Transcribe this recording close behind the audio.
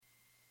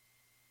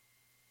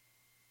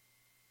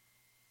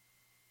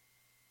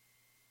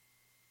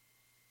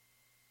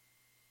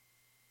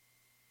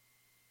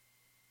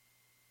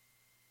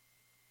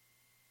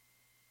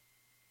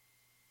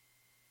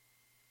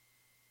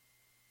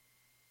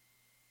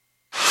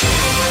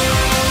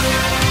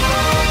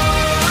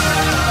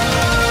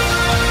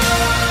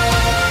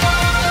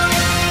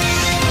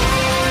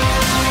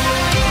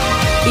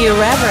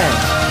Irreverent,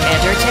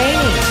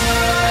 entertaining,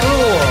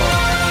 cool.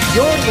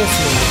 You're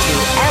listening to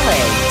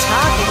LA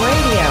Talk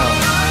Radio.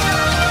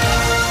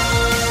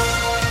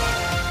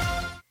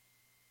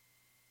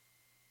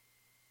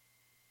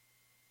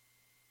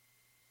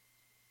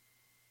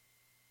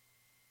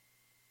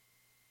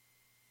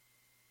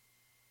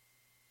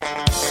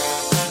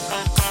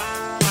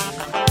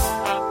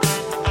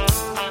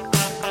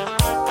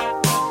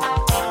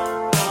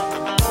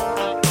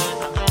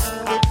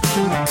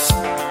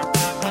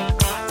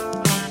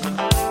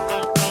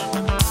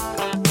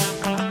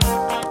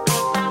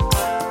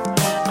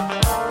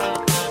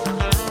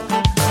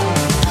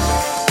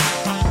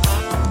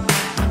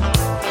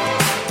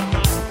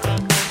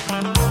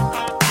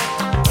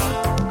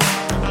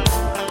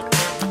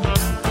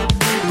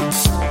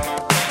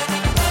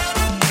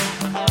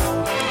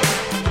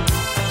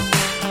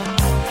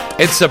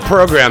 It's a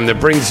program that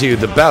brings you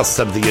the best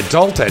of the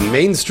adult and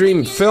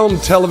mainstream film,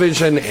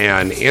 television,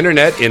 and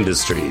internet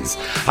industries.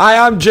 Hi,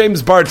 I'm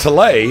James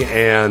Bartolet,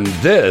 and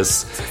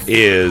this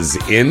is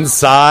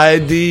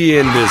Inside the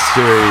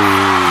Industry.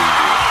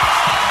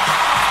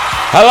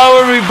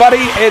 Hello,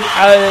 everybody. It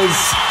is,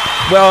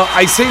 well,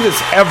 I say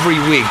this every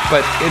week,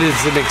 but it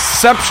is an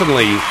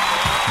exceptionally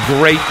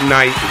great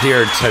night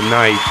here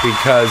tonight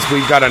because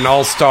we've got an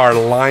all-star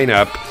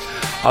lineup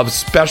of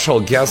special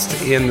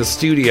guests in the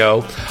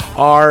studio.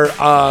 Our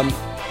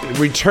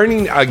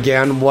returning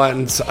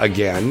once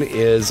again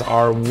is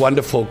our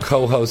wonderful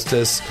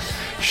co-hostess.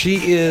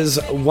 She is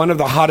one of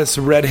the hottest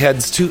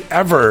redheads to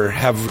ever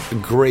have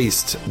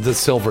graced the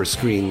silver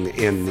screen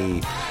in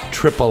the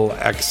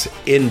XXX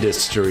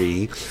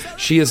industry.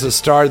 She is a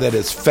star that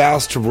is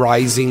fast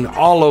rising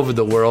all over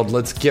the world.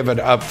 Let's give it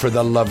up for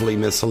the lovely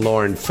Miss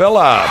Lauren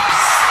Phillips.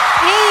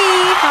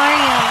 Hey, how are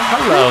you?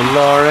 Hello,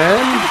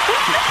 Lauren.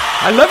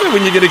 I love it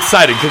when you get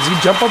excited because you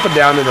jump up and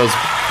down in those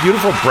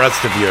beautiful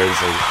breasts of yours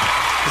and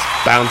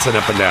just bouncing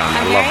up and down.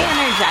 I'm I love very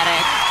that.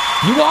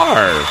 energetic. You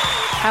are.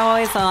 I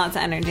always have lots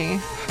of energy.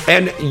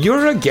 And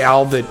you're a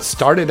gal that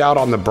started out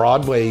on the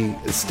Broadway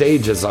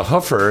stage as a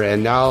hoofer,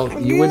 and now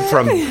you went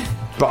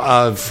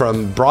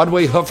from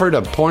Broadway hoofer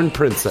to porn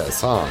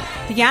princess, huh?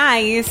 Yeah, I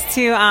used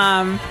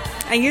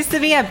to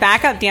be a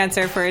backup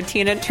dancer for a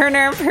Tina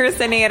Turner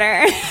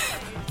impersonator.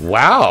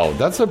 Wow,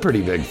 that's a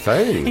pretty big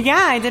thing. Yeah,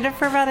 I did it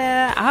for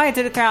I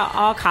did it throughout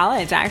all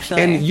college,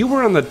 actually. And you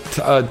were on the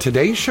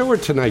Today Show or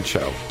Tonight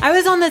Show? I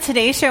was on the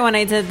Today Show when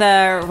I did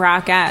the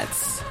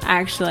Rockettes,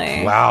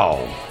 actually.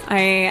 Wow.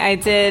 I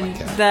did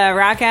the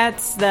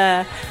Rockettes,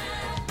 the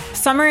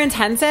Summer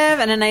Intensive,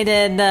 and then I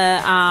did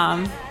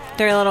the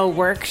their little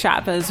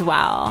workshop as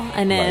well.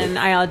 And then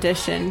I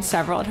auditioned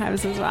several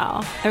times as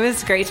well. It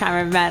was a great time.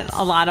 I've met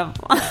a lot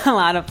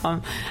of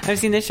them. I've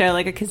seen the show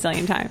like a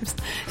gazillion times.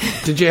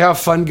 Did you have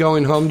fun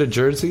going home to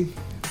Jersey?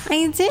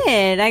 I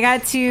did. I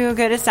got to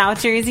go to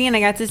South Jersey, and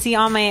I got to see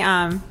all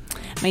my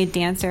my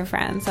dancer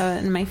friends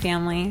and my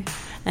family.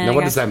 And now,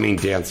 what does that mean,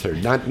 dancer?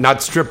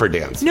 Not stripper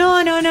dance.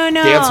 No.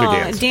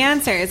 Dancer.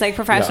 Dancers, like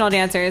professional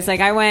dancers. Like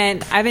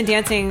I've been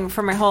dancing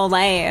for my whole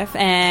life,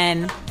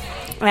 and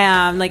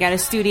like at a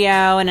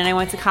studio, and then I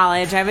went to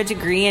college. I have a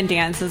degree in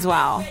dance as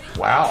well.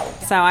 Wow.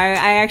 So I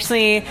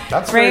actually...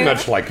 That's very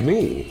much like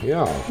me,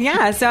 yeah.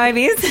 Yeah, so I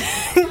mean...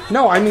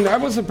 No, I mean, I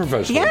was a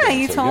professional dancer.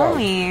 You told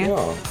me.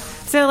 Yeah.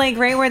 So like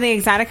right where the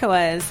Exotica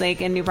was,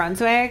 like in New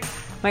Brunswick,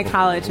 my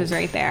college was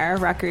right there,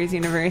 Rutgers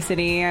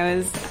University. I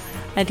was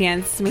a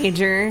dance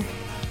major.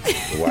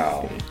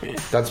 Wow.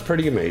 That's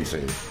pretty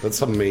amazing.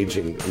 That's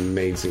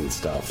amazing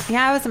stuff.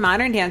 Yeah, I was a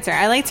modern dancer.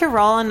 I like to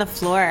roll on the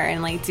floor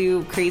and like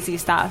do crazy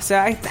stuff. So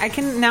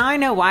now I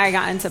know why I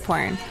got into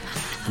porn.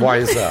 Why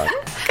is that?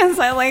 Because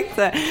I like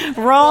to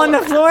roll on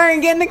the floor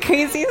and get into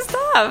crazy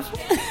stuff.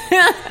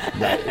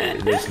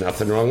 There's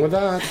nothing wrong with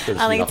that.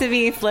 I like to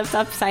be flipped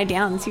upside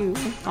down too.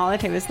 All that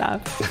type of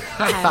stuff.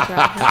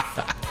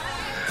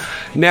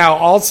 Now,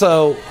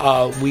 also,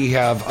 we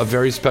have a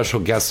very special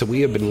guest that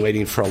we have been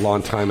waiting for a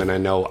long time, and I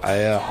know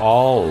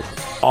all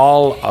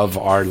of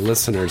our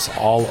listeners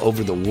all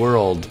over the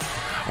world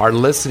are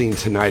listening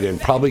tonight and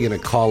probably going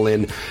to call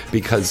in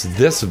because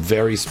this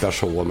very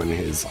special woman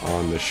is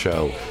on the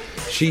show.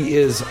 She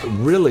is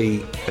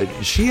really,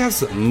 she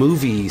has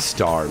movie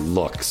star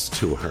looks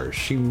to her.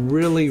 She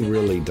really,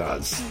 really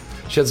does.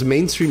 She has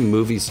mainstream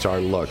movie star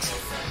looks.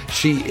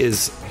 She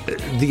is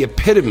the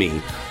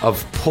epitome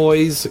of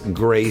poise,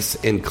 grace,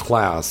 and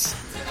class.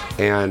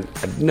 And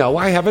no,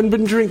 I haven't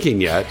been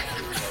drinking yet.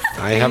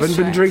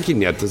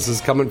 This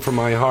is coming from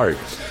my heart.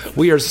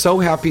 We are so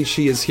happy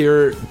she is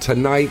here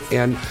tonight.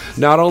 And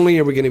not only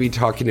are we going to be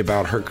talking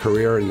about her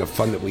career and the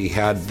fun that we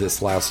had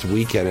this last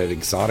weekend at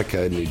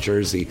Exotica in New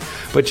Jersey,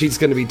 but she's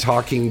going to be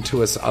talking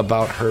to us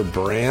about her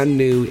brand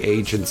new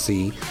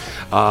agency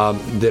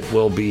that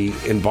will be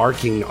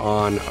embarking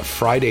on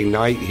Friday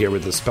night here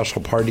with a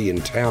special party in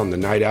town the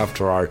night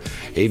after our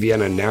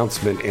AVN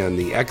announcement and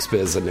the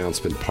XBiz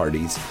announcement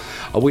parties.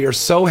 We are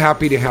so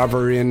happy to have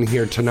her in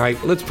here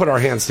tonight. Let's put our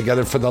hands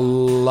together for the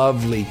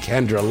lovely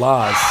Kendra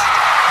Loss.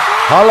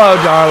 Hello,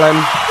 darling.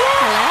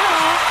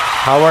 Hello.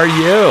 How are you?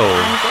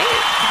 I'm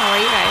great. How are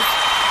you guys?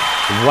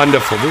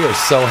 Wonderful. We are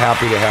so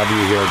happy to have you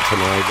here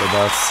tonight with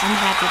us. I'm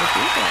happy to be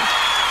here.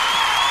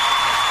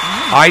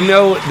 I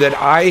know that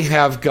I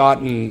have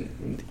gotten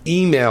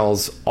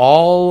emails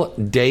all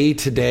day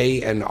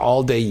today and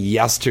all day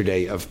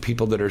yesterday of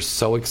people that are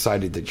so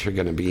excited that you're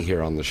going to be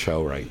here on the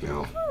show right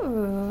now.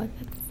 Ooh,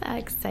 that's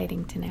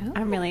exciting to know.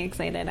 I'm really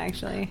excited,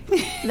 actually.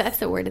 That's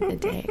the word of the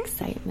day,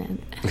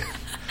 excitement.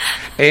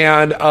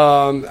 And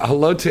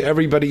hello to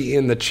everybody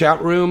in the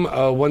chat room.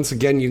 Once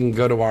again, you can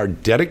go to our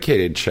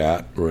dedicated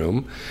chat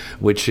room,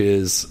 which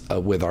is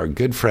with our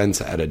good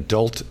friends at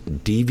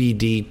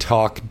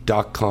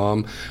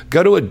adultdvdtalk.com.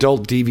 Go to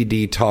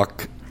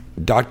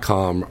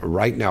adultdvdtalk.com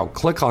right now.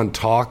 Click on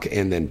talk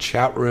and then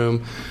chat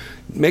room.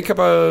 Make up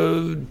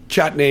a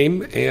chat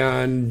name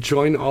and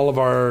join all of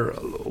our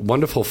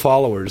wonderful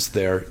followers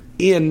there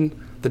in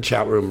the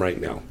chat room right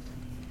now.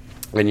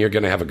 And you're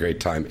going to have a great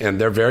time. And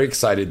they're very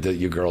excited that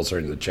you girls are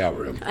in the chat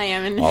room. I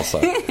am. Also.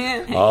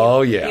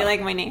 Oh, yeah. You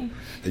like my name?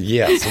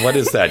 Yes. What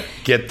is that?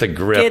 Get the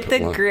grip. Get the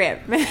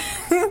grip.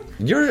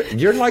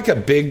 You're like a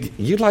big...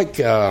 You like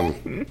the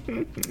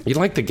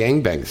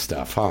gangbang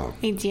stuff, huh?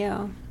 I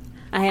do.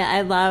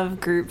 I love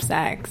group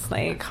sex,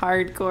 like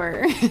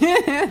hardcore.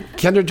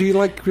 Kendra, do you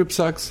like group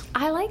sex?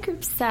 I like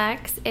group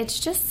sex. It's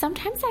just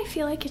sometimes I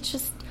feel like it's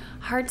just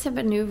hard to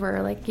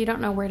maneuver. Like you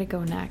don't know where to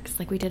go next.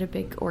 Like we did a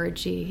big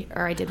orgy,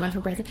 or I did one for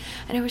Brazil,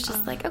 and it was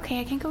just like, okay,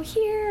 I can go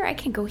here, I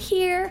can go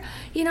here.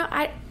 You know,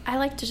 I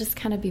like to just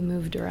kind of be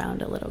moved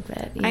around a little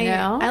bit. You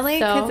know, I like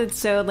because it's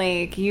so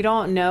like you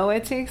don't know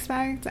what to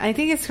expect. I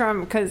think it's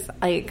because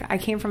like I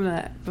came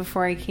from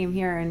before I came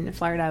here in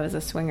Florida, I was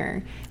a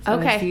swinger. So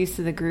I was used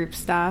to the group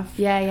stuff.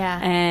 Yeah.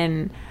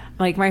 And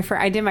like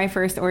I did my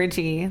first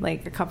orgy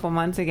like a couple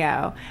months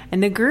ago,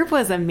 and the group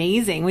was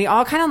amazing. We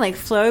all kind of like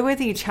flowed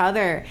with each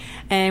other,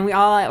 and we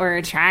all were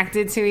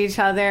attracted to each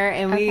other,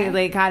 and we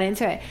like got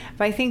into it.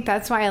 But I think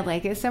that's why I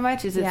like it so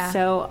much. Is it's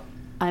so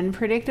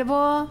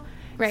unpredictable.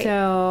 Right.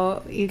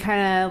 So you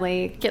kind of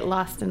like get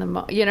lost in the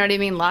moment. You know what I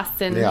mean?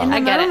 Lost in the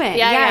moment.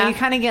 Yeah. You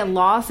kind of get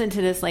lost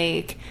into this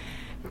like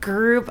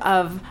group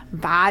of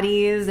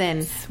bodies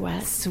and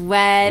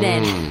sweat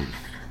and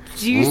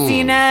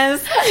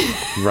juiciness.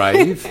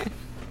 Right.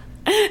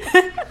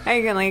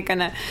 I'm like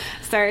gonna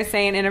start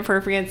saying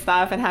inappropriate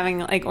stuff and having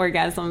like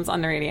orgasms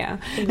on the radio.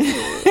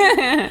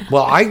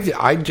 Well, I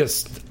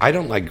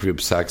don't like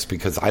group sex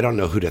because I don't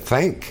know who to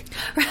thank.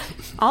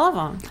 All of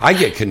them. I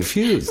get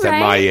confused at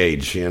my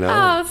age, you know.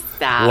 Oh,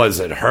 stop. Was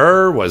it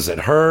her? Was it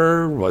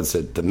her? Was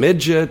it the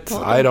midget?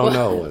 I don't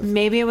know.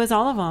 Maybe it was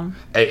all of them.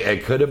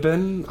 It could have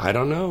been. I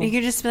don't know. You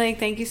could just be like,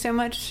 thank you so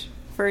much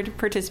for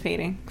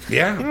participating.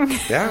 Yeah.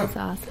 That's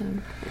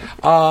awesome.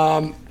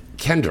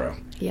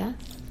 Kendra. Yeah.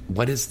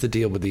 What is the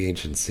deal with the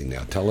agency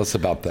now? Tell us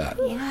about that.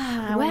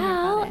 Yeah.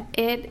 Well,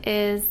 it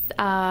is.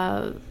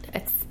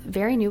 It's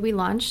very new. We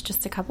launched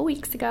just a couple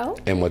weeks ago.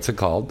 And what's it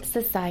called?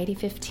 Society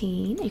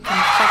 15. You can check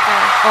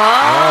out.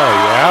 Oh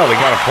yeah, we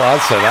got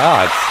applause for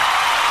that.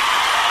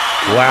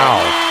 Wow.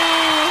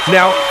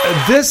 Now,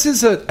 this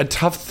is a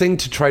tough thing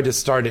to try to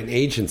start an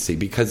agency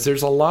because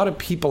there's a lot of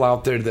people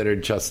out there that are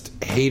just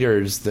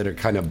haters, that are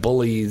kind of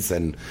bullies,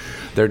 and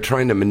they're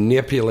trying to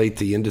manipulate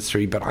the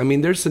industry. But, I mean,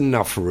 there's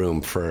enough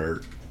room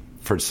for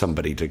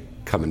somebody to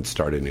come and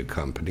start a new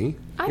company.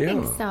 I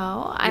think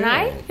so. And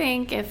I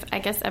think I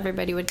guess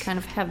everybody would kind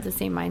of have the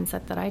same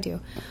mindset that I do.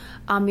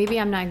 Maybe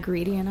I'm not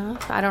greedy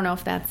enough. I don't know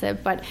if that's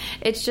it, but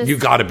it's just... You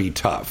got to be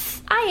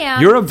tough. I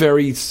am. You're a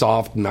very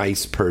soft,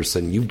 nice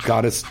person. You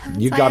got to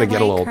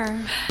get a little...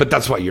 Her. But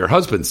that's why your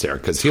husband's there,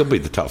 because he'll be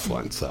the tough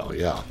one, so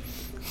yeah.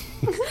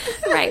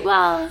 Right,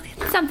 well,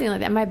 something like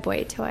that. My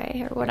boy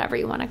toy, or whatever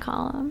you want to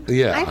call him.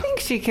 Yeah. I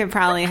think she could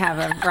probably have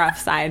a rough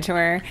side to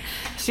her.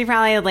 She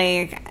probably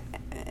like...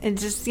 It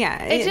just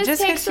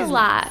takes a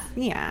lot.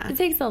 Yeah. It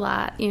takes a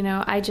lot, you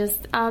know. I just,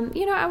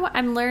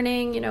 I'm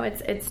learning, you know,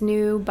 it's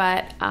new,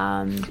 but...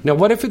 Now,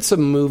 what if it's a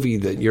movie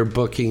that you're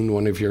booking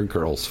one of your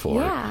girls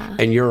for,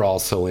 and you're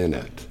also in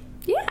it?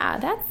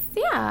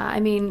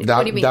 I mean,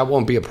 what do you mean? That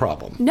won't be a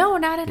problem. No,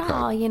 not at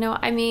all. You know,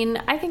 I mean,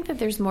 I think that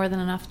there's more than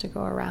enough to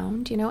go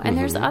around, you know, and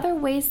there's other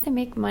ways to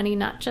make money,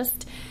 not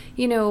just...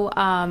 You know,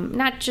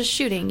 not just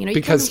shooting. You know,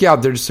 because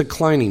there's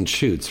declining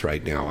shoots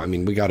right now. I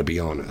mean, we got to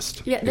be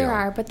honest. Yeah, there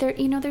are, but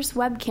there's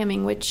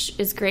webcamming, which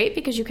is great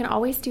because you can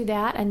always do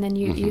that, and then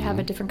you have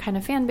a different kind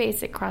of fan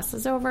base. It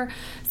crosses over.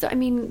 So I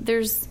mean,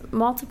 there's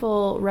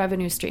multiple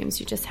revenue streams.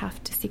 You just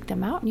have to seek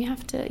them out, and you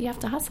have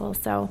to hustle.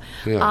 So,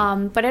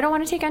 but I don't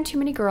want to take on too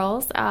many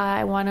girls.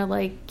 I want to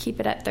like keep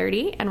it at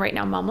 30, and right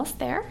now I'm almost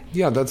there.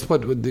 Yeah, that's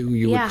what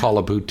you would call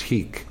a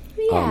boutique.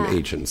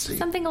 Agency.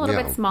 Something a little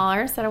bit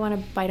smaller, so I don't want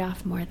to bite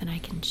off more than I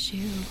can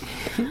chew.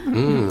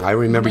 I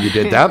remember you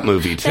did that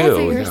movie, too. That's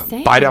what you're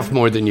saying. Bite off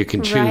more than you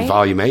can chew,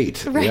 Volume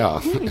 8. Right.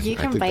 Yeah. You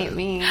can bite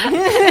me.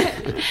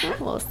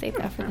 We'll save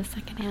that for the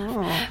second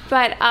half.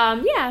 But,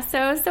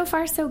 so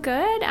far, so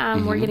good.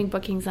 We're getting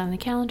bookings on the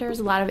calendars,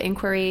 a lot of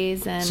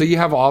inquiries. And so you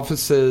have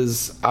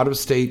offices out of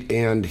state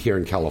and here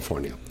in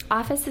California?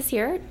 office is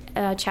here,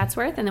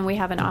 Chatsworth, and then we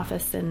have an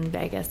office in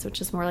Vegas,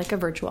 which is more like a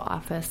virtual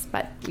office.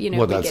 But well,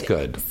 we that's get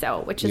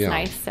good. Which is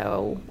nice.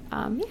 So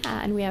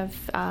and we have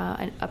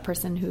a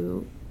person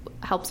who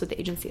helps with the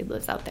agency who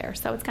lives out there,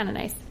 so it's kind of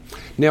nice.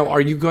 Now,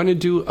 are you going to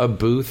do a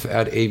booth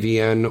at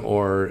AVN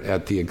or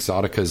at the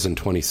Exoticas in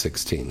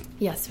 2016?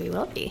 Yes, we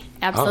will be.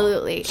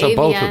 Absolutely. So AVN,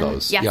 both of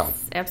those. Yes, yeah.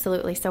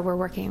 Absolutely. So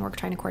we're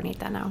trying to coordinate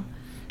that now.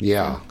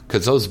 Yeah,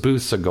 because those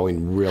booths are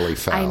going really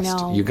fast. I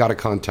know. You got to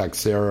contact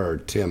Sarah or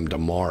Tim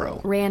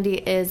tomorrow. Randy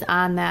is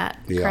on that.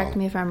 Yeah. Correct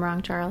me if I'm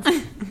wrong, Charles.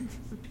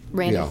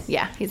 Randy. Yeah.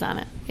 Yeah, he's on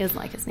it. He doesn't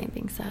like his name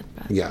being said,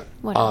 but Yeah.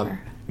 whatever.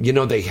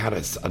 They had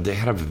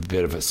a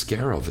bit of a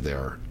scare over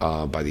there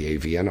by the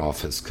AVN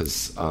office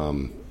because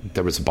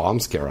there was a bomb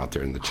scare out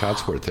there in the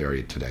Chatsworth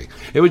area today.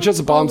 It was just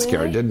a bomb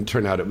scare. It didn't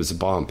turn out it was a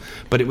bomb.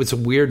 But it was a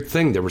weird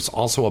thing. There was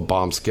also a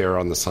bomb scare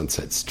on the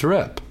Sunset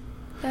Strip.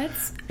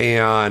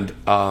 And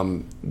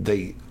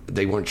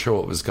they weren't sure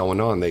what was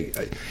going on.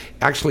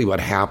 Actually, what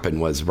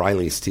happened was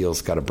Riley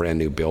Steele's got a brand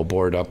new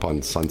billboard up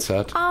on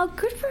Sunset. Oh,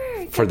 good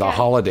for the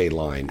holiday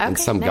line. Okay, and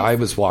some nice. guy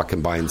was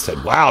walking by and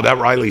said, "Wow, that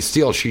Riley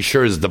Steele, she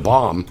sure is the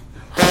bomb."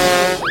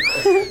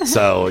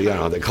 So,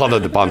 they called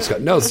it the bomb scare.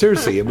 No,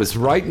 seriously, it was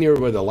right near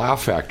where the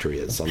Laugh Factory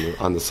is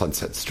on the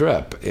Sunset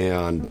Strip,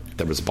 and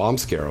there was a bomb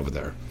scare over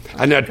there.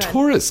 And a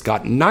tourist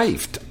got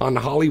knifed on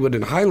Hollywood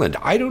and Highland.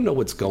 I don't know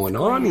what's going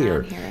on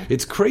here.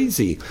 It's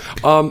crazy.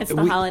 It's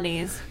the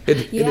holidays.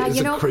 It is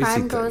a crazy crime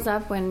thing. goes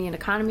up when the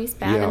economy's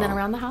bad, and then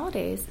around the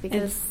holidays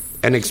because.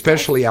 And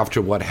especially after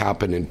what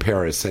happened in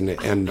Paris.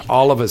 And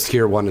all of us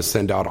here want to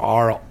send out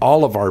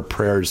all of our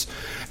prayers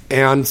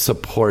and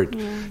support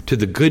to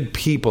the good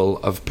people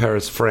of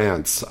Paris,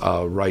 France,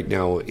 right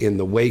now in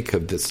the wake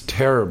of this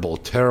terrible,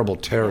 terrible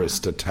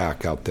terrorist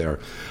attack out there.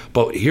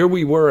 But here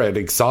we were at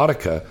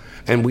Exotica,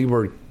 and we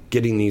were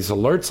getting these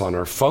alerts on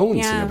our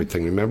phones and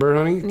everything. Remember,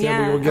 honey?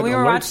 Yeah, we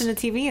were watching the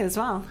TV as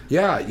well.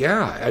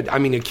 Yeah. I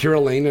mean, Akira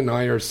Lane and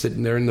I are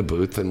sitting there in the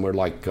booth, and we're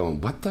like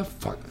going, what the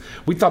fuck?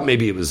 We thought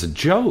maybe it was a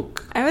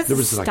joke. It was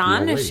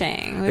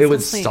astonishing. It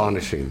was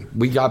astonishing.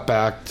 We got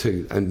back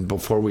to, and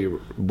before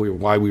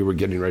while we were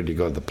getting ready to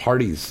go to the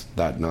parties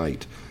that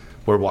night,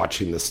 we're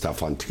watching this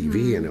stuff on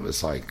TV, and it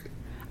was like...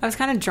 I was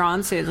kind of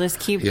drawn to just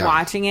keep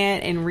watching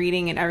it and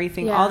reading and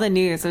everything, all the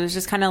news. It was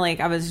just kind of like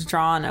I was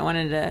drawn. I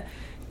wanted to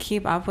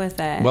keep up with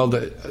it. Well,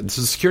 the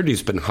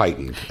security's been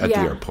heightened at the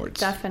airports.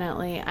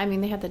 Definitely. I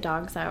mean, they had the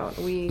dogs out.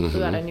 We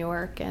flew out of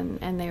Newark,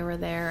 and they were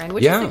there, and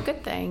which is a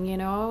good thing,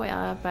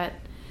 but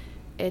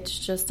it's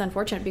just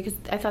unfortunate because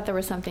I thought there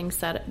was something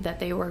said that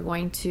they were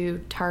going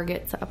to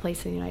target a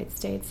place in the United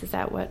States. Is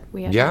that what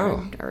we had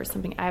heard or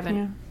something? I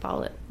haven't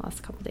followed it the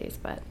last couple of days,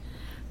 but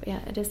yeah,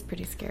 it is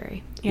pretty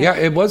scary. Yeah,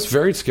 it was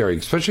very scary,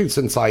 especially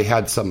since I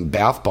had some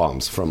bath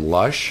bombs from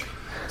Lush.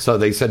 So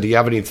they said, "Do you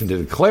have anything to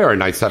declare?"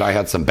 And I said, "I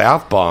had some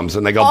bath bombs."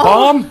 And they go,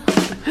 "Bomb?"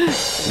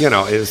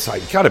 It's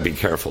like, got to be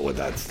careful with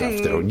that stuff.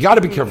 You got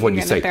to be careful what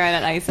you say. Throw it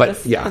at ISIS,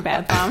 but yeah, a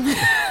bath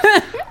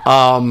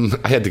bomb.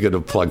 I had to get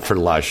a plug for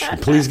Lush.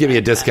 Please give me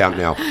a discount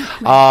now.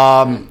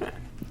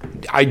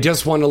 I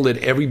just want to let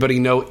everybody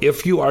know,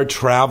 if you are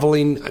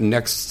traveling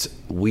next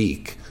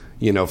week,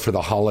 for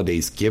the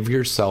holidays, give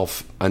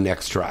yourself an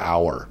extra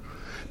hour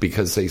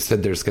because they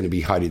said there's going to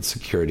be heightened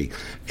security.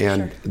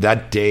 And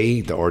that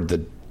day or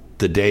the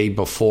day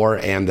before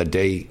and the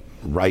day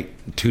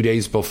 2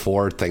 days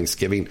before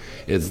Thanksgiving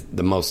is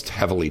the most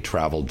heavily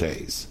traveled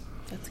days.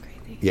 That's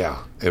crazy. Yeah,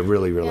 it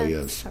really, really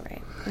is. All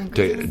right.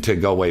 To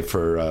go away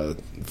for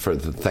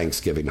the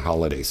Thanksgiving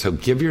holiday. So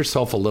give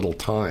yourself a little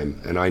time.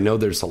 And I know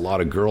there's a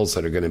lot of girls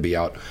that are going to be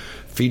out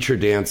feature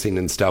dancing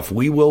and stuff.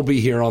 We will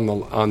be here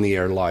on the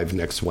air live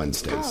next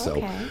Wednesday.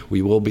 So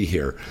we will be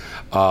here.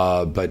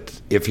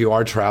 But if you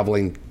are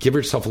traveling, give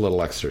yourself a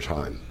little extra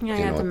time. Yeah, I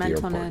have to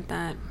mental note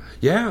that.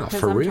 Yeah,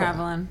 for I'm real.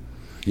 Traveling.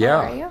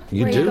 Yeah,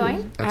 you do. Where are you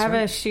going? I have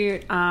a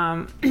shoot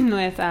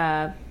with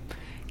a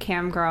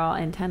cam girl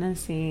in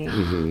Tennessee.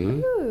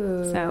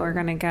 So we're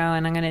going to go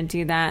and I'm going to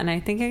do that. And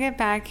I think I get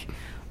back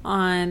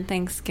on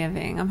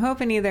Thanksgiving. I'm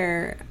hoping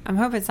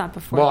it's not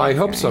before. Well, I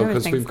hope so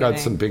because we've got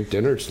some big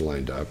dinners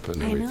lined up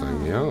and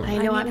everything. I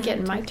know I'm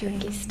getting my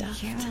turkey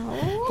stuff.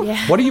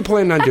 Yeah. What are you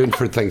planning on doing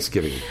for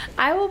Thanksgiving?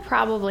 I will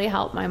probably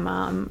help my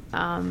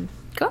mom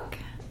cook.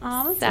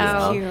 Oh, that's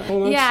so cute.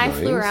 Oh, that's I nice.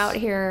 flew her out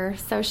here,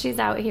 so she's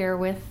out here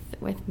with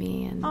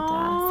me, and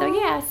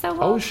so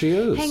we'll she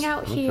is. hang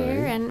out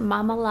here, and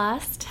Mama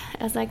Lust,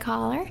 as I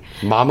call her.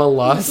 Mama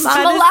Lust.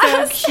 Mama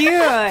Lust. So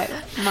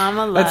cute.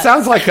 Mama Lust. That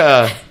sounds like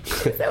a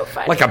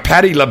like a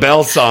Patti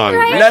LaBelle song.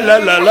 Right? La la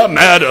la la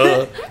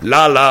matter,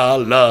 la la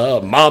la,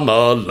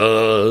 Mama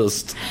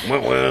Lust. Wah,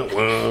 wah,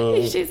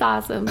 wah. She's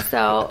awesome.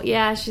 So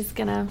yeah, she's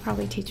gonna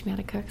probably teach me how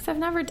to cook. So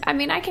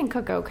I can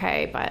cook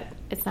okay, but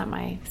it's not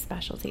my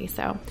specialty.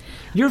 So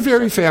you're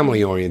very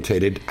family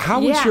orientated.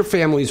 How was your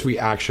family's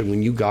reaction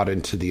when you got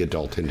into the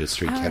adult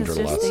industry, Kendra I was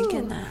just Lust?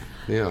 thinking that.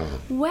 Yeah.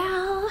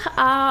 Well,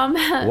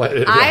 What?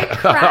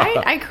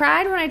 I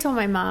cried when I told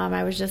my mom.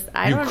 I was just,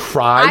 You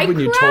cried when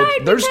you told...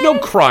 There's no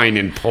because- crying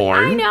in porn.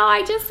 I know.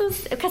 I just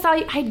was, because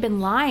I'd been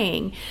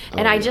lying,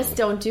 and I just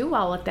don't do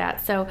well with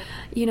that. So,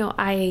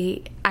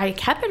 I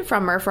kept it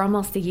from her for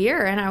almost a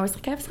year, and I was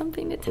like, I have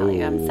something to tell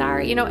you. I'm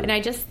sorry. And I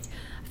just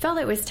felt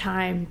it was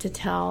time to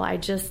tell. I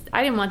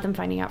didn't want them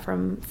finding out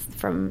from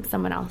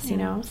someone else,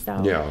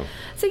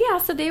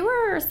 So they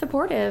were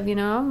supportive,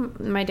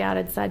 My dad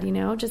had said,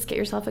 just get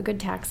yourself a good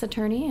tax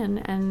attorney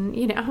and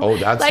Oh,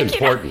 that's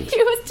important.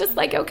 He was just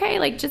like,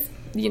 okay, just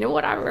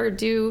whatever,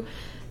 do.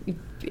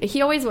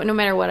 He always, no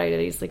matter what I did,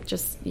 he's like,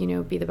 just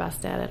be the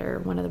best at it, or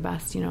one of the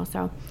best,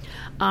 So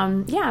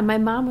my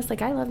mom was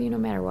like, I love you no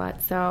matter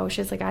what. So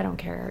she's like, I don't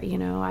care,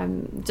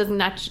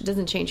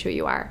 doesn't change who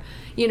you are,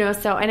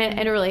 So and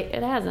it really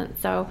hasn't.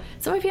 So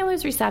my family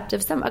was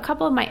receptive. A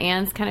couple of my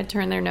aunts kind of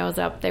turned their nose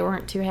up. They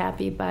weren't too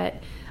happy, but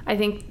I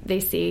think they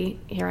see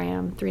here I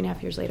am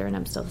 3.5 years later, and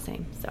I'm still the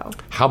same. So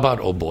how about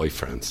old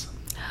boyfriends?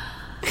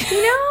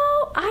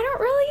 I don't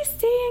really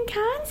stay in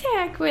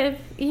contact with,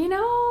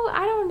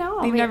 I don't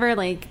know. They've never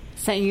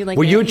sent you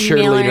Were you a an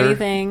email or cheerleader?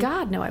 anything?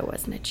 God, no, I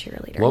wasn't a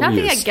cheerleader. What, Nothing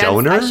were you, a against.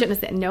 stoner? I shouldn't have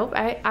said. Nope.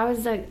 I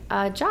was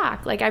a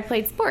jock. I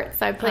played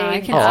sports. I played. I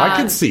can I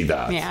can see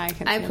that. Yeah, I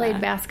can. I see played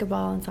that.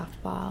 basketball and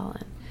softball,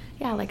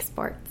 and I like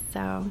sports.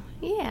 So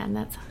and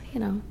that's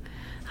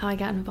how I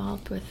got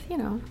involved with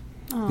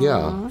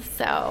Yeah.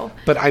 So.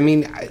 But I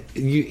mean,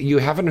 you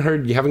haven't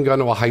gone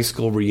to a high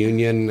school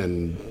reunion,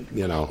 and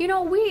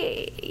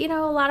we, a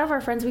lot of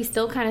our friends, we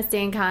still kind of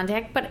stay in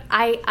contact, but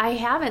I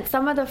haven't.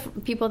 Some of the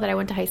people that I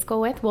went to high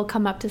school with will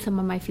come up to some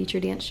of my feature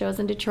dance shows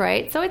in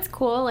Detroit, so it's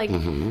cool. I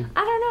don't know.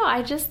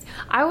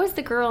 I was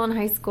the girl in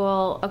high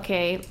school.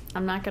 Okay,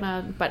 I'm not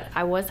gonna, but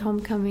I was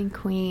homecoming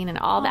queen and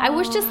all that. I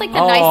was just like the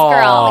nice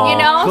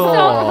girl, cool.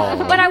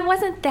 So, but I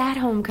wasn't that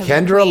homecoming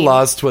Kendra queen.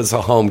 Lust was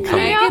a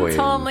homecoming I queen. can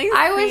totally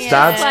I was see it.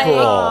 That's like, cool.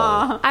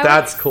 I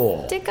That's would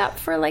cool. Stick up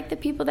for the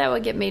people that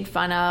would get made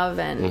fun of,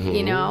 and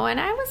and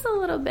I was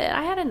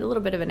I had a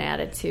little bit of an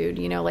attitude,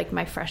 like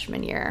my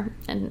freshman year,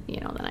 and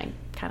then I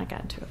kind of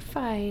got into a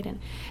fight,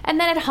 and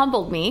then it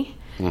humbled me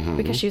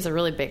because she was a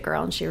really big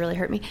girl and she really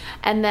hurt me,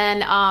 and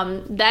then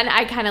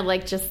I kind of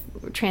just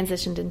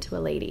transitioned into a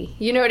lady.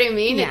 You know what I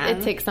mean? Yeah.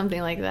 It takes something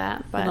like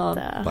that, but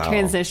Little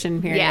transition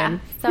period. yeah.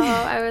 So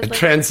I was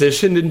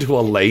Transitioned into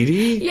a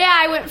lady? yeah,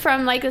 I went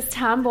from this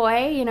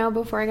tomboy,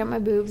 before I got my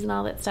boobs and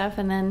all that stuff,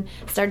 and then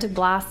started to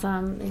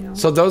blossom,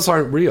 So those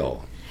aren't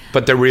real,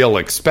 but they're real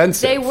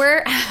expensive. They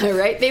were,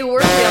 right? They were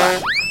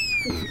real.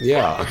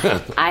 Yeah.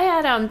 I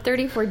had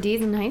 34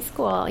 Ds in high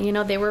school.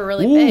 They were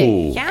really Ooh.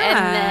 big. Yeah.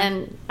 And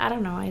then, I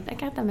don't know, I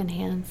got them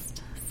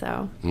enhanced.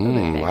 So,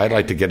 I'd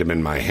like to get them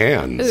in my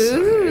hands.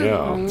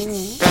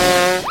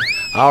 Yeah.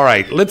 All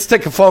right, let's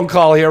take a phone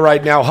call here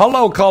right now.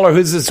 Hello, caller.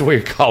 Who's this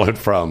we're calling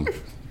from?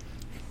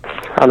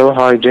 Hello,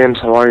 hi, James.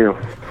 How are you?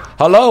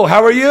 Hello,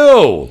 how are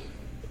you?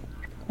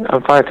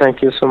 I'm fine,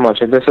 thank you so much.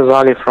 This is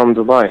Ali from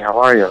Dubai. How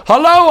are you?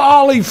 Hello,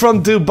 Ollie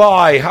from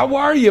Dubai. How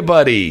are you,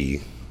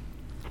 buddy?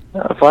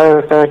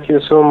 Fine, thank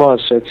you so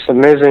much. It's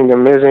amazing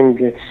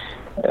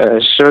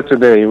show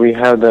today. We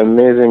had the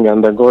amazing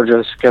and the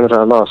gorgeous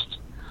Kendra Lust.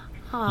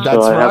 That's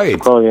so I right. have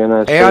to call you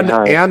and say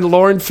hi. And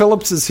Lauren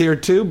Phillips is here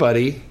too,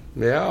 buddy.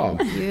 Yeah.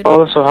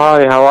 Also,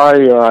 hi, how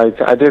are you? I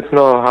didn't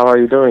know. How are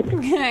you doing?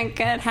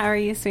 Good. How are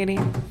you, sweetie?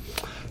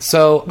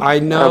 So I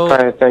know, I'm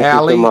fine, thank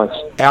you so much.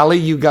 Allie,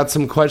 you got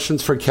some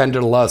questions for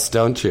Kendra Lust,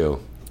 don't you?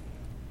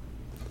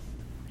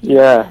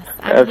 Yeah.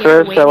 I'm here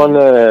First, I waiting. want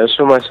to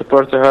show my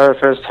support to her.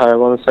 First, I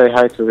want to say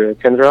hi to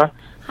Kendra.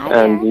 Hi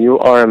And there. you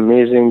are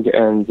amazing,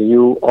 and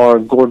you are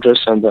gorgeous,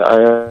 and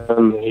I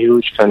am a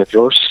huge fan of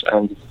yours,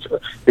 and a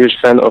huge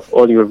fan of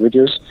all your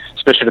videos,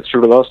 especially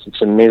True Lost.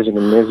 It's an amazing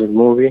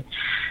movie.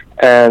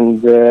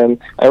 And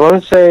I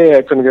want to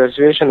say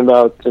congratulations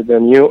about the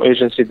new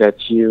agency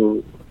that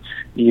you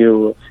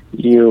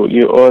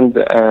owned.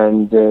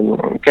 And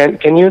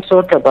can you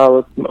talk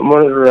about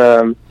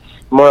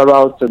more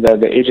about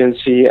the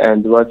agency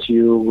and what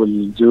you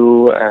will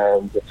do,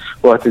 and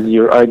what is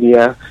your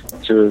idea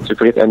to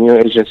create a new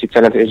agency,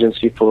 talent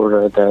agency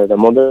for the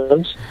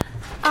models?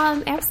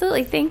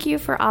 Absolutely. Thank you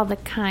for all the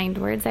kind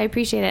words. I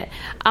appreciate it.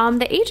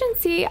 The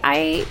agency,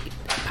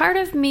 part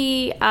of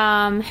me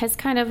has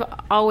kind of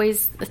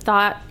always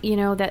thought,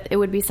 that it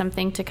would be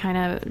something to kind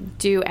of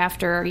do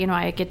after,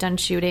 I get done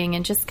shooting,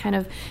 and just kind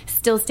of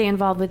still stay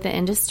involved with the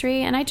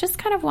industry. And I just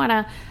kind of want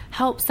to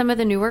help some of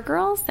the newer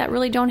girls that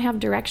really don't have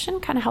direction,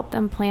 kind of help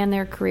them plan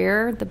their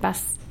career the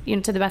best,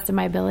 to the best of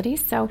my ability.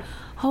 So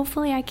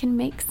hopefully I can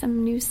make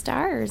some new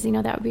stars.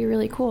 That would be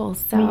really cool.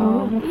 So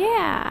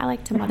yeah, I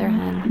like to mother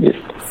hen.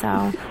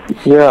 So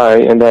Yeah,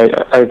 and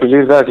I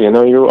believe that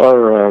you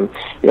are an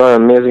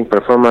amazing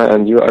performer,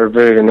 and you are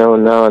very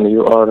renowned now, and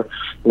you are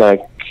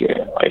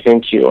I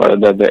think you are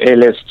the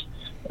A-list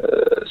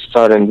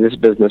star in this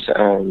business,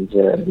 and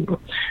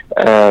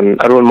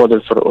a role model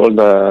for all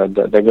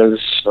the girls.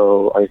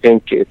 So I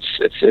think it's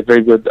a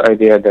very good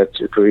idea that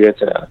to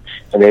create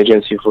an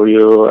agency for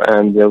you,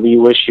 and we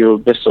wish you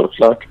best of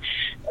luck.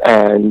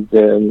 And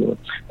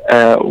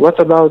what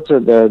about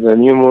the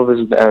new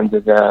movies and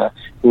the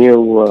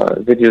new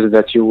videos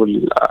that you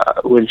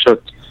will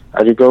shoot?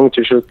 Are you going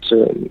to shoot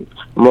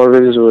more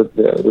videos with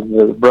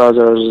the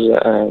brothers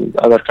and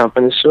other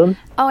companies soon?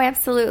 Oh,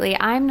 absolutely.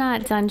 I'm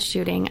not done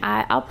shooting.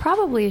 I'll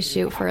probably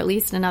shoot for at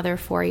least another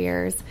 4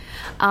 years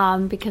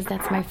because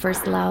that's my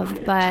first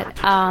love. But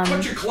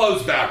Put your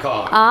clothes back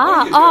on.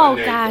 oh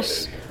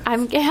gosh,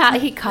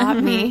 he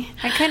caught me.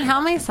 I couldn't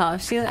help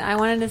myself. I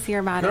wanted to see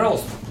her body.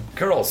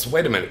 Girls,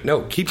 wait a minute.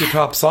 No, keep your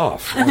tops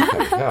off. Okay,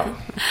 yeah.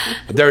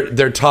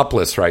 They're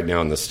topless right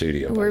now in the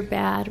studio. We're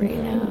bad right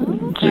now.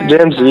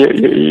 James,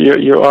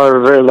 you are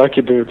very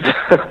lucky, dude.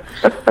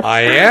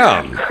 I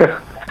am.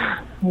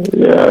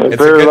 Yeah,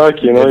 very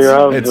lucky. You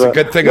have it's a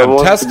good thing the I'm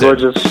most tested.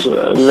 Gorgeous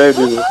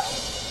ladies.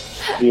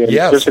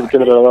 Yes. Especially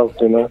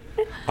Canada,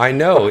 I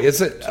know.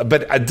 Is it?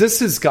 But this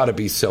has got to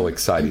be so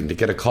exciting to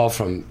get a call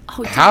from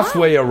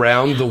halfway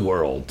around the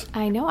world.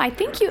 I know. I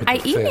think I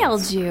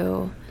emailed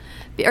you.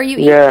 Or you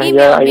emailed me,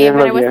 I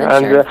but I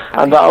wasn't sure.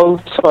 And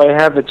also I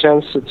had the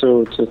chance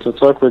to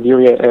talk with you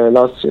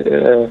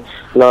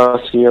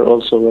last year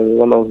also with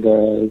one of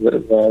the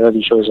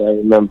radio shows. I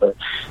remember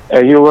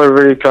you were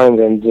very kind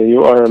and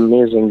you are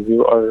amazing.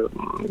 You are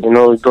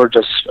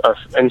gorgeous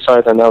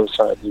inside and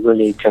outside.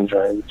 Really,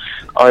 Kendra.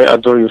 I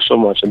adore you so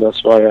much, and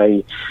that's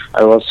why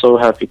I was so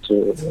happy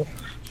to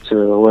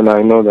when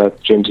I know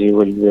that James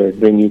will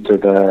bring you to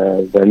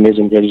the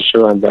amazing radio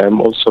show, and I'm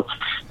also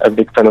a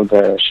big fan of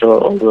the show.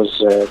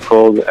 Always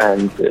call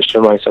and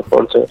show my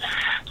support to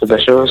the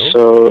show.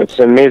 So it's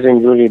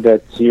amazing, really,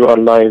 that you are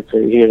live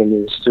here in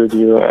the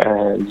studio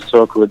and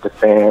talk with the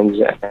fans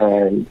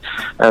and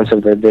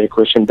answer their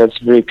question. That's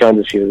very kind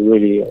of you,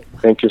 really.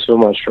 Thank you so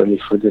much, really,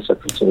 for this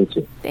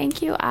opportunity.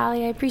 Thank you,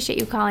 Ali. I appreciate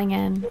you calling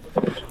in.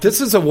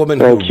 This is a woman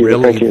who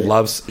really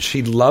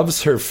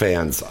loves her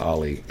fans,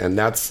 Ali, and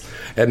that's.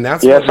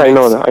 Yes, I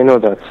know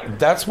that.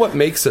 That's what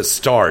makes a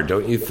star,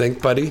 don't you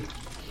think, buddy?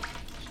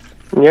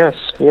 Yes,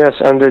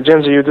 and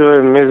James, you do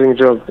an amazing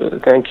job.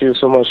 Thank you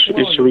so much.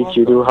 Each week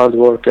you do hard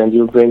work and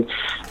you bring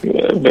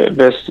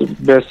best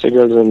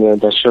girls in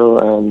the show.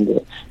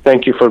 And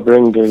thank you for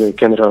bringing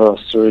Kendra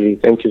Ross. Really,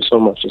 thank you so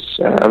much.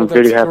 I'm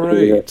very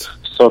happy to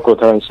talk with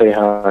her and say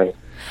hi.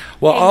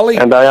 Well, Ali,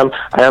 and I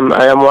am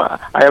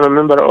a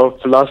member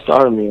of Last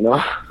Army.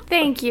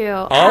 Thank you.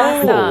 Oh,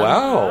 awesome.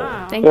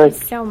 wow! Thank you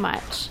so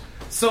much.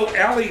 So,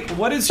 Ali,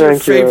 what is your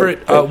favorite?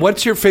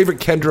 What's your favorite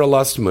Kendra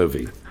Lust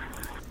movie?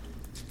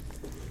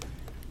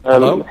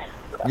 Hello?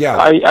 Yeah.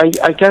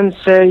 I can't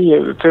say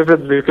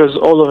favorite because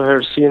all of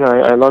her scene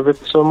I love it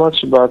so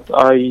much, but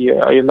I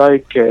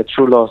like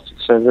True Lust.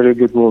 It's a very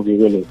good movie,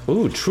 really.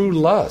 Ooh, True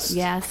Lust.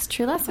 Yes,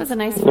 True Lust was a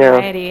nice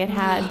variety. It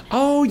had.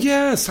 Oh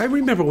yes, I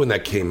remember when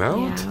that came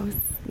out.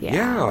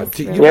 Yeah.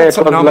 You had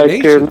some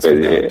nominations for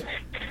that.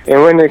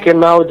 And when it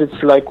came out, it's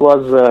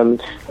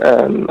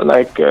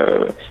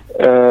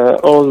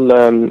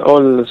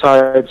all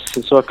sides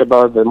to talk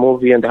about the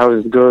movie and how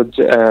it's good,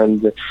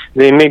 and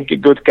they make a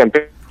good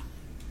campaign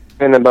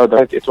about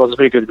that. It was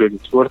very good, really.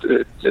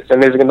 It's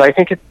amazing, and I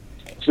think it's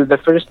the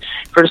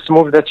first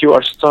movie that you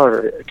are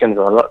star,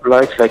 Kendra,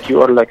 right? Like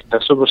you are like the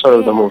superstar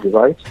of the movie,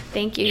 right?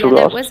 Thank you. Yeah,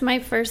 that was my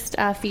first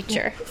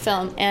feature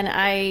film, and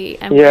I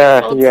am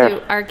grateful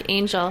to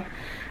Archangel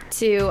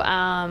to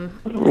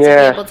be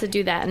able to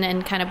do that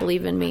and kind of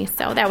believe in me.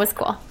 So that was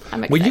cool.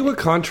 I'm excited. Were you a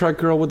contract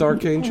girl with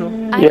Archangel?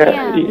 I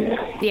am.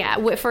 Yeah,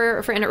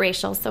 for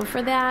interracial. So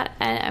for that,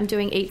 I'm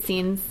doing 8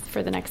 scenes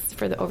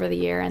over the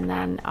year, and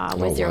then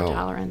with zero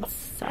tolerance.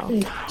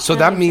 So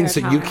that means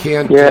that you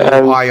can't do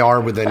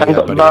IR with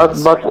anybody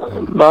else.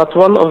 But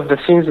one of the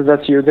scenes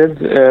that you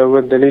did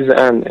with Lisa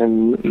Ann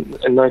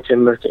in Night in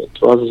America, it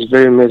was a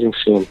very amazing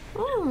scene.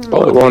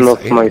 One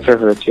of my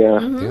favorites,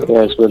 Mm-hmm.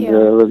 Yes,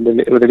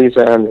 with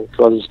Lisa Ann, it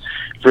was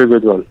a very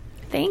good one.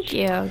 Thank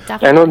you.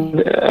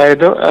 Definitely.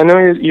 I know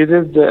you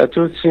did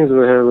 2 scenes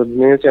with her, with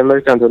Native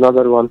America and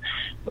another one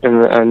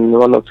in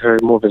one of her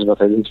movies,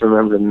 but I didn't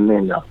remember the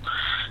name now.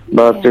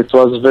 But it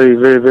was very,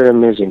 very, very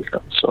amazing.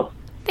 So,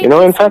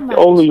 in fact,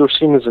 all your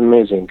scene is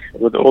amazing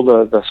with all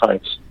the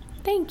sides.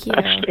 Thank you.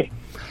 Actually.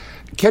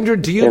 Kendra,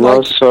 do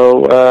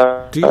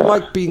you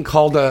like being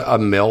called a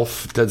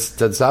MILF?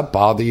 Does that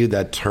bother you,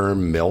 that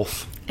term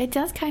MILF? It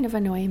does kind of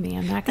annoy me,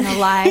 I'm not going to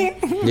lie.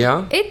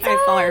 Yeah? It does.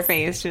 I saw her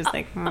face. She was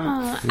like,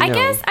 I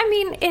guess,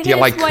 do you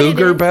like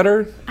cougar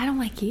better? I don't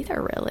like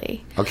either,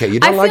 really. Okay, you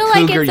don't like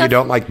cougar, you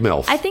don't like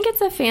MILF. I think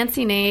it's a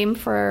fancy name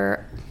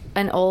for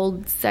an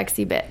old,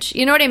 sexy bitch.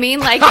 You know what I mean?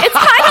 Like, it's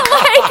kind of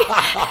like,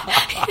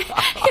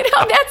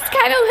 that's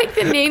kind of like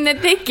the name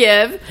that they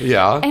give.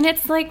 Yeah. And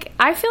it's like,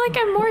 I feel like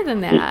I'm more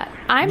than that.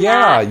 I'm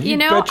not, bet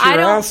your I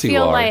don't ass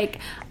feel like,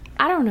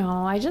 I don't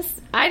know. I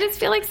just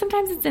feel like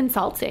sometimes it's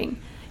insulting.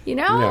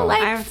 No.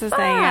 Like, I have to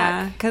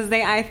say, because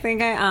I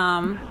think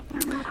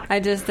I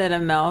just did a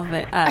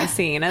MILF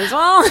scene as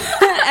well.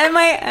 Am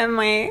I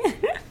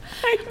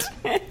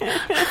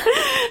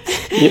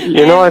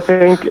I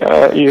think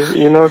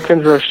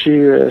Kendra,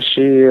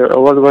 she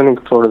award winning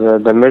for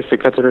the Mercy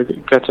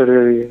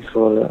category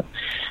for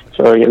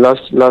So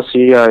last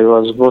year I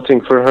was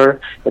voting for her.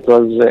 It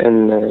was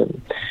in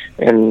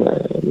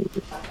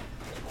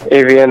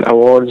AVN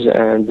Awards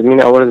and the main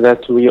awards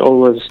that we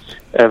always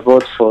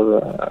vote for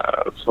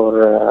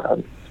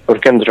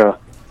Kendra,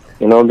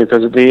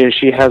 because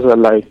she has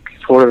like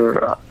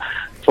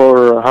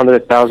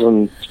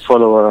 400,000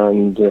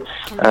 followers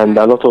and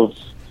a lot of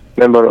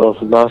member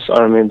of Lost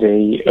Army.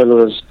 They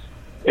always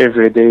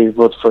every day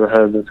vote for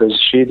her because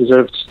she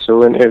deserves to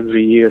win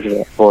every year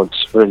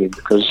awards, really,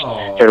 because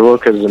her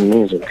work is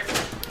amazing.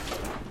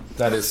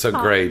 That is so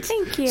great.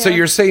 Thank you. So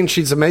you're saying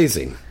she's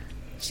amazing?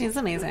 She's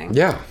amazing.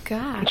 Yeah.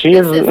 God, She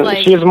is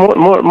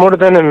more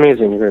than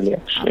amazing, really.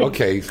 Actually.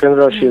 Okay.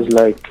 Kendra, she is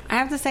like. I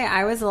have to say,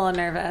 I was a little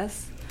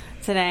nervous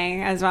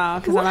today as well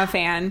because I'm a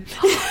fan.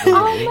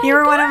 Oh You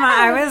were one of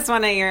I was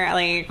one of your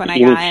when I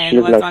got in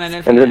was like, one of the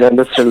and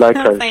that's like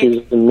her. Like,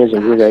 She's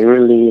amazing. Really, I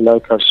really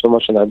like her so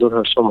much, and I adore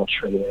her so much.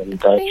 Really, and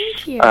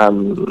Thank you.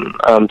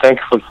 I'm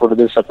thankful for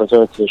this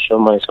opportunity to show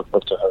my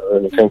support to her.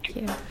 Really, thank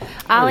you.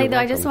 Ali, though,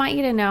 I just want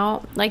you to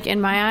know, like in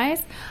my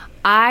eyes,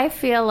 I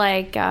feel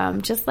like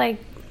just like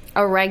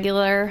a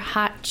regular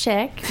hot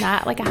chick,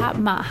 not like a hot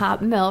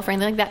MILF or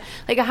anything like that.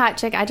 Like a hot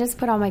chick, I just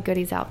put all my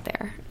goodies out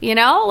there.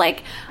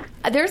 Like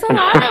there's a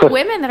lot of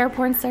women that are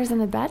porn stars in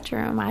the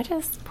bedroom. I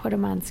just put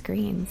them on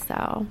screen.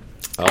 So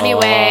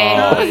anyway,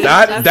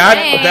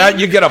 that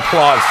you get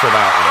applause for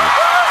that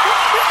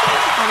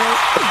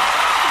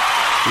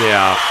one.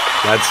 Yeah,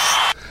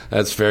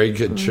 that's very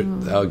good.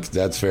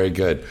 That's very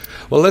good.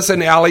 Well,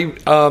 listen, Ali,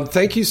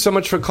 thank you so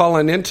much for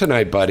calling in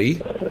tonight,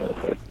 buddy.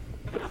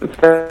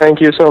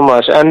 Thank you so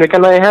much. And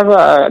can I have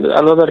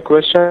another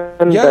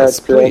question? Yes,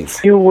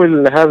 please. You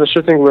will have a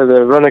shooting with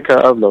Veronica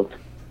Upload.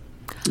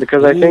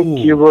 Because I think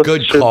you both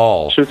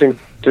shooting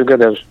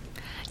together.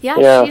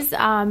 Yeah, she's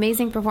an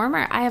amazing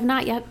performer. I have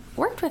not yet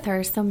worked with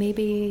her, so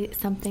maybe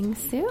something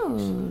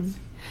soon.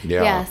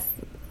 Yeah. Yes,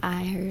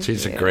 I heard.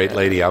 She's a great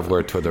lady. I've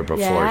worked with her before.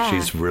 Yeah.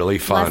 She's really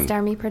fun. Lost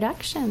Army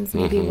Productions.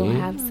 Maybe we'll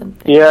have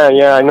something.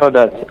 Yeah, I know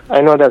that.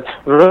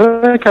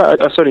 Veronica,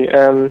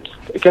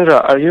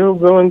 Kendra, are you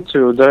going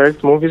to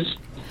direct movies?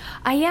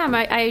 I am.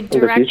 I direct.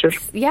 In the future?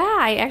 Yeah,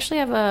 I actually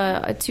have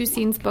a 2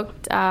 scenes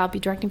booked. I'll be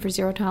directing for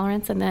Zero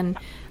Tolerance, and then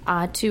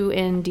 2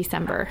 in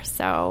December.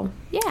 So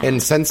yeah.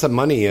 And send some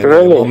money, and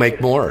we'll make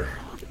more.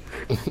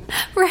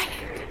 Right.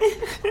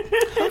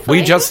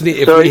 We just need.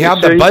 If we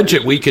have the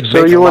budget, we could make a lot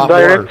more. So you would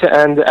direct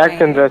and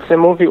act in the same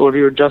movie, or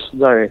you just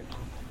direct?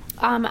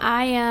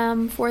 I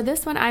am for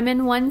this one. I'm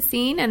in 1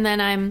 scene, and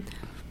then I'm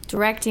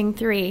directing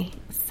 3.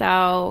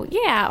 So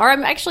yeah, or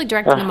I'm actually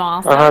directing them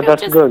all. So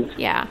that's good.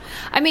 Yeah,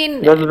 I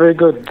mean that's very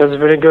good. That's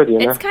very good.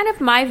 It's kind of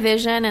my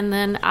vision, and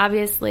then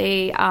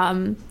obviously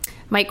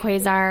Mike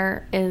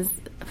Quasar is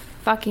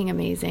fucking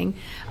amazing.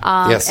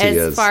 Yes, he is.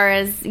 As far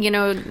as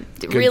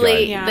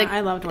really, I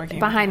loved working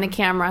behind the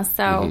camera.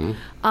 So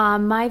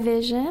my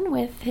vision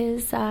with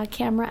his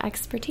camera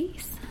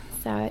expertise.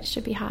 So it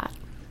should be hot.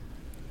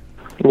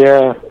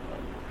 Yeah.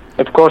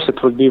 Of course,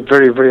 it would be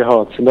very, very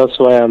hot. That's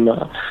why I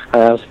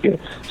ask you.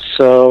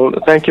 So,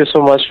 thank you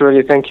so much,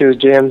 really. Thank you,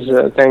 James.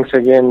 Thanks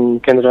again,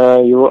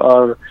 Kendra. You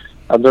are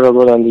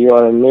adorable and you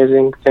are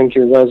amazing. Thank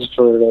you, guys,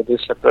 for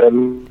this.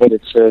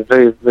 It's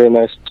very, very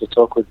nice to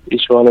talk with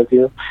each one of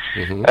you.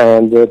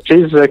 And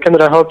please,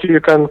 Kendra, I hope you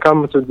can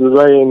come to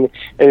Dubai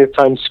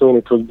anytime soon.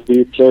 It would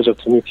be a pleasure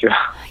to meet you.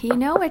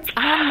 It's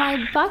on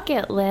my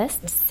bucket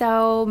list,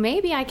 so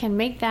maybe I can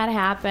make that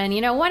happen.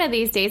 One of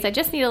these days, I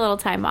just need a little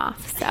time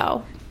off,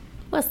 so...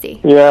 We'll see.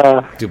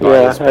 Yeah,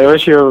 I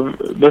wish you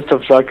best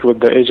of luck with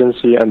the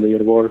agency and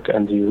your work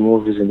and your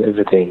movies and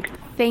everything.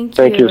 Thank you.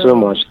 Thank you so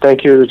much.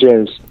 Thank you,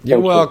 James. You're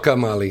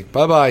welcome, Ali.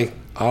 Bye-bye.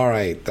 All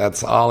right,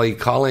 that's Ali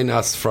calling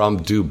us from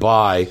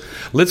Dubai.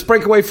 Let's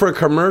break away for a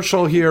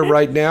commercial here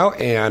right now,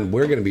 and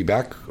we're going to be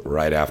back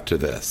right after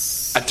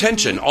this.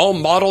 Attention, all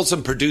models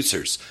and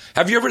producers.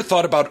 Have you ever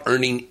thought about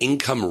earning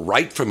income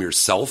right from your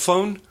cell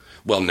phone?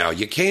 Well, now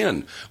you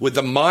can with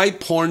the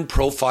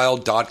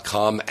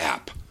MyPornProfile.com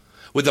app.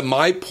 With the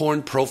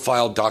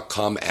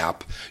MyPornProfile.com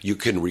app, you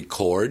can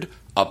record,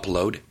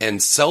 upload,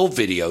 and sell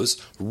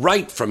videos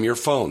right from your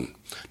phone.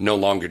 No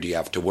longer do you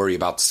have to worry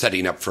about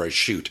setting up for a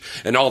shoot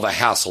and all the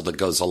hassle that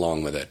goes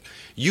along with it.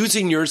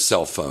 Using your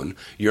cell phone,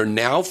 you're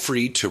now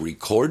free to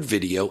record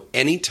video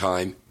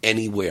anytime,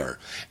 anywhere.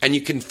 And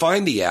you can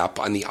find the app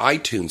on the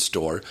iTunes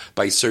Store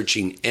by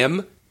searching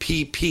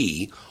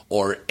MPP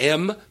or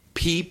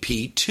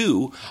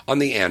MPP2 on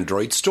the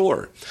Android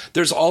Store.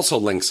 There's also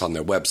links on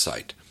their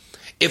website.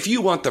 If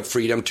you want the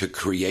freedom to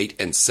create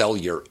and sell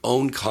your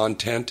own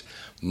content,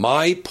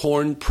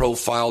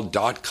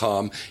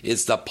 MyPornProfile.com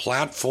is the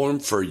platform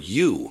for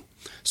you.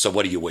 So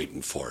what are you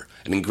waiting for?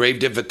 An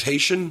engraved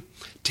invitation?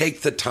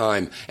 Take the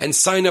time and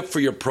sign up for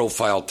your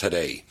profile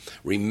today.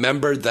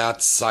 Remember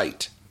that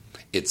site.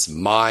 It's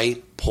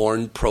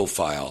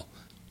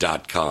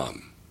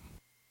MyPornProfile.com.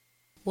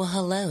 Well,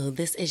 hello,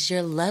 this is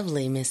your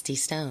lovely Misty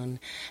Stone.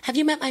 Have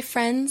you met my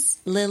friends,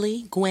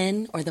 Lily,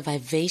 Gwen, or the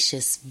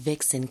vivacious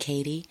Vixen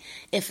Katie?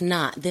 If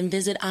not, then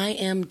visit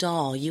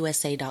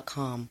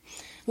IamDollUSA.com.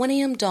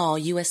 1AM Doll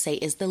USA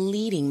is the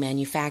leading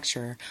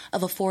manufacturer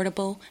of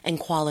affordable and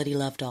quality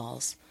love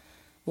dolls.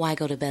 Why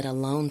go to bed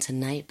alone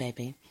tonight,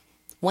 baby?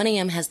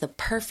 1AM has the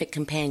perfect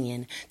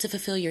companion to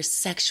fulfill your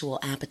sexual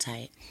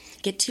appetite.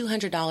 Get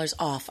 $200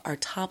 off our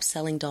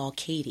top-selling doll,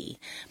 Katie,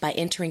 by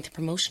entering the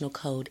promotional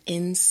code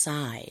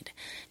INSIDE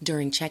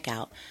during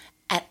checkout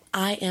at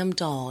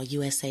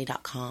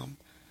imdollusa.com.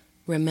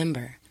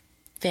 Remember,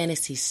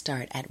 fantasies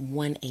start at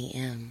 1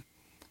 a.m.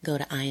 Go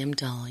to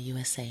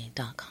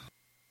imdollusa.com.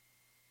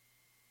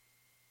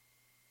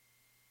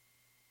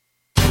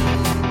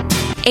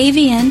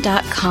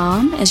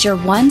 AVN.com is your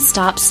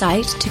one-stop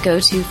site to go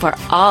to for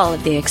all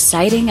of the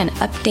exciting and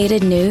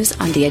updated news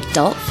on the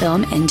adult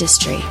film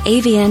industry.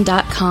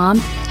 AVN.com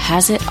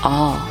has it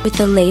all. With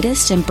the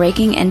latest and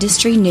breaking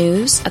industry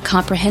news, a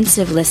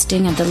comprehensive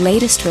listing of the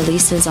latest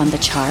releases on the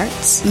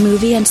charts,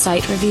 movie and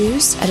site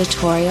reviews,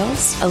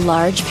 editorials, a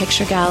large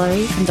picture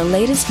gallery from the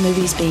latest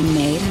movies being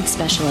made and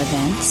special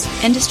events,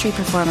 industry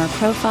performer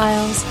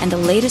profiles, and the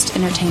latest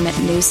entertainment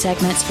news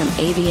segments from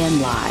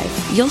AVN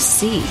Live. You'll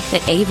see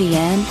that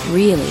AVN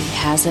really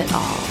has it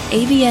all.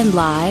 AVN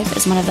Live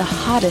is one of the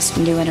hottest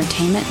new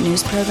entertainment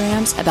news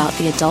programs about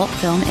the adult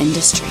film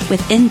industry,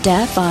 with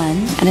in-depth,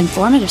 fun, and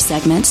informative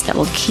segments that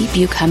will keep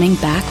you coming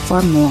back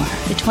for more.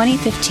 The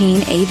 2015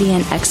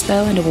 AVN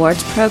Expo and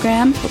Awards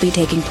program will be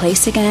taking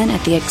place again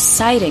at the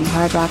exciting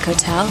Hard Rock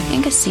Hotel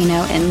and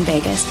Casino in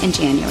Vegas in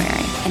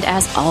January. And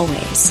as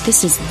always,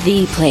 this is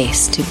the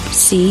place to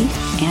see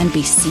and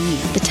be seen.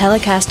 The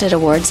telecasted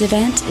awards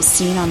event is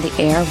seen on the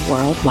air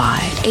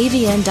worldwide.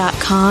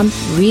 AVN.com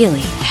really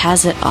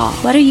has it all.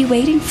 What are you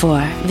waiting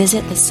for?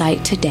 Visit the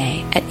site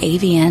today at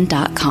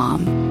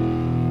avn.com.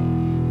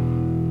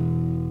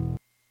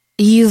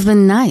 You've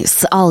been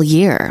nice all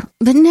year,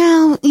 but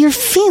now you're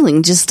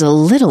feeling just a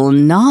little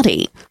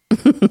naughty.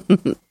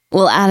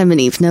 Well, Adam and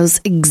Eve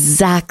knows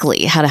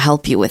exactly how to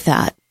help you with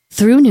that.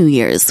 Through New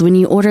Year's, when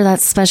you order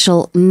that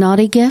special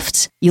naughty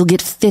gift, you'll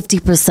get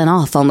 50%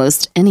 off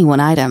almost any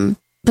one item.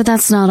 But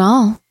that's not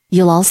all.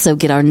 You'll also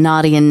get our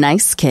Naughty and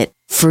Nice kit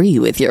free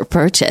with your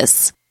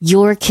purchase.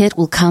 Your kit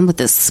will come with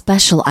a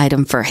special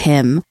item for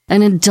him,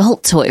 an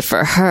adult toy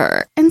for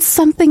her, and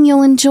something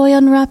you'll enjoy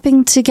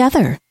unwrapping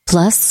together.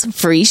 Plus,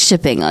 free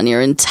shipping on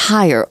your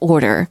entire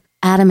order.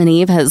 Adam and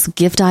Eve has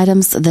gift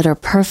items that are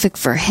perfect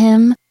for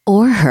him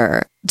or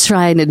her.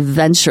 Try an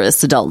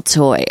adventurous adult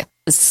toy,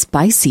 a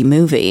spicy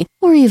movie,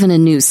 or even a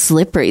new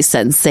slippery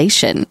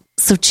sensation.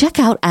 So check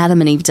out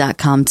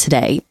adamandeve.com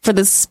today for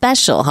the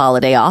special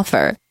holiday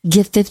offer.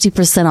 Get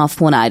 50%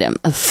 off one item,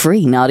 a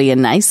free Naughty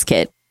and Nice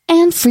kit,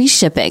 and free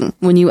shipping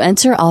when you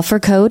enter offer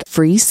code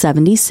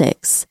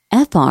FREE76,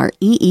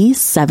 FREE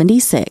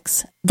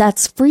 76.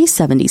 That's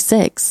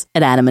FREE76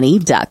 at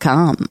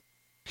adamandeve.com.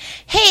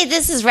 Hey,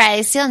 this is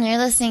Riley Steele, and you're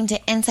listening to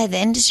Inside the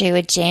Industry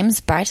with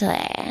James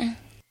Bartolet.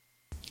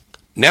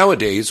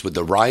 Nowadays, with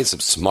the rise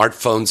of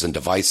smartphones and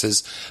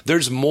devices,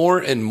 there's more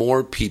and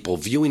more people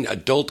viewing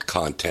adult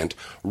content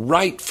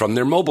right from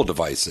their mobile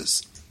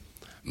devices.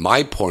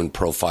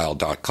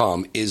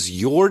 MyPornProfile.com is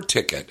your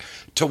ticket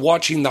to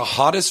watching the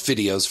hottest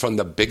videos from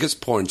the biggest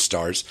porn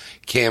stars,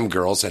 cam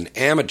girls, and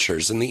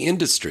amateurs in the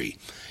industry.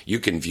 You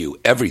can view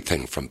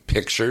everything from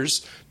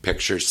pictures,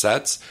 picture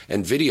sets,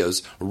 and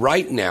videos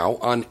right now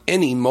on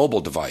any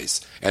mobile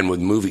device. And with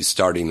movies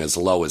starting as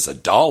low as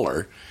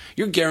 $1,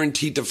 you're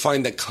guaranteed to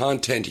find the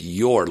content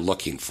you're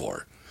looking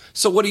for.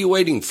 So what are you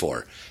waiting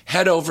for?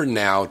 Head over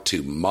now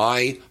to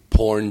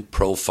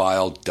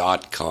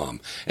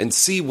MyPornProfile.com and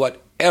see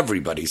what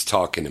everybody's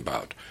talking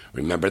about.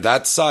 Remember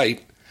that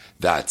site?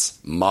 That's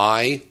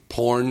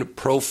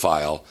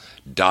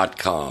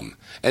MyPornProfile.com.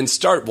 And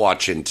start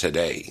watching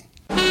today.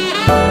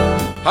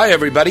 Hi,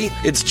 everybody.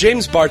 It's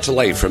James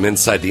Bartolet from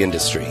Inside the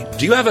Industry.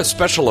 Do you have a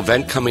special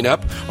event coming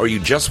up, or you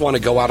just want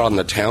to go out on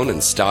the town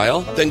in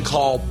style? Then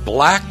call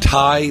Black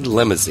Tie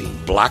Limousine.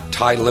 Black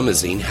Tie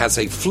Limousine has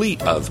a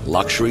fleet of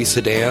luxury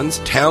sedans,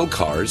 town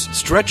cars,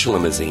 stretch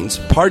limousines,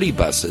 party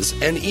buses,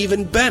 and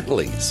even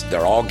Bentleys.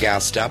 They're all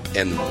gassed up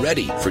and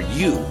ready for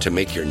you to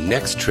make your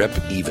next trip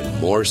even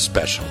more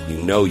special.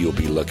 You know you'll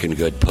be looking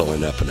good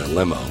pulling up in a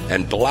limo.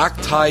 And Black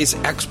Tie's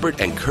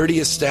expert and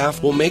courteous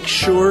staff will make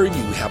sure you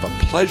have a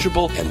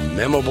pleasurable and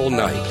memorable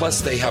night.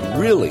 Plus, they have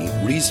really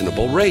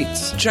reasonable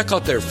rates. Check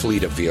out their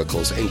fleet of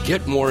vehicles and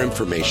get more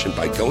information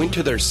by going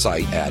to their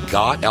site at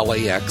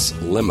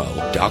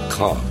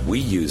gotlaxlimo.com. We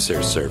use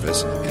their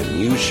service, and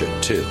you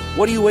should too.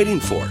 What are you waiting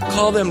for?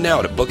 Call them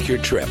now to book your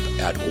trip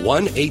at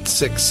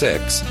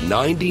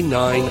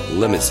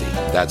 1-866-99-Limousine.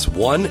 That's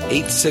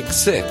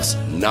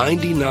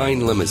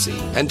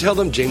 1-866-99-Limousine. And tell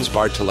them James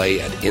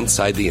Bartolet at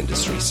Inside the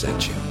Industry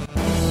sent you.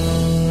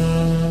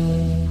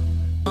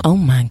 Oh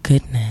my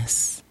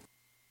goodness.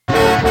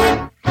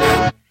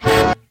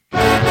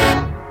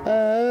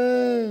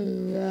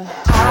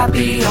 I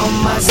be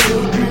on my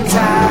suit and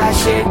tie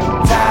shit,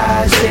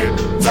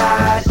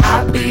 tied.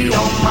 I be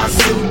on my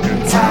suit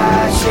and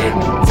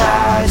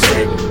tie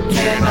shit.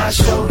 Can I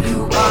show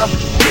you a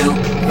few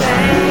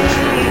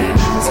things?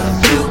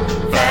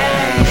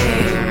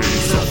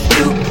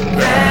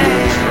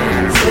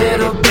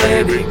 Little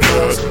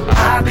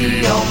I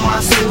be on my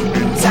suit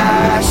and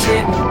tie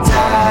shit,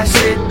 tie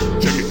shit.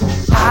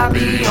 I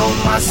be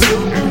on my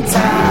suit and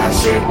tie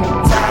shit,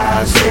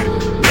 tie shit.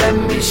 Let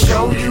me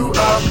show you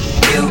a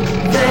few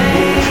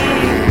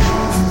things.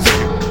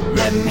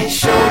 Let me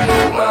show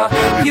you a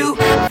few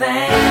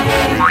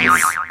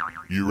things.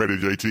 You ready,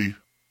 JT?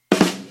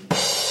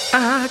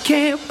 I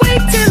can't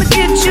wait till I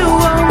get you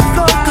on the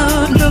floor,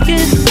 good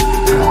looking.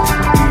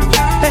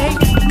 Hey,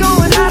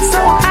 going hot so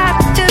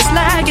hot, just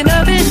like an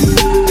oven.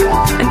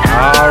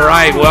 All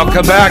right,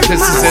 welcome back.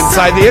 This is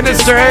Inside the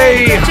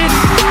Industry.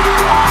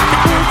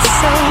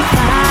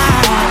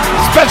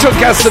 Special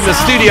guest in the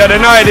studio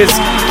tonight is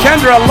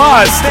Kendra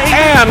Lust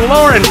and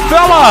Lauren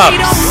Phillips.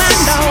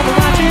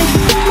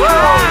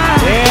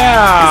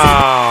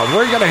 Yeah,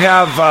 we're going to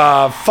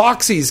have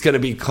Foxy's going to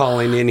be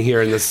calling in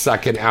here in the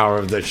second hour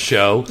of the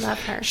show. Love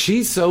her.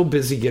 She's so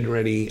busy getting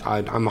ready.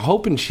 I'm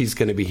hoping she's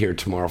going to be here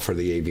tomorrow for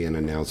the AVN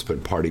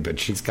announcement party, but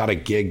she's got a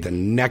gig the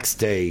next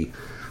day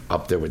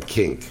up there with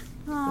Kink.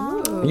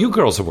 Ooh. You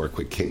girls have worked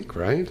with Kink,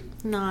 right?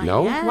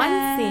 No?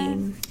 One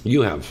scene.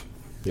 You have.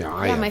 Yeah,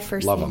 I have. my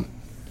first Love scene. them.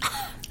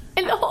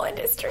 In the whole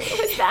industry, it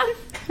was them.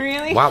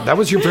 Really? Wow, that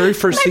was your very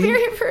first My scene?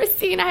 very first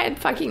scene, I had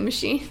fucking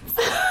machines.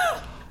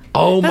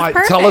 Oh, That's my.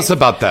 perfect. Tell us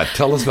about that.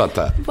 Tell us about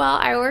that. Well,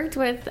 I worked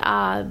with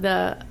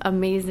the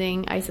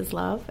amazing Isis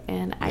Love,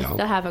 and I Yeah.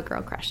 still have a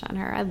girl crush on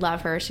her. I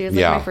love her. She was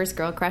Yeah. my first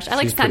girl crush.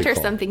 I She's sent pretty her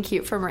cool. something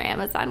cute from her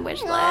Amazon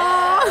wish list.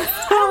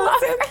 Oh,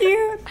 so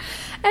cute.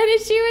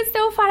 And she was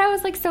so fun. I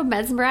was like so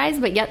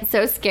mesmerized, but yet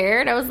so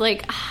scared. I was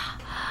like,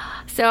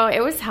 So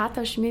it was hot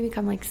though. She made me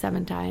come like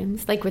 7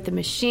 times, like with the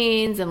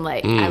machines, and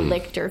like I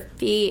licked her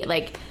feet,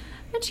 like.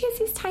 And she has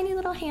these tiny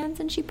little hands,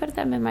 and she put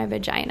them in my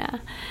vagina,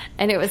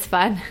 and it was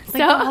fun.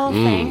 Like the whole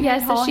thing? Yeah,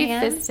 Her so whole she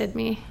hands? fisted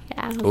me.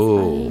 Yeah. It was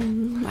Ooh.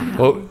 fun. Wow.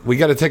 Well, we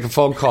got to take a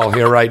phone call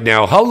here right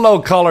now. Hello,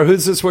 caller.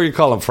 Who's this? Where you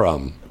calling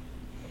from?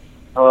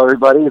 Hello,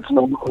 everybody. It's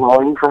Mo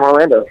calling from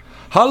Orlando.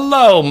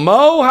 Hello,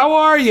 Mo. How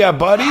are you,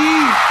 buddy?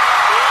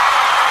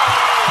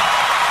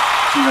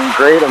 Doing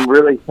great. I'm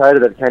really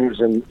excited that Kendra's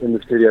in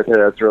the studio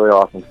today. That's really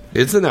awesome.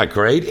 Isn't that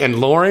great? And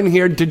Lauren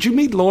here. Did you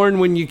meet Lauren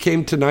when you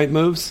came to Night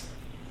Moves?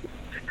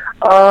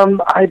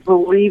 I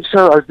believe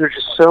so. There's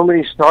just so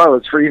many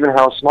starlets for even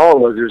how small it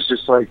was. There's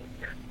just like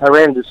I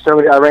ran into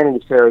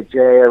Sarah J.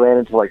 I ran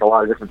into like a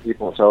lot of different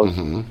people. So it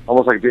was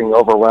almost like being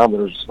overwhelmed. It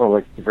was just one of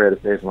like the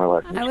greatest days of my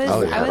life. I was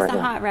yeah. the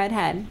hot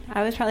redhead.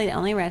 I was probably the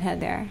only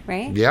redhead there,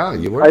 right? Yeah,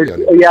 you were. I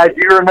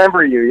do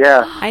remember you.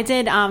 Yeah. I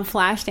did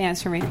flash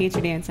dance for my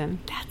feature dancing.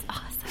 That's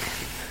awesome.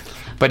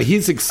 But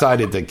he's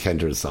excited that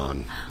Kendra's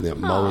on. Yeah,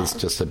 Mo is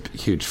just a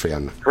huge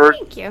fan.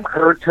 Thank you.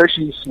 Her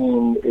Tushy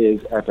scene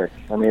is epic.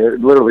 I mean, it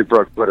literally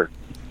broke Twitter.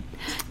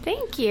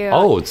 Thank you.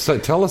 Oh, so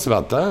tell us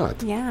about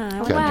that. Yeah,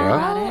 I Kendra?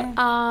 about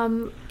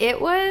it. It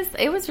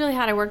was really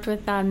hot. I worked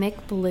with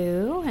Mick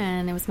Blue,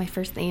 and it was my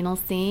first anal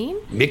scene.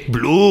 Mick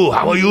Blue,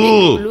 how are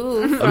you?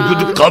 Blue I'm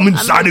going to come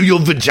inside of your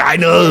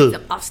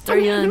vagina.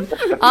 Australian.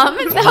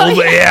 Over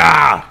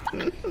here.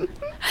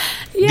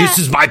 Yeah. This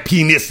is my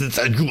penis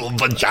inside your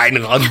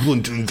vagina. I'm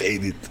going to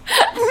invade it.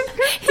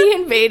 He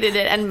invaded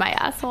it and my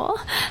asshole.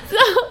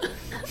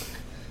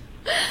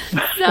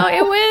 So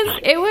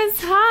it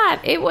was hot.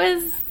 It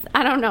was.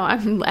 I don't know.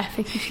 I'm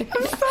laughing.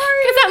 I'm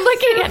sorry because I'm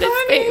looking at his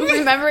face.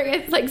 Remembering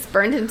it's like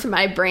burned into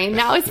my brain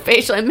now. His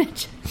facial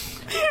image.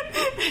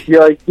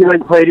 You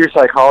played your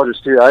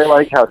psychologist too. I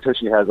like how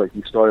Tushy has like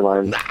these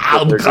storylines.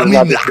 I'm coming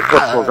now.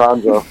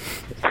 Gonzo.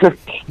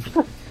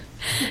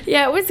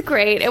 Yeah, it was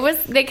great. It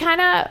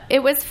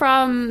was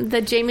from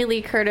the Jamie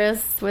Lee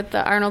Curtis with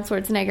the Arnold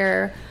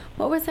Schwarzenegger.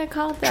 What was that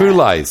called? True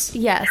Lies.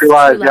 Yes. True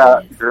Lies. Yeah,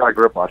 I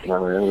grew up watching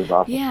that. It was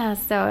awesome. Yeah,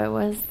 so it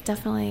was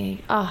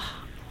definitely.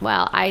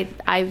 Well, I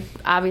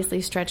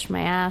obviously stretched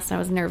my ass. I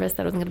was nervous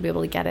that I wasn't going to be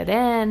able to get it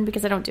in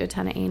because I don't do a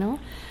ton of anal.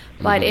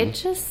 But it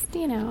just, a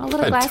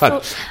little glass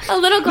That's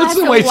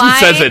of the way wine.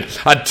 she says it.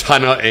 A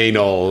ton of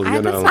anal,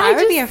 That's what I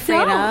would be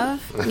afraid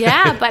of.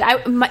 Yeah,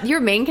 but your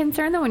main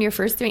concern, though, when you're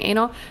first doing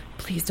anal,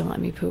 please don't let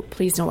me poop.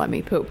 Please don't let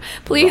me poop.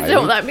 Please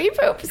don't let me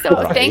poop. So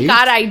thank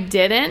God I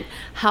didn't.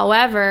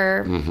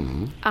 However,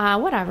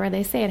 whatever.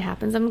 They say it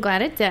happens. I'm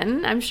glad it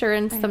didn't. I'm sure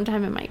in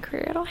sometime in my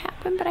career it'll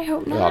happen, but I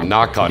hope not. Well,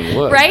 knock on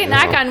wood. Right?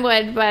 Knock on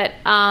wood. But,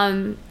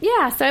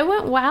 so it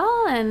went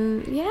well,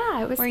 and,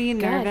 it was Were you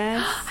good.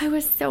 nervous? I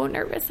was so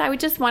nervous. I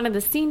just wanted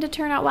the scene to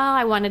turn out well.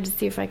 I wanted to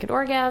see if I could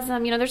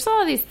orgasm. There's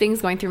all these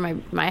things going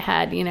through my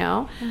head,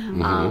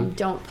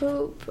 don't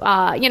poop,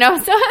 so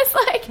it's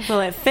like... Will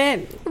it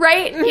fit?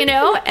 Right, and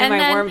Am I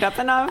then, warmed up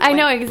enough? I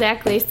know,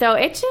 exactly. So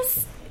it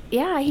just...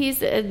 Yeah,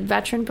 he's a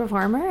veteran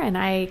performer, and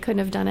I couldn't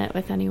have done it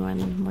with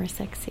anyone more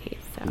sexy.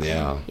 So,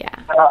 yeah.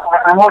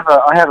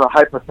 I have a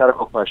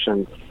hypothetical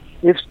question.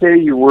 If, say,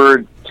 you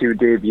were to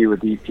debut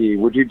with DP,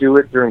 would you do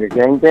it during a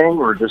gangbang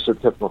or just a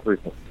typical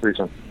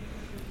threesome?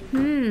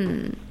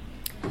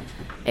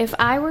 If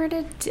I were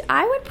to...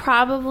 I would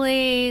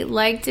probably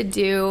like to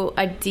do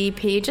a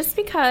DP just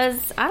because,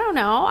 I don't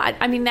know.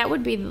 I mean, that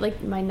would be like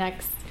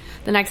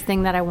the next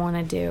thing that I want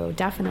to do,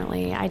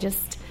 definitely.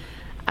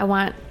 I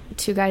want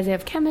two guys I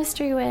have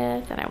chemistry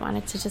with, and I want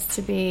it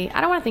to be.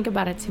 I don't want to think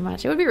about it too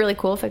much. It would be really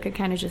cool if it could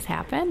kind of just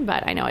happen,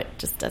 but I know it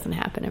just doesn't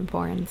happen in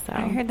porn. So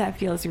I heard that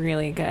feels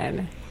really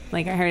good.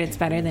 Like, I heard it's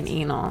better than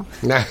anal.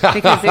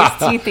 Because there's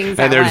two things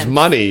and there's once.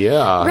 money,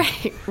 yeah.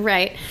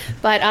 Right.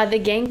 But the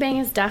gangbang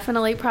is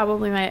definitely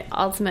probably my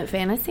ultimate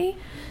fantasy.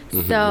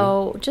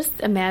 So just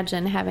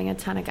imagine having a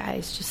ton of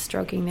guys just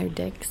stroking their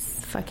dicks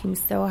fucking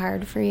so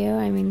hard for you.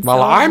 I mean, well,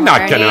 so I'm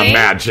not going to horny.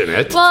 imagine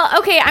it. Well,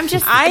 okay, I'm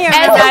just I am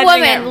as a imagining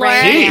woman, it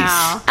right Lauren.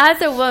 now.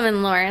 As a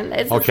woman, Lauren,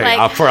 it's just Okay,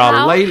 like for a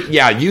how- lady,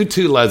 yeah, you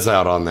two les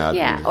out on that.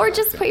 Yeah, or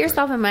just put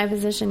yourself in my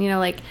position,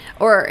 like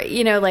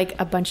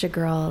a bunch of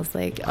girls,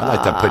 like I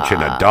like to put you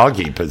in a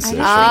doggy position.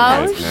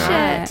 Oh,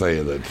 Yeah, I'll tell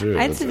you the truth.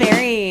 It's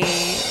very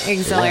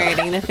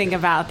exhilarating to think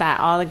about that.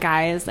 All the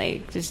guys,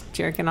 like, just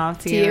jerking off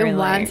to you. or,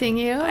 wanting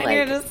you, and like,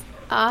 you're just...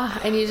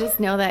 and you just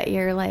know that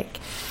you're like,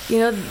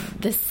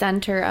 the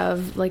center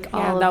of like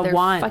all of their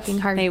fucking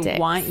hard They dicks.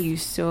 want you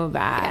so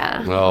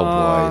bad. Yeah.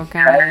 Oh, boy.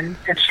 God.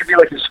 It should be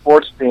like a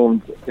sports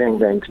themed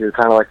thing too,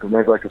 kind of like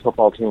maybe like a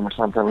football team or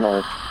something.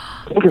 I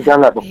think I've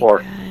done that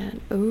before.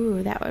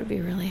 Ooh, that would be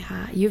really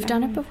hot. You've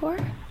done it before?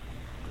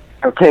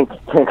 I think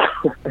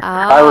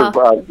I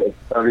was.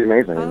 That'd be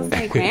amazing. I was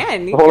like,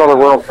 man, a whole other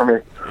world for me.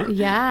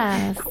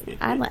 Yes,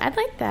 I'd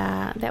like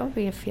that. That would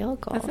be a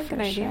field goal. That's a good for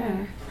idea.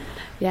 Sure.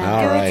 Yeah,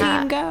 All go right.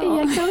 team, go.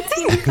 Yeah, go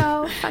team,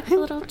 go. Fuck the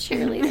little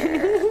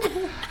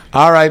cheerleader.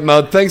 All right,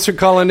 Mo, thanks for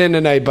calling in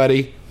tonight,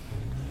 buddy.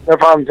 No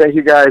problem. Thank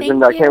you guys, Thank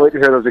and I you. can't wait to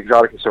hear those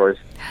exotic stories.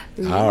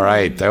 All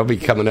right, that'll be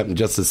coming up in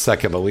just a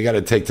second, but we got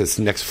to take this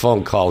next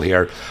phone call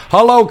here.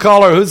 Hello,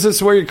 caller. Who's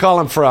this? Where you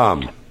calling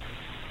from?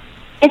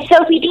 It's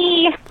Sophie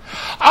D.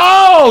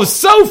 Oh,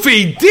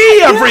 Sophie D,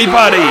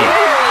 everybody!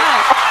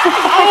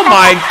 Oh,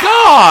 my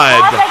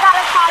God! I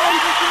gotta call in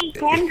to see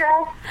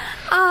Sandra.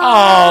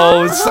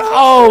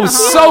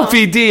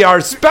 Sophie D, our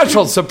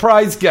special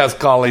surprise guest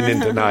calling in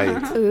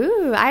tonight.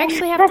 Ooh, I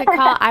actually have to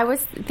call. I was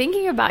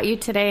thinking about you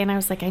today, and I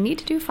was like, I need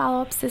to do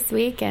follow-ups this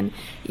week, and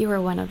you were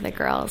one of the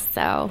girls,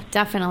 so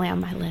definitely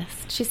on my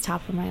list. She's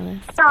top of my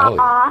list.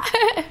 Aw.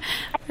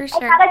 For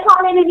sure. I gotta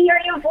call in and hear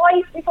your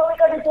voice before we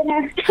go to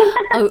dinner.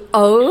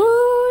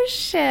 Oh,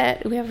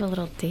 shit. We have a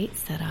little date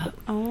set up.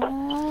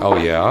 Oh,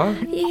 yeah?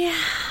 Yeah.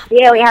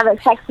 Yeah, we have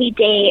a sexy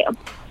date.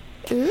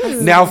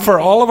 Ooh. Now, for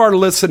all of our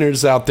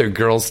listeners out there,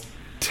 girls,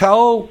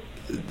 tell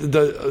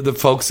the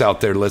folks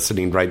out there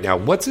listening right now,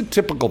 what's a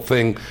typical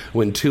thing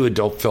when two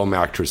adult film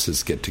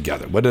actresses get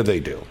together? What do they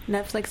do?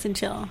 Netflix and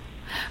chill.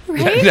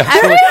 Right?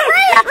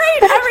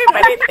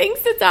 Everybody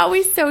thinks it's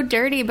always so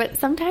dirty, but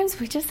sometimes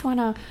we just want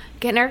to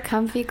get in our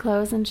comfy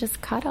clothes and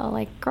just cuddle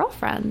like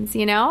girlfriends,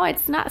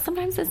 It's not,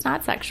 sometimes it's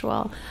not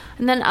sexual.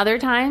 And then other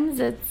times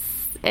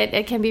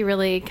it can be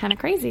really kind of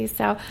crazy.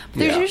 So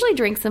there's usually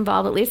drinks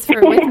involved, at least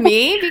with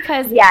me,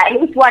 because at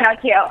least one or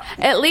two.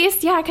 At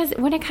least, yeah, because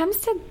when it comes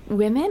to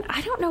women,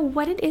 I don't know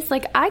what it is.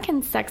 Like, I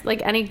can sex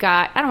like any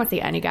guy. I don't want to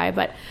say any guy,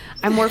 but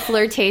I'm more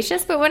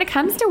flirtatious. But when it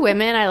comes to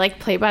women, I like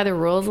play by the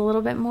rules a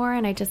little bit more,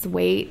 and I just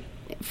wait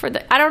for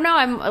I don't know.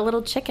 I'm a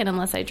little chicken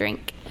unless I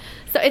drink.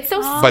 So it's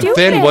so stupid. But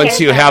then once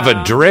you have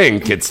a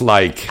drink, it's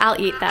like, I'll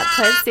eat that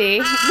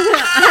pussy.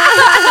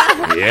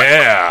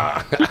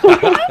 yeah.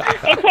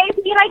 It takes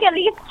me like at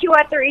least 2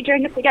 or 3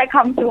 drinks to get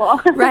comfortable.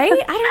 Right? I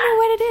don't know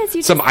what it is.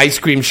 You Some ice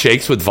cream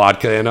shakes with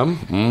vodka in them.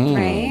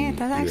 Right?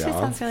 That actually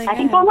sounds really good. I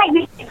think that might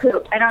make me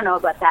poop. I don't know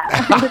about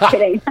that. I'm just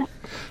kidding.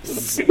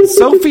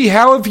 Sophie,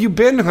 how have you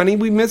been, honey?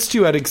 We missed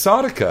you at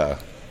Exotica.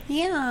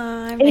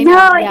 Yeah. I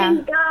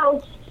didn't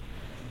go.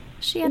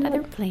 She had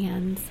other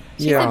plans.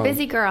 She's Yeah. a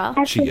busy girl.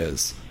 She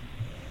is.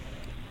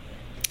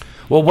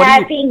 Well, what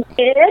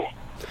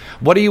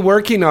are you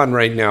working on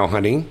right now,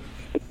 honey?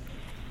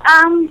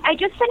 I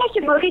just finished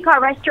a movie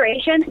called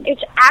Restoration,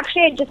 which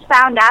actually I just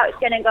found out is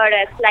going to go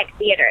to select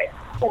theaters.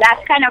 So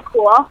that's kind of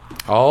cool.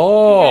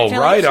 Oh,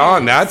 right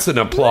on. That's an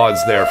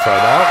applause there for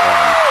that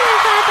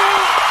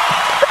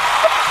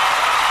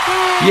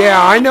one.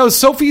 Yeah, I know.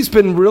 Sophie's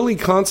been really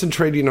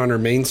concentrating on her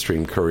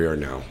mainstream career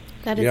now.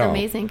 That is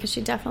amazing because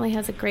she definitely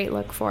has a great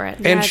look for it.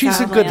 And she's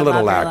a good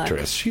little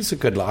actress. She's a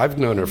good. I've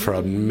known her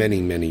for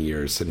many, many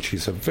years, and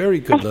she's a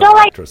very good little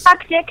actress. I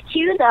still like to suck dick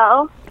too,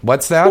 though.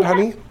 What's that,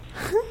 honey?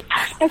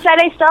 I said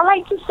I still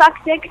like to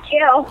suck dick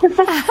too.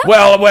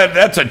 Well,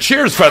 that's a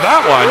cheers for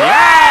that one.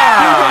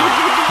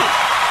 Yeah!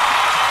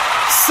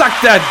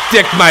 Suck that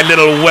dick, my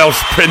little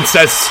Welsh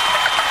princess.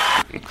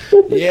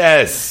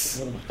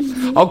 Yes.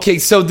 Okay,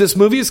 so this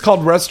movie is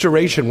called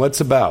Restoration. What's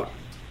it about?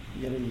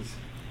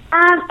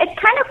 It's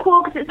kind of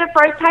cool because it's the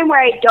first time where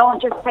I don't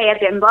just play a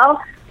bimbo.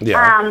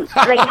 Yeah.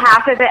 Like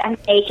half of it I'm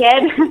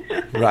naked.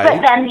 Right.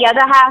 But then the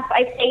other half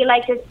I play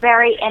like this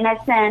very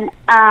innocent,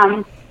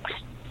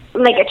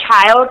 like a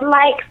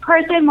childlike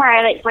person where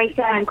I like break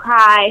down and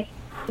cry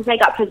because I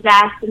got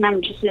possessed and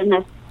I'm just in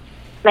this,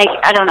 like,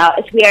 I don't know,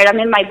 it's weird. I'm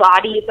in my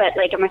body, but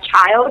like I'm a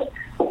child.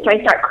 So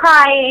I start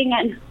crying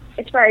and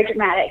it's very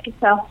dramatic.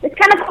 So it's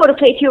kind of cool to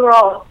play 2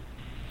 roles.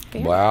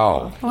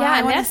 Wow. Well, Yeah, I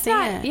and wanna that's see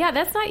not. it. Yeah,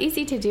 that's not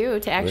easy to do.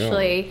 To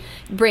actually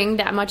bring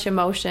that much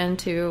emotion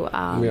to,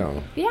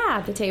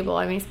 the table.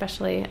 I mean,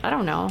 especially, I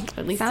don't know.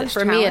 At least Sounds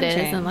for me, it is,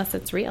 challenging. unless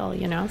it's real.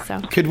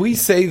 So Could we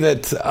say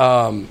that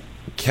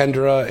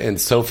Kendra and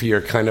Sophie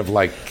are kind of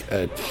like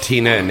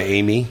Tina and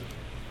Amy?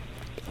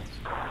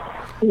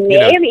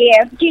 Maybe.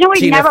 Do you know we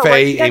Tina never Fey,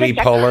 worked together? Amy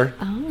Poehler.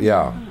 Oh.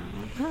 Yeah.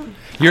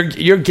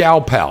 You're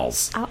gal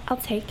pals. I'll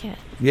take it.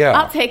 Yeah.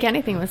 I'll take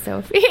anything with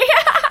Sophie.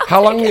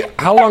 How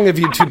long have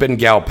you two been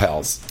gal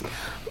pals?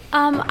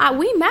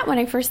 We met when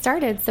I first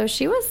started, so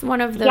she was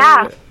one of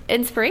the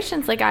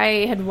inspirations. Like,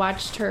 I had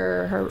watched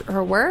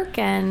her work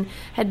and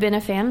had been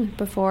a fan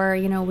before,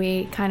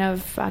 we kind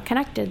of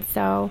connected.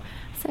 So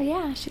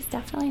yeah, she's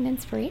definitely an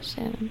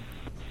inspiration.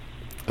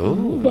 Oh,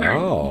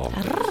 wow.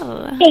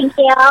 Thank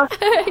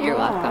you. You're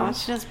welcome.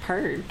 She just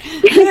purred.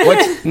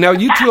 Now,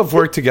 you two have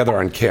worked together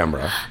on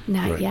camera.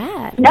 Not Right.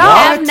 yet. No.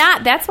 I have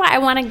not. That's why I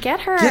want to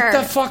get her. Get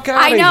the fuck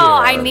out I of know.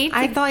 here. I need to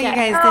I thought you get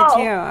guys her. did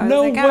too. I was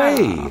No like,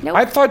 way. Nope.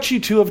 I thought you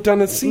two have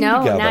done a scene No,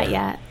 together. not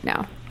yet.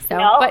 No. So,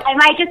 No, but I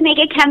might just make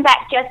a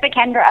comeback just for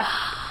Kendra.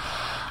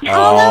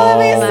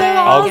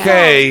 Oh,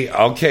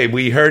 okay.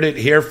 We heard it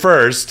here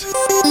first.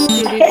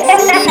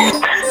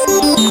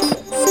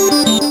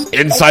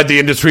 Inside the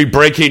industry,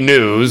 breaking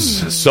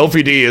news: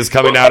 Sophie D is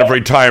coming out of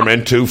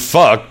retirement to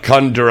fuck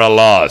Kendra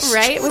Lost.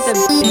 right with a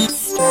big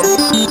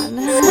strap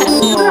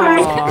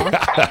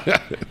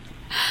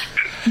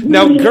on.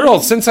 Now,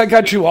 girls, since I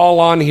got you all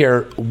on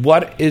here,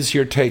 what is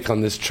your take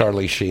on this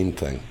Charlie Sheen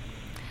thing?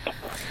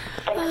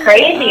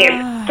 Crazy.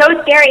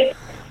 So scary.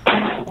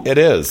 It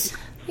is.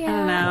 I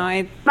don't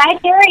know. My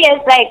theory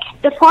is,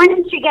 the porn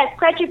industry gets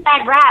such a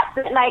bad rap,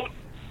 but,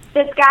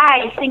 this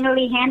guy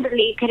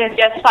single-handedly could have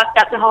just fucked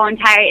up the whole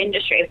entire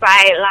industry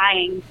by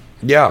lying,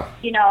 Yeah.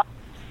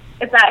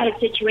 about his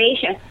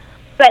situation.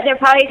 But they're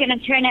probably going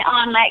to turn it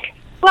on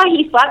well,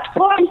 he fucked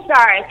porn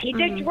stars, he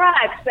did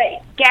drugs,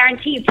 but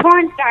guaranteed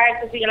porn stars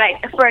will be,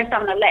 the first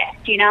on the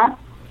list,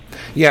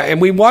 Yeah,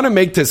 and we want to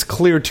make this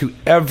clear to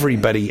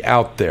everybody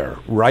out there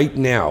right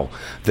now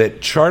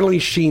that Charlie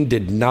Sheen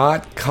did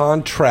not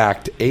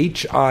contract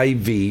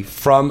HIV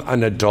from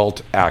an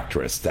adult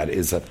actress. That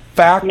is a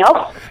fact.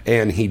 Nope.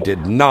 And he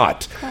did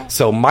not.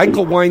 So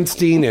Michael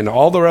Weinstein and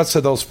all the rest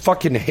of those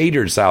fucking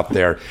haters out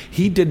there,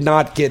 he did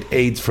not get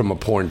AIDS from a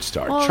porn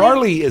star. Well,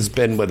 Charlie has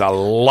been with a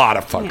lot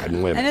of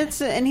fucking women.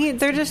 And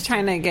they're just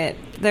trying to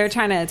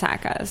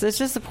attack us. It's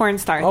just a porn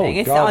star Oh, thing.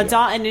 It's God, the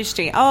adult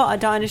industry. Oh,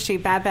 adult industry,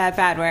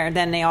 bad. Where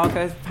then they all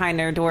go behind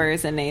their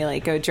doors and they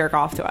go jerk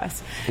off to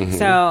us. Mm-hmm.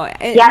 So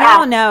we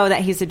all know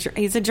that he's a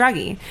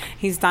druggie.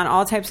 He's done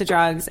all types of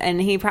drugs, and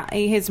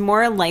he's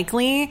more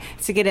likely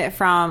to get it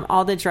from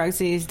all the drugs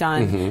that he's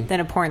done than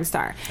a porn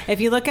star. If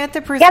you look at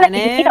the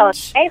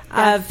percentage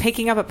of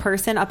picking up a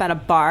person up at a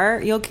bar,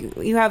 you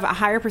have a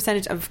higher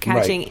percentage of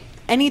catching. Right.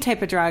 Any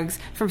type of drugs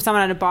from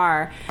someone at a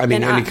bar. I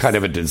mean, than any us. kind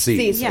of a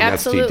disease, an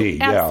STD.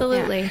 Yeah.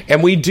 Absolutely.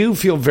 And we do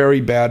feel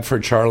very bad for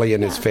Charlie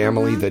and his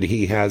family that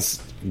he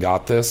has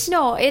got this.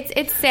 No, it's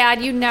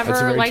sad. You That's a never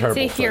very like to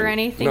terrible hear thing.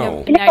 anything No.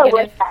 of Never negative.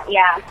 would that,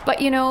 yeah.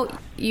 But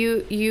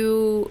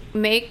you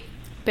make.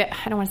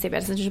 I don't want to say bad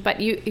decisions, but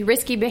you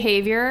risky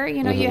behavior.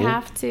 You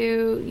have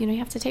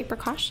to take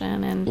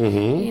precaution, and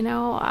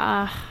No,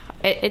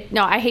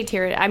 I hate to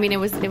hear it. I mean, it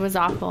was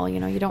awful.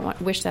 You don't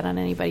wish that on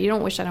anybody. You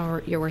don't wish that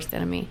on your worst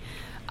enemy.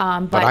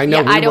 But I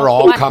know we were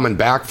all coming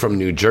back from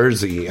New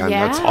Jersey, and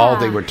that's all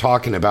they were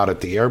talking about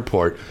at the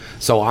airport.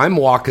 So I'm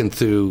walking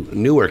through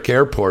Newark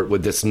Airport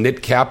with this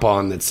knit cap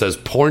on that says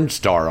porn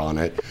star on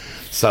it.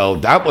 So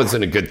that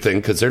wasn't a good thing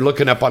because they're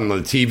looking up on the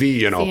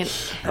TV,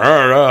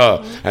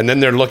 and then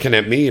they're looking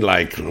at me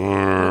like,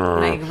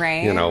 right?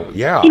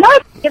 yeah.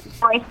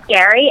 What's more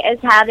scary is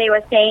how they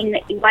were saying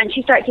that once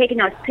you start taking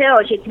those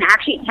pills, you can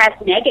actually test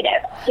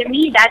negative. To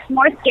me, that's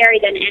more scary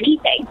than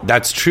anything.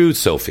 That's true,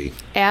 Sophie.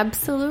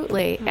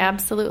 Absolutely,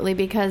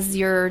 because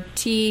your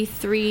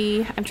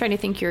T3, I'm trying to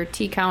think, your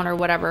T count or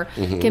whatever,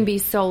 can be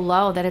so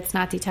low that it's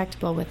not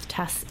detectable with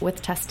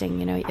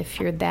testing. If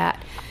you're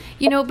that.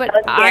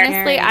 But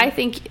honestly, I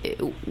think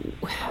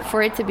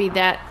for it to be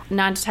that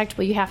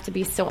non-detectable, you have to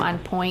be so on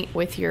point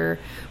with your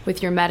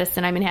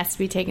medicine. I mean, it has to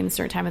be taken a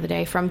certain time of the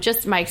day. From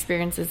just my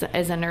experience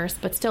as a nurse,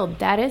 but still,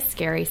 that is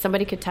scary.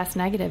 Somebody could test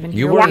negative, and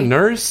you were a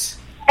nurse.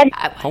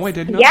 Oh, I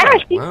didn't know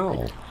that.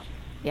 Wow.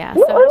 Yeah,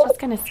 so it's just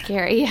kind of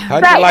scary.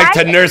 How'd you like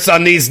to nurse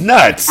on these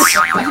nuts? So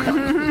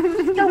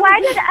why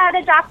did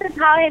the doctor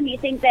tell him you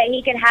think that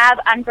he could have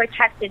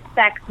unprotected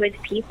sex with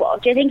people?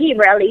 Do you think he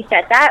really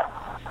said that?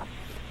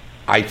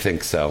 I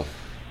think so.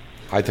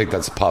 I think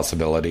that's a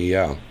possibility,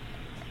 yeah.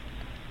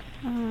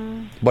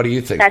 What do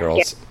you think,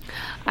 girls?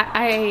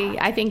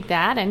 I think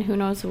that, and who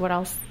knows what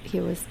else he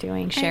was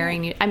doing,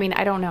 sharing. I mean,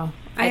 I don't know.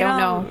 I don't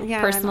know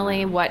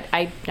personally what.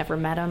 I never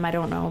met him. I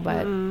don't know,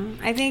 but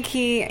I think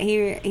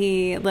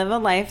he lived a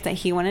life that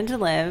he wanted to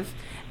live,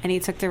 and he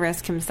took the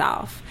risk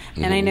himself.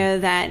 And I know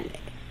that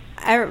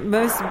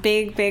most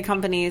big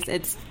companies,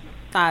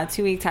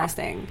 2-week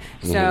testing.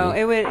 So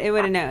it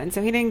would have known.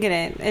 So he didn't get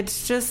it.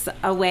 It's just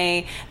a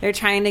way they're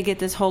trying to get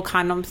this whole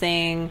condom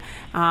thing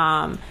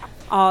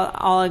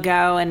all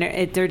ago,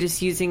 and they're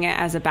just using it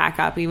as a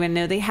backup, even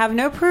though they have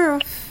no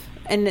proof.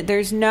 And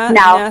there's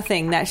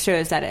nothing that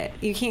shows that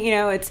you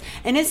can't, it's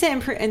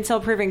innocent until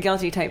proven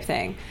guilty type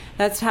thing.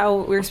 That's how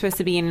we're supposed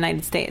to be in the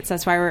United States.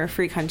 That's why we're a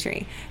free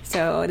country.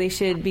 So they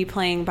should be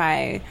playing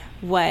by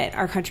what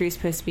our country is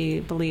supposed to be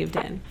believed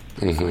in.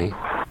 It'd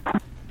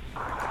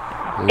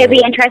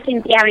be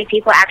interesting to see how many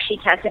people actually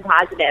tested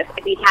positive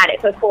if he'd had it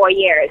for 4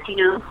 years,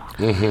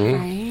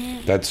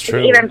 Right? That's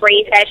true. Even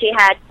Bree said she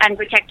had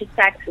unprotected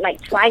sex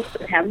like twice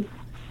with him.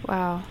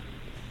 Wow.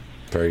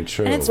 Very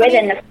true. And it's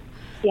within the...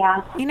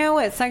 Yeah. You know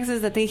what sucks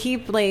is that they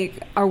keep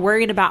are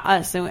worried about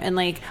us and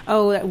we're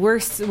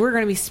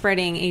going to be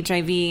spreading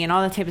HIV and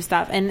all that type of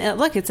stuff. And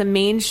look, it's a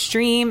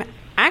mainstream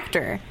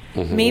actor.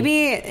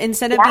 Maybe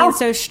instead of being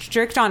so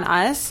strict on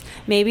us,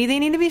 maybe they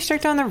need to be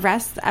strict on the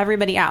rest,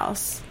 everybody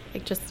else.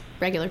 Like just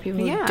regular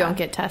people who don't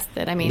get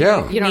tested. I mean,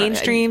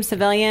 mainstream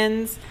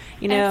civilians.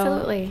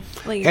 Absolutely.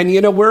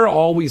 And we're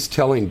always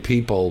telling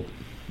people,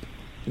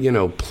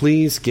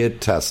 please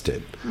get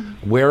tested.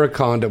 Wear a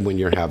condom when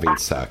you're having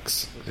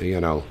sex. But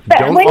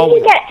when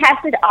you get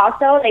tested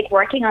also,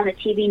 working on the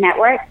TV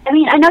network, I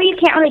mean, I know you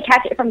can't really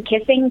catch it from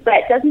kissing,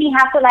 but doesn't he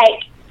have to,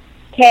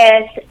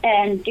 kiss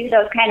and do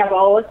those kind of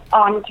roles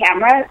on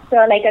camera? So,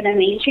 are the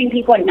mainstream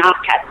people not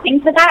testing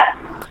for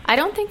that? I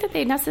don't think that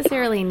they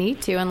necessarily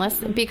need to,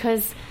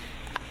 because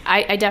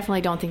I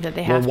definitely don't think that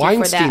they have to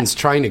Weinstein's for that.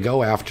 trying to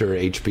go after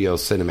HBO,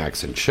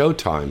 Cinemax, and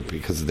Showtime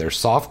because of their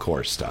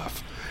softcore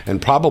stuff,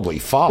 and probably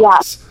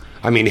Fox. Yeah.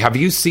 I mean, have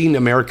you seen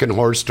American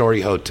Horror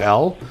Story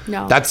Hotel?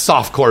 No. That's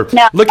softcore.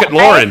 No. Look at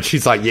Lauren.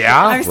 She's like, yeah,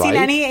 I've seen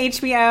any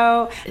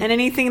HBO and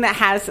anything that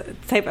has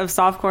type of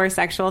softcore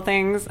sexual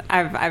things.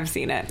 I've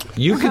seen it.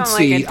 You could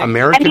see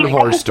American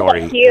Horror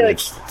Story.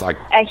 It's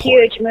a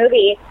huge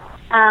movie.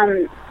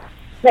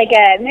 Like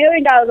 $1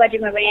 million budget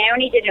movie. I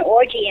only did an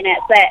orgy in it,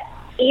 but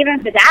even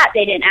for that,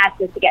 they didn't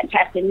ask us to get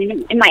tested.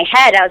 In my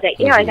head, I was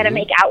like, I got to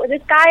make out with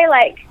this guy?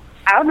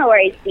 I don't know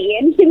where he's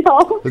being,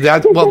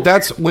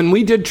 That's when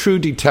we did True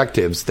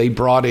Detectives. They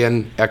brought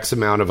in X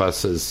amount of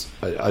us as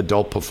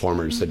adult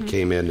performers that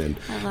came in and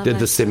did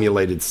the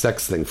simulated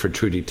sex thing for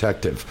True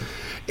Detective.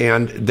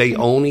 And they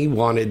only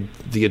wanted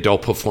the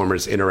adult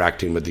performers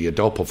interacting with the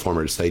adult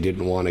performers. They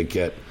didn't want to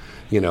get,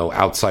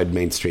 outside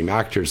mainstream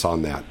actors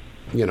on that.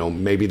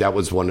 Maybe that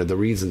was one of the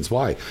reasons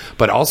why.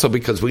 But also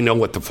because we know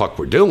what the fuck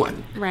we're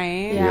doing.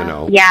 Right.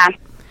 Yeah.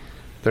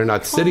 They're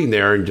not sitting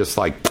there and just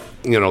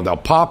they'll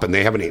pop and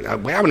we haven't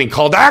even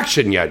called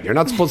action yet. You're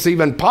not supposed to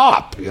even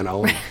pop,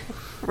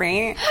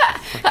 Right?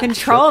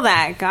 Control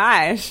that,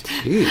 gosh.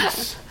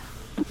 Jeez.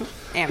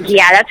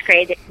 Yeah, that's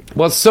crazy.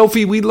 Well,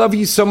 Sophie, we love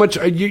you so much.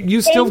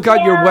 You still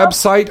got your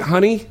website,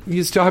 honey?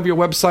 You still have your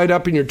website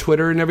up and your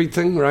Twitter and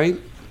everything, right?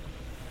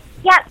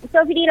 Yep,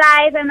 Sophie D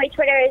Live, and my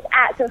Twitter is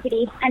 @Sophie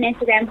D on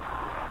Instagram.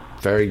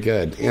 Very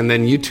good. And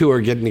then you two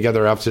are getting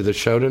together after the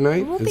show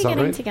tonight? We'll be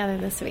getting together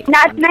this week.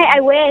 Not tonight, I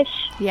wish.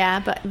 Yeah,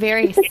 but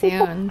very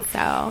soon.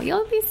 So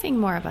you'll be seeing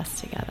more of us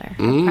together.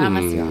 I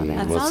promise you all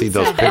that. We'll see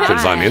those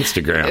pictures on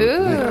Instagram.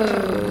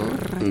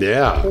 Ooh.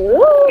 Yeah.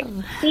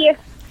 Ooh. See you.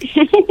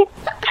 All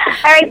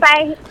right,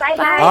 bye.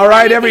 Bye. All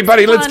right,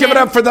 everybody, let's give it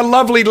up for the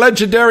lovely,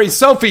 legendary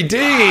Sophie D.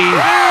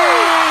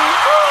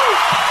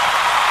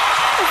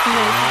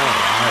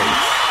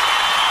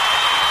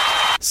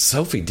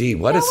 Sophie D,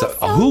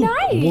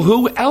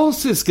 who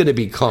else is going to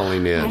be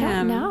calling in? I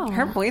don't know.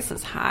 Her voice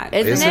is hot.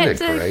 Isn't it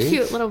great? A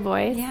cute little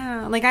voice?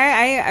 Yeah.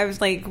 I was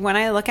when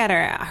I look at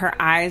her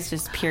eyes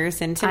just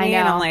pierce into me,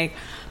 and I'm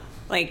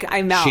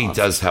I melt. She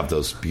does have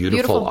those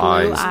beautiful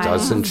eyes,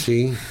 doesn't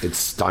she? It's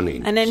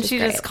stunning. And then she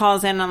just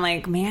calls in. I'm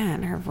like,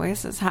 man, her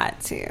voice is hot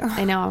too.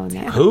 I know.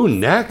 Who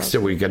next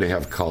are we going to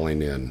have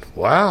calling in?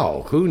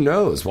 Wow, who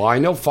knows? Well, I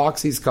know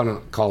Foxy's going to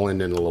call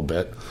in a little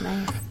bit.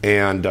 Nice.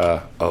 And,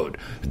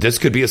 this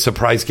could be a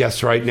surprise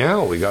guest right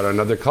now. We got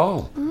another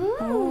call.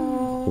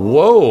 Ooh.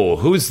 Whoa,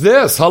 who's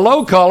this?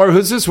 Hello, caller.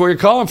 Who's this? Where are you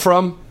calling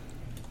from?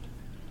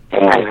 Hey,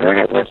 I heard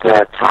it was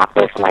the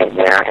topless night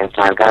there, and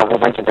so I've got a whole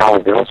bunch of dollar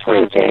bills for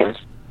you, James.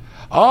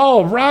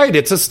 Oh, right.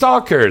 It's a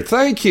stalker.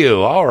 Thank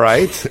you. All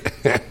right.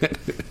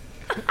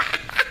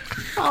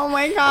 Oh,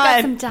 my God. I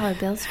got some dollar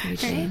bills for you,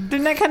 James.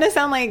 Didn't that kind of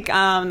sound like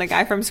the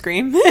guy from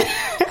Scream?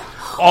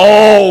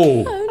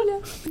 Oh,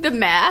 no. The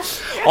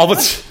mask.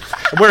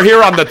 We're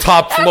here on the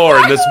top floor,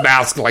 and this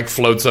mask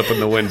floats up in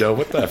the window.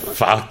 What the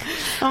fuck?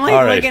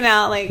 I'm looking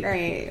out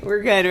right,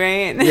 we're good,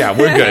 right? Yeah,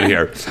 we're good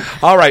here.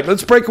 All right,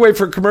 let's break away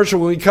for a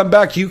commercial. When we come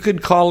back, you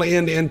could call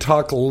in and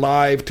talk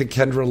live to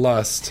Kendra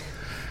Lust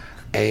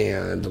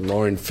and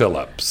Lauren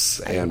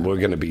Phillips, and we're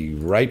going to be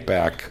right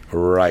back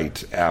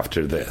right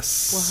after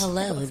this. Well,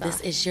 hello,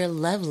 this is your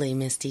lovely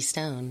Misty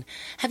Stone.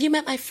 Have you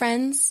met my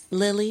friends,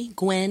 Lily,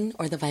 Gwen,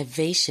 or the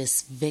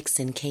vivacious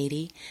Vixen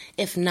Katie?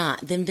 If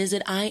not, then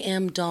visit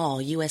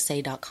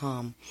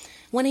IamDollUSA.com.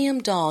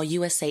 1AM Doll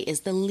USA is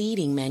the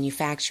leading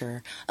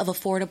manufacturer of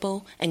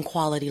affordable and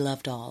quality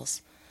love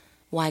dolls.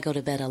 Why go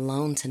to bed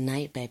alone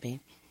tonight,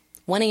 baby?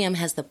 1AM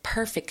has the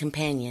perfect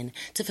companion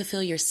to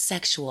fulfill your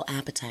sexual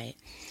appetite.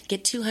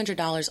 Get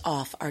 $200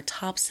 off our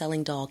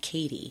top-selling doll,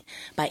 Katie,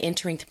 by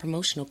entering the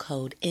promotional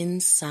code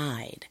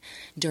INSIDE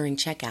during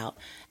checkout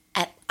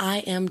at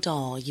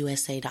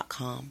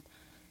imdollusa.com.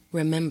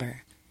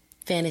 Remember,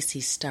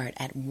 fantasies start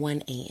at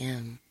 1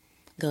 a.m.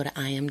 Go to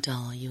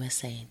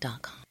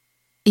imdollusa.com.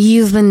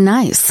 You've been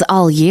nice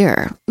all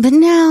year, but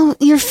now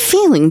you're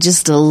feeling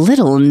just a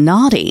little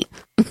naughty.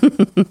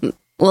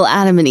 Well,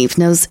 Adam and Eve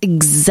knows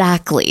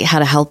exactly how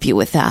to help you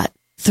with that.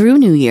 Through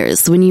New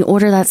Year's, when you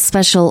order that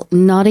special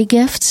naughty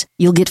gift,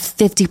 you'll get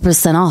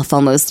 50% off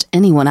almost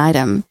any one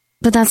item.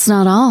 But that's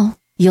not all.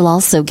 You'll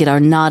also get our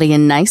Naughty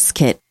and Nice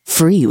kit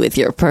free with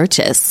your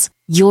purchase.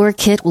 Your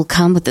kit will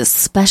come with a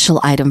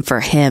special item for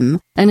him,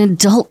 an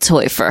adult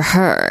toy for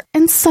her,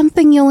 and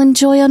something you'll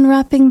enjoy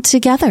unwrapping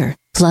together.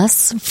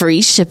 Plus,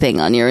 free shipping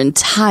on your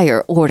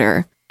entire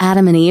order.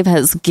 Adam and Eve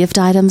has gift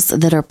items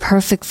that are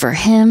perfect for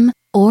him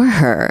or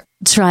her.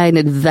 Try an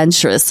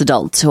adventurous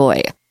adult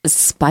toy, a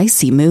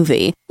spicy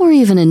movie, or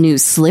even a new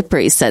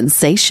slippery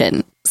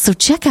sensation. So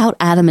check out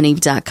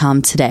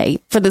adamandeve.com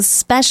today for the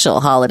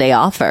special holiday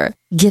offer.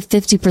 Get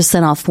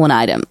 50% off one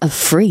item, a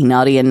free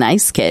Naughty and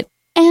Nice kit,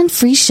 and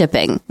free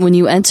shipping when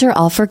you enter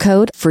offer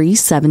code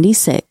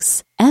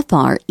FREE76,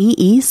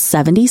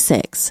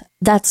 FREE76.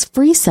 That's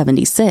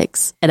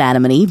FREE76 at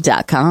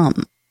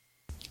adamandeve.com.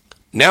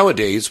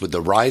 Nowadays, with the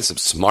rise of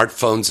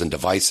smartphones and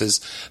devices,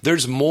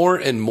 there's more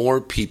and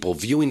more people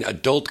viewing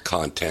adult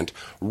content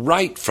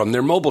right from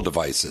their mobile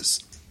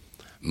devices.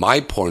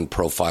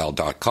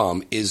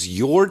 MyPornProfile.com is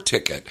your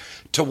ticket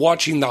to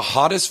watching the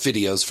hottest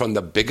videos from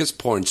the biggest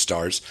porn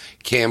stars,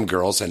 cam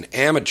girls, and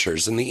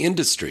amateurs in the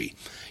industry.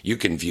 You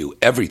can view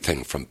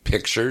everything from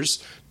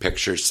pictures,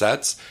 picture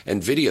sets,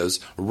 and videos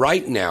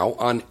right now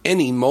on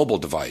any mobile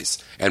device.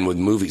 And with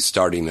movies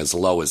starting as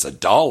low as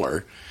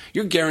 $1,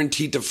 you're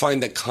guaranteed to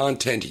find the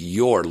content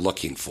you're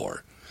looking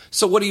for.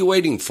 So what are you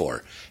waiting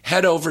for?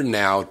 Head over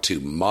now to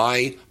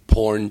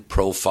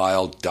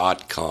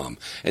mypornprofile.com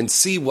and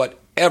see what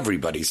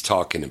everybody's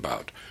talking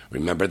about.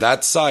 Remember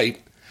that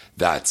site?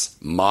 That's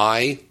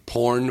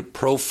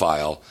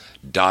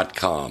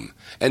mypornprofile.com.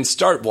 And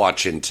start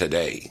watching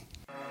today.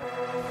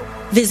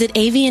 Visit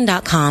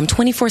avian.com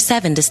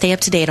 24/7 to stay up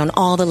to date on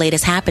all the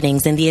latest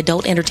happenings in the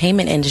adult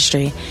entertainment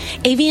industry.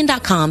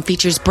 Avian.com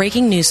features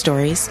breaking news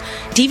stories,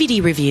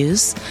 DVD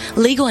reviews,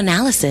 legal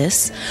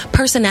analysis,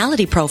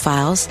 personality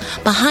profiles,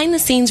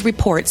 behind-the-scenes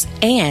reports,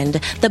 and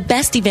the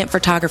best event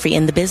photography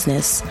in the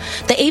business.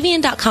 The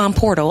avian.com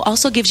portal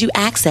also gives you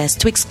access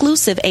to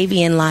exclusive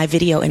Avian Live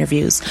video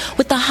interviews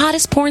with the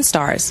hottest porn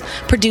stars,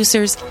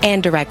 producers,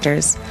 and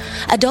directors.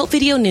 Adult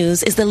Video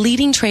News is the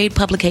leading trade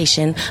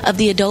publication of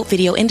the adult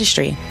video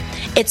industry.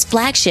 Its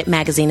flagship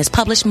magazine is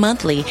published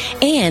monthly,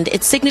 and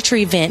its signature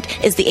event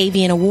is the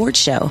Avian Awards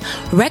Show,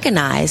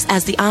 recognized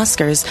as the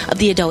Oscars of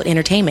the adult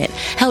entertainment,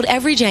 held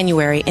every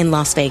January in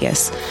Las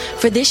Vegas.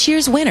 For this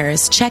year's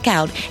winners, check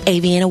out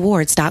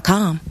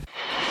avianawards.com.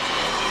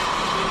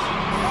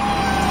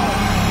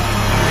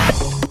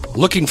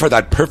 Looking for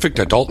that perfect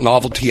adult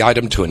novelty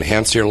item to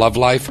enhance your love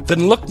life?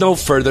 Then look no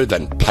further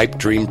than Pipe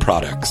Dream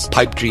Products.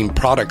 Pipe Dream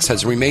Products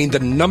has remained the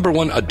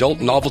 #1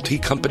 adult novelty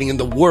company in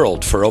the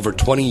world for over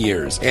 20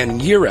 years.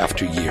 And year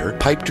after year,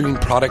 Pipe Dream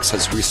Products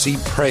has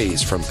received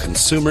praise from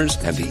consumers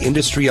and the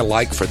industry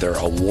alike for their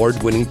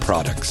award-winning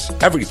products.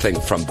 Everything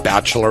from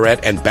bachelorette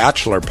and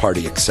bachelor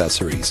party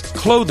accessories,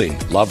 clothing,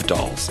 love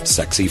dolls,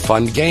 sexy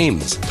fun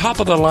games,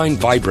 top-of-the-line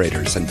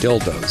vibrators and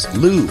dildos,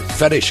 lube,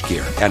 fetish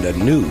gear, and a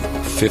new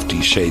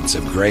 50 Shades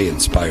of Grey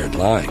inspired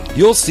line.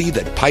 You'll see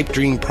that Pipe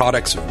Dream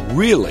Products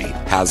really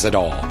has it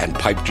all, and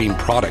Pipe Dream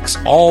Products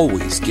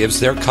always gives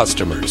their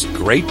customers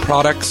great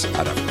products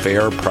at a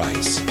fair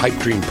price. Pipe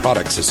Dream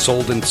Products is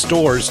sold in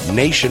stores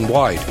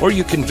nationwide, or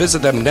you can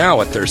visit them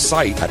now at their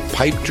site at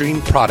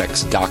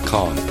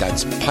pipedreamproducts.com.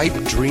 That's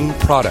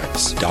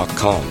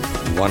pipedreamproducts.com.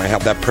 You want to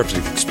have that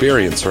perfect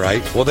experience,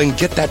 right? Well, then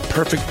get that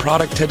perfect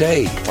product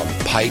today from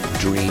Pipe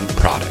Dream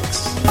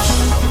Products.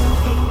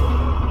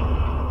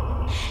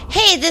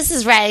 Hey, this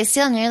is Riley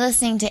Steele, and you're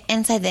listening to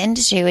Inside the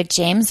Industry with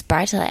James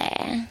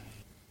Bartolet.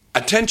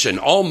 Attention,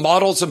 all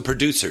models and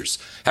producers.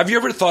 Have you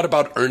ever thought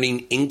about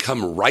earning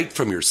income right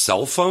from your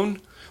cell phone?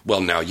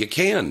 Well, now you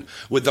can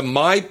with the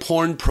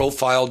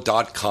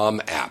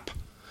MyPornProfile.com app.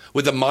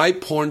 With the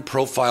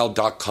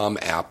MyPornProfile.com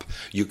app,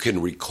 you can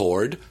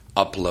record,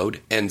 upload,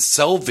 and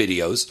sell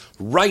videos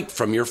right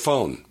from your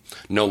phone.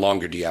 No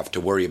longer do you have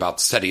to worry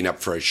about setting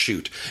up for a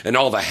shoot and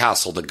all the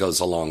hassle that goes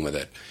along with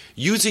it.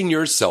 Using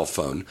your cell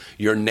phone,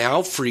 you're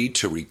now free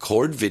to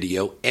record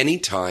video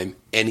anytime,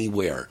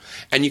 anywhere.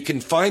 And you can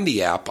find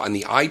the app on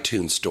the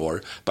iTunes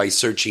Store by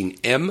searching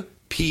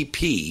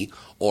MPP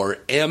or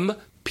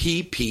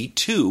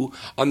MPP2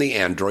 on the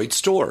Android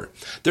Store.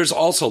 There's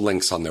also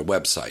links on their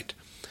website.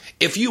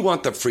 If you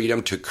want the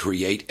freedom to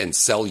create and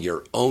sell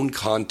your own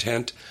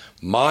content,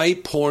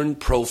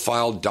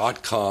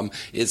 MyPornProfile.com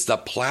is the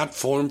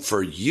platform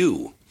for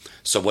you.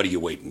 So what are you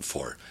waiting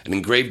for? An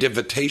engraved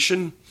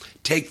invitation?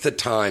 Take the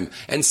time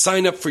and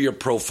sign up for your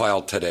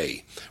profile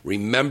today.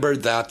 Remember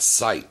that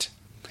site.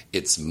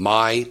 It's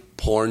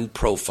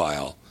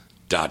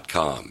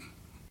mypornprofile.com.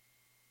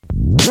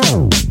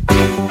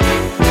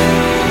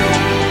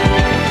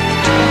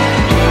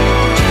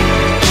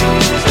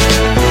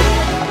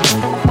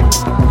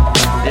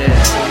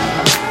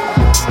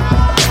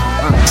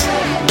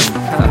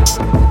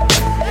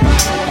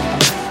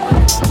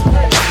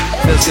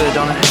 Feels good,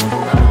 don't it?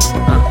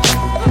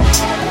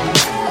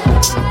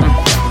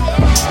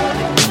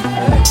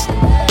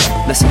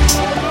 Listen.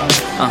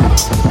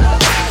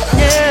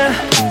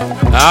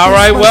 All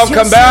right,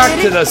 welcome back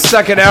to the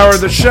second hour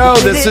of the show.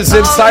 This is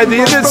Inside the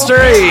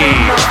Industry.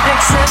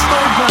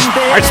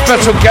 Our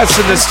special guest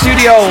in the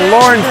studio,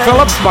 Lauren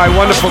Phillips, my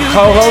wonderful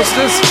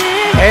co-hostess,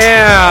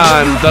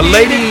 and the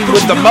lady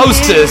with the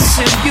mostest,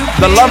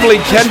 the lovely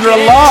Kendra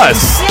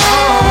Loss.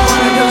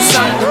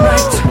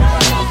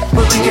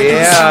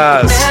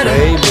 Yes,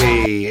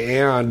 baby.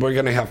 And we're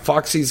going to have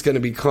Foxy's going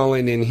to be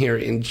calling in here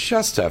in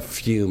just a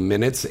few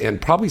minutes,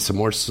 and probably some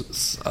more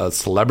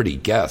celebrity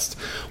guests.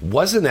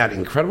 Wasn't that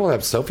incredible to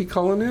have Sophie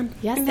calling in?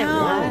 Yes, it was.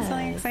 I'm so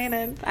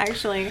excited,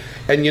 actually.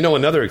 And you know,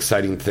 another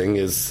exciting thing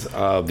is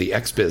the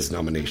XBiz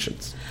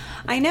nominations.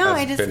 I know.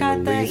 I just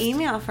got the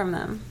email from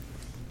them.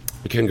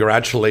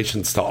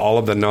 Congratulations to all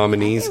of the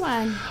nominees.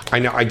 Everyone. I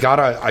know. I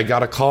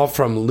got a call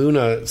from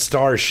Luna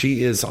Starr.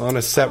 She is on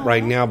a set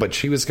right now, but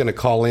she was going to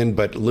call in.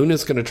 But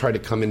Luna's going to try to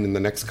come in the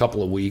next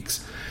couple of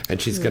weeks,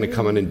 and she's going to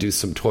come in and do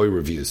some toy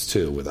reviews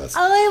too with us.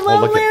 Oh, I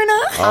love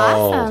Luna.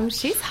 Awesome.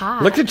 She's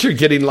hot. Look at you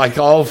getting like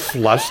all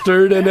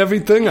flustered and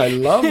everything. I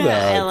love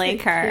that. I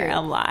like her a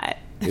lot.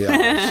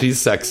 Yeah, she's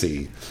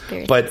sexy.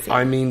 But sexy.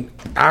 I mean,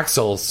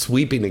 Axel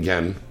sweeping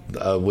again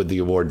with the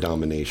award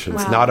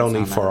nominations, not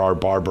only for our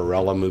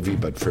Barbarella movie,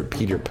 but for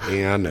Peter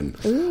Pan and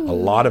a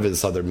lot of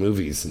his other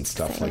movies and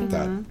stuff like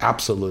that.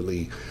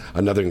 Absolutely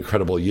another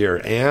incredible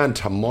year. And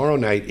tomorrow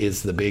night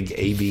is the big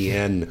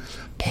AVN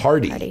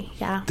party.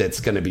 That's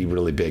going to be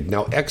really big.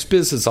 Now,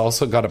 XBiz has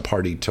also got a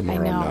party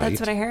tomorrow night. That's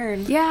what I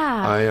heard.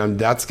 Yeah.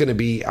 That's going to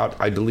be out,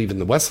 I believe, in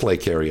the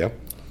Westlake area.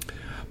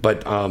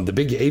 But the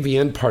big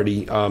AVN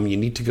party, you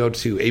need to go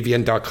to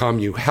avn.com.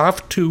 You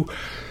have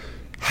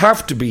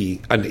to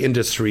be an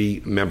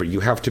industry member. You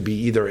have to be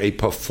either a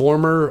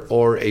performer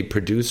or a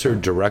producer,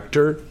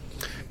 director,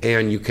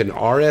 and you can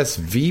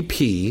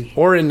RSVP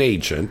or an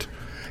agent,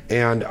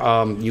 and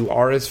you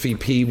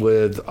RSVP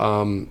with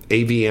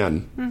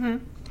AVN. Mm-hmm.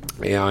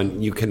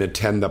 And you can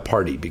attend the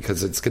party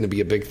because it's going to be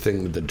a big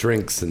thing with the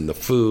drinks and the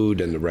food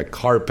and the red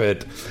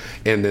carpet.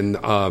 And then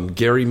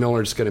Gary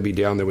Miller's going to be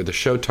down there with the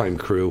Showtime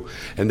crew,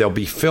 and they'll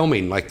be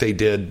filming like they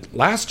did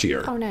last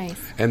year. Oh,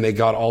 nice. And they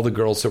got all the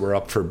girls that were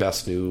up for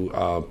Best New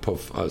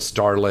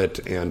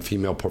Starlet and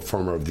Female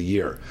Performer of the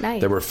Year. Nice.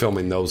 They were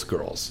filming those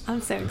girls.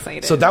 I'm so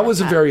excited. So that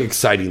was a very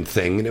exciting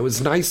thing, and it was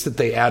nice that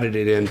they added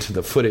it into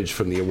the footage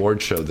from the award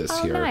show this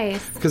year.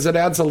 Nice. Because it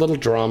adds a little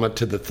drama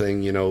to the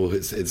thing. You know,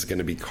 is it going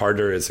to be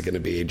Carter? Is it going to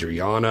be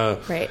Adriana?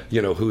 Right.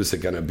 You know, who's it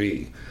going to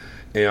be?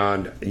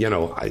 And, you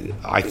know,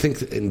 I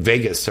think in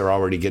Vegas they're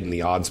already getting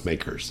the odds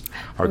makers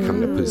are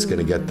coming up who's going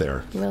to get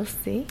there. We'll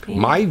see.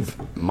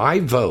 My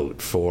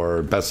vote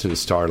for Best New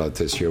Starlet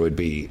this year would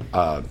be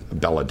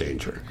Bella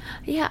Danger.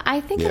 Yeah, I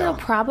think it'll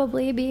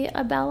probably be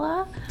a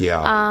Bella. Yeah.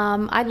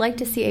 I'd like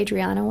to see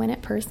Adriana win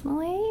it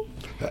personally.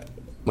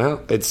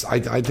 Well,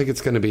 I think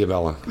it's going to be a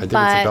Bella. I think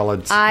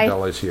it's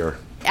Bella's year.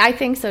 I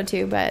think so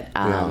too, but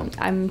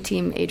I'm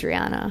Team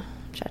Adriana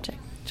Chechik,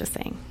 just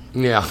saying.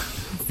 Yeah.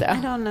 So.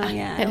 I don't know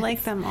yet. I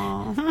like them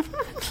all.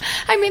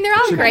 I mean, they're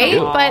all great,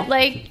 but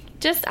like,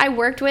 just I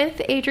worked with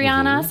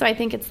Adriana, so I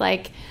think it's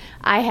like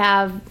I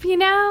have, you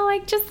know,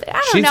 like just I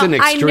don't She's know. an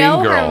extreme I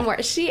know girl. her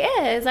more. She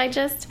is. I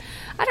don't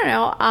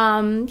know.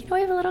 You know,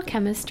 we have a little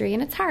chemistry,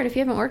 and it's hard if you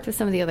haven't worked with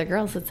some of the other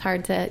girls. It's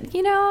hard to,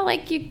 you know,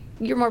 like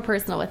you're more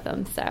personal with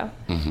them. So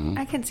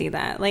I can see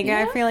that. Like,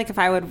 I feel like if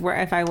I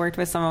worked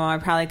with some of them, I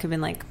probably could have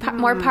been like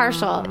more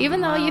partial.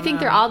 Even though you think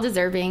they're all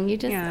deserving, you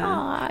just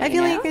I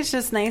feel like it's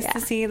just nice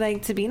to see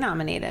to be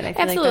nominated. I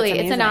feel absolutely, like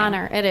that's it's an amazing.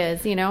 honor. It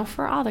is, you know,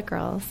 for all the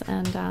girls,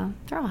 and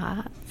they're all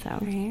hot. So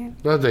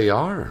Well, they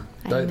are,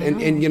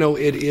 and you know,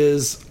 it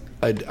is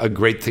a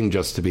great thing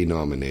just to be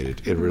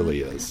nominated. It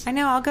really is. I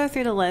know. I'll go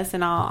through the list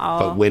and I'll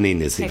But winning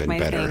is pick even my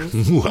better.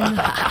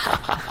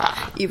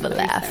 You will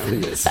laugh.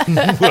 Yes.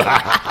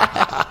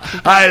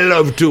 I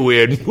love to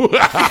win.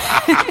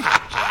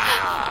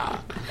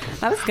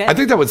 That was good. I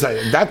think that was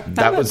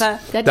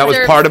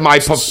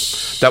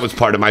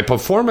part of my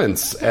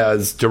performance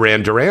as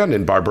Duran Duran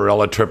in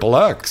Barbarella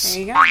XXX. There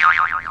you go.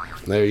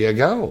 There you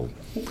go.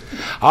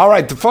 All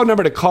right, the phone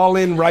number to call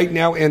in right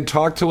now and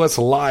talk to us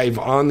live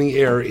on the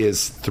air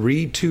is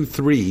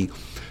 323-238-8255.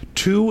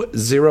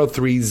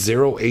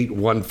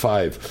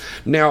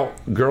 203-0815. Now,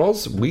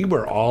 girls, we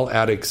were all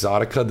at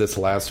Exotica this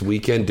last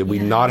weekend. Did we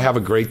not have a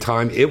great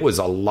time? It was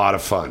a lot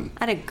of fun.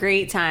 I had a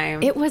great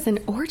time. It was an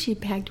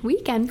orgy-packed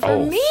weekend for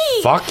Oh, me.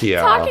 fuck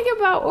yeah. Talking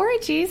about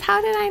orgies,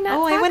 how did I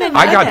not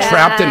I got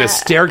trapped in a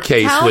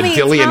staircase with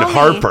Dillian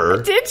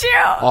Harper. Did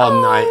you?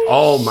 All night.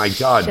 Oh, my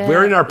God. shit.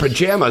 We're in our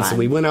pajamas, and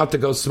we went out to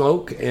go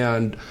smoke,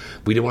 and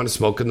we didn't want to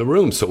smoke in the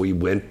room. So we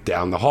went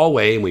down the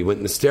hallway, and we went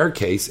in the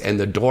staircase, and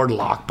the door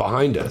locked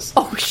behind us.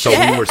 Oh, So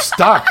shit. we were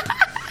stuck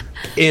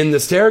in the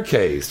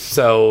staircase.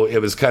 So it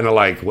was kind of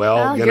like,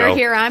 well, you you're know.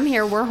 here, I'm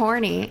here, we're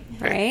horny.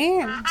 Right?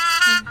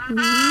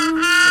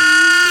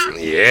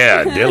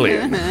 Yeah,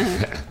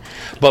 Dillian.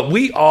 But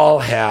we all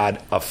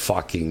had a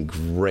fucking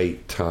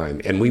great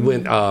time. And we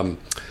went,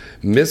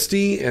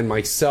 Misty and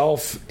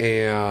myself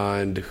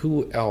and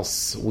who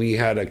else? We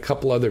had a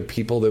couple other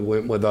people that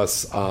went with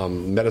us,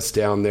 met us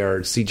down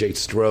there, CJ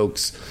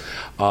Strokes,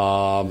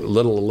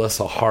 little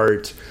Alyssa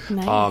Hart.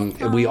 Nice.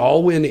 We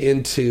all went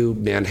into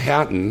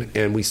Manhattan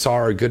and we saw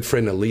our good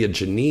friend Aaliyah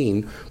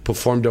Janine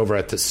performed over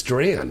at the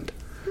Strand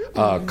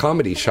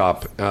comedy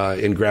shop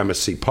in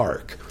Gramercy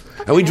Park.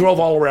 And we drove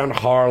all around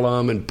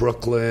Harlem and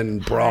Brooklyn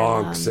and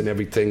Bronx and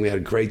everything. We had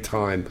a great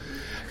time.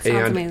 Sounds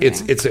And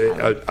amazing. it's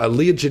a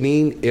Leah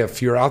Janine,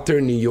 if you're out there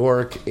in New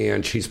York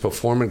and she's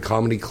performing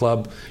Comedy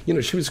Club, you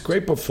know, she was a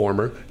great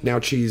performer. Now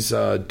she's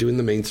doing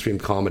the mainstream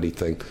comedy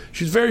thing.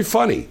 She's very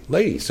funny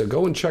lady, so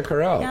go and check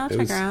her out. Yeah, I'll It check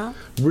was her out.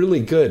 really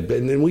good.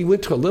 And then we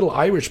went to a little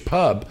Irish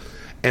pub,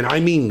 and I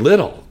mean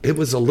little. It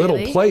was a little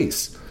Really?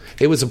 place.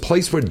 It was a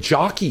place where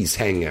jockeys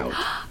hang out.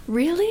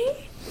 Really?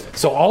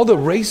 So all the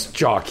race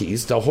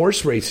jockeys, the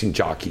horse racing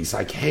jockeys,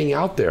 like hang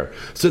out there.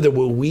 So there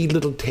were wee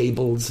little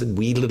tables and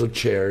wee little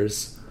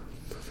chairs.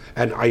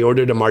 And I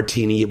ordered a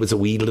martini. It was a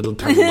wee little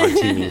tiny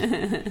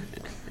martini.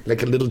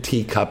 Like a little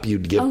teacup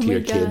you'd give to your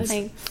God.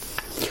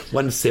 kids.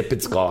 One sip,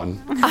 it's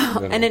gone. You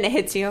know. And then it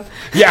hits you.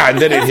 Yeah, and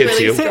then it hits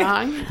really you.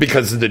 strong.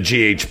 Because of the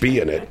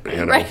GHB in it.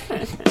 You know? Right.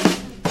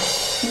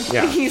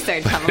 Yeah. You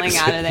start tumbling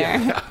out of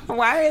there.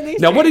 Why are these?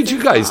 Now, what did drinks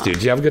you guys so do?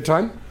 Did you have a good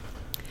time?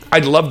 I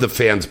love the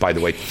fans, by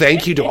the way.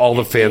 Thank you to all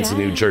the fans in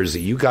New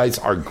Jersey. You guys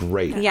are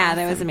great. Yeah,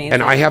 that was amazing.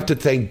 And I have to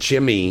thank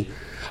Jimmy,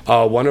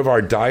 one of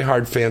our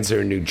diehard fans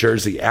there in New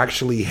Jersey,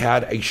 actually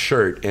had a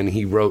shirt and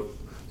he wrote,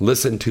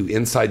 "Listen to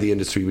Inside the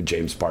Industry with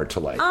James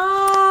Bartolet."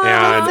 Oh,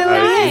 And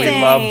that's we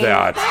amazing. love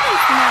that.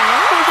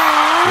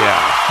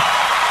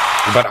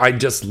 Yeah. But I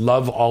just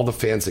love all the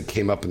fans that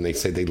came up and they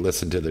say they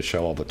listen to the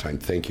show all the time.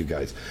 Thank you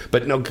guys.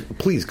 But no,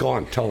 please go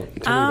on. Tell me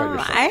about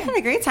yourself. I had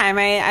a great time.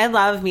 I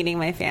love meeting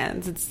my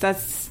fans.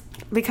 That's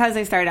because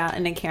I started out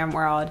in the cam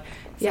world.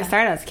 So I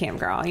started as a cam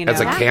girl. You know, As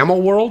a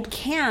camel world?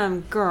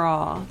 Cam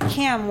girl,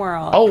 cam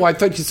world. Oh, I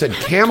thought you said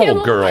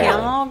camel girl.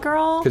 Camel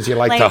girl, 'Cause you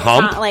like to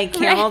hump? like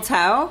camel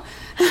toe.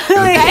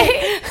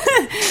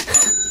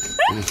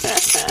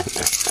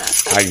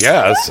 I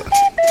guess.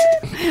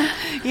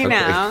 You know,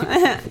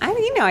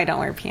 I don't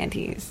wear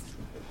panties.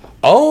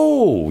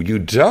 Oh, you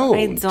don't?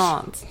 I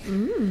don't.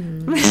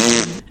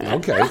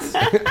 Okay.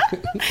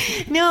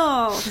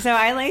 No, so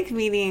I like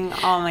meeting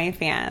all my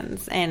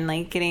fans and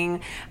like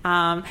getting.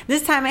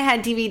 This time I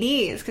had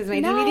DVDs because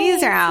my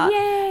DVDs are out.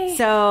 Yay.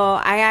 So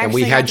I actually And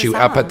we got had to you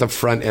sell up them. at the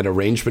front at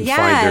Arrangement Yes.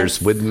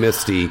 Finders with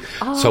Misty.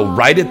 So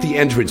right at the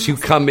entrance, you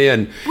come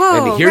in,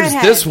 Whoa, and here's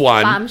redhead. this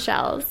one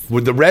Bombshells.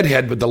 with the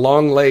redhead with the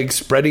long legs,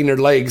 spreading her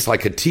legs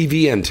like a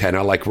TV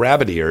antenna, like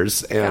rabbit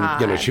ears,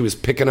 and you know she was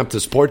picking up the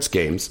sports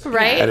games,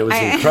 Right. And it was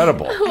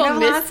incredible. I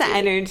have lots of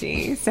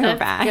energy, so That's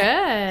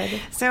bad. good.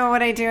 So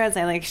what I do is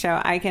I like show.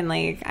 I can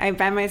like I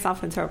bend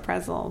myself into a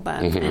pretzel,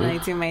 then Mm-hmm. and I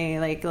do my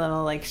like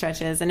little like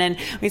stretches, and then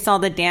we saw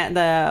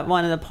the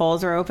one of the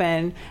poles were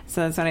open,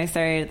 so that's when I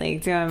started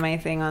like doing my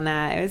thing on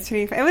that. It was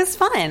it was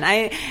fun.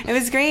 It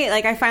was great.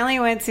 Like I finally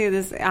went to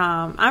this.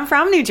 I'm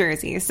from New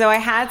Jersey, so I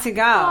had to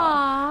go.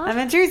 Aw. I'm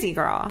a Jersey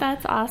girl.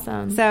 That's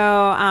awesome. So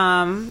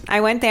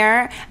I went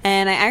there,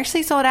 and I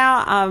actually sold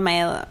out of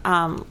my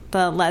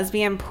the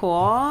lesbian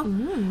pool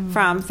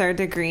from Third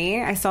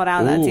Degree. I sold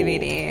out of that Ooh.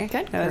 DVD.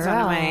 Good That was one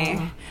of girl.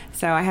 my.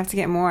 So I have to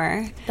get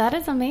more. That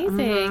is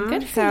amazing.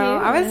 Good for So you.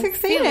 I was See,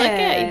 excited. look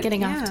at you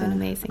getting off Yeah. to an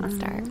amazing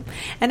start.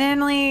 And then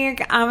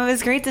like it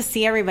was great to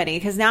see everybody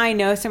because now I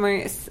know so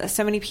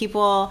many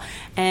people,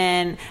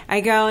 and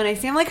I go and I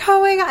see. I'm like, oh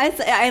my god!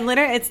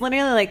 It's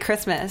literally like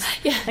Christmas.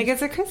 Yeah. Like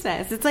it's a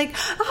Christmas. It's like,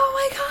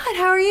 oh my god,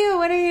 how are you?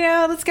 What are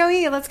you? Let's go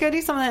eat. Let's go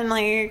do something.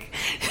 Like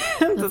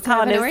that's how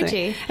have it an is.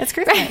 orgy. It's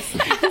Christmas.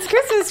 It's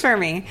Christmas for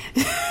me.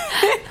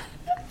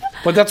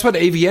 But that's what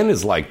AVN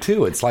is like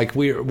too. It's like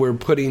we're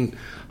putting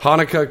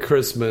Hanukkah,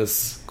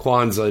 Christmas,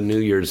 Kwanzaa, New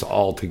Year's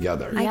all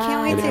together. I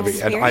can't wait in to every in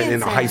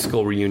experience a high it.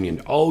 school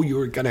reunion. Oh, you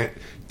were gonna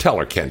tell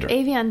her, Kendra.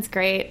 Avian's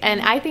great,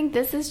 and I think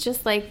this is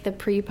just like the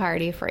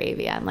pre-party for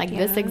Avian, like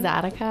this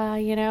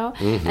Exotica, you know,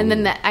 and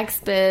then the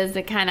Expiz.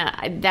 It kind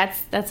of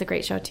that's a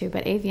great show too.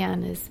 But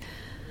Avian is,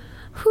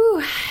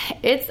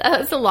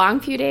 it's a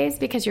long few days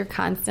because you're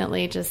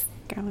constantly just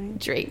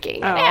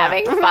drinking and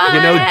having fun.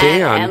 You know,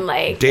 Dan, and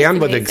like, Dan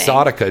with amazing.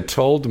 Exotica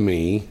told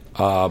me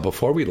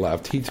before we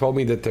left, he told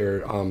me that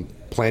they're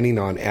planning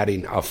on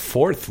adding a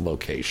 4th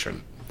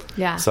location.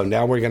 Yeah. So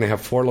now we're going to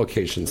have 4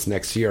 locations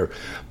next year.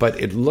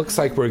 But it looks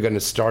like we're going to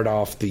start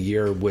off the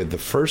year with the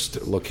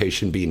first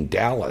location being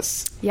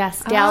Dallas.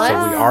 Yes, Dallas.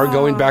 So we are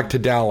going back to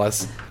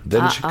Dallas,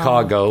 then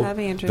Chicago, That'd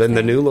be then interesting.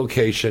 the new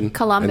location,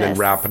 Columbus. and then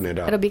wrapping it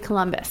up. It'll be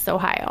Columbus,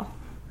 Ohio.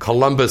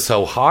 Columbus,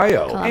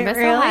 Ohio. Columbus,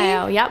 Really?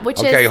 Ohio. Yep. Which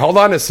Okay, is hold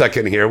on a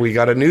second here. We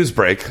got a news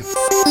break.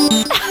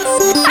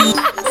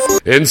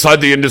 Inside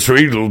the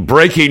industry,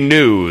 breaking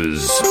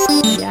news.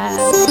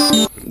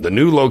 yes, The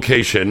new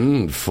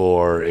location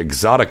for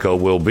Exotica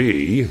will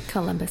be...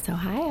 Columbus,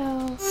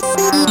 Ohio.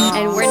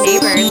 And we're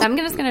neighbors. I'm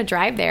just gonna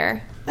drive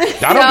there.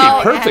 That'll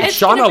be perfect. it's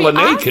gonna Shauna be Lene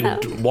awesome.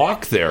 can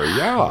walk there,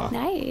 yeah.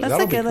 Nice. That's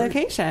That'll a be good great.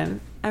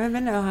 location. I haven't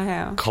been to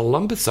Ohio.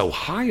 Columbus,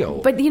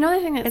 Ohio. But you know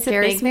the thing that Is it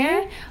scares big me?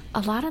 there?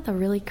 A lot of the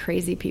really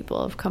crazy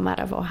people have come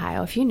out of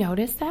Ohio. If you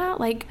notice that,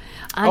 like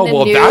on Oh, the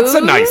well, news, that's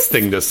a nice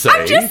thing to say.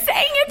 I'm just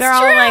saying it's They're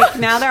true. all like,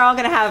 now they're all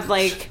going to have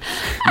like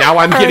Now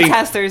I'm getting...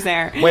 protesters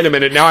there. Wait a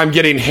minute. Now I'm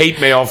getting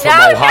hate mail from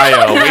No,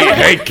 Ohio. no. We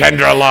hate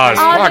Kendra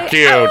Lust. Oh, Fuck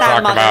they- you. oh,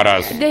 Talk mother. about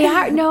us. They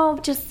are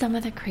just some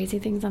of the crazy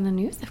things on the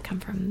news have come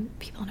from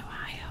people in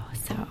Ohio.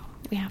 So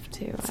we have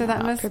to. So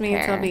that must mean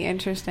prepare. it'll be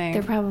interesting.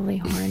 They're probably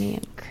horny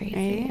and crazy,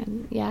 Right?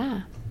 and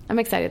yeah. I'm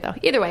excited though.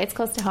 Either way, it's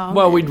close to home.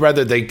 Well, we'd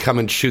rather they come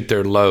and shoot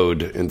their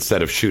load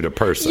instead of shoot a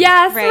person.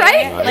 yes, Right?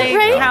 right, Like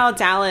right. how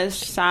Dallas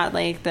shot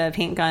like the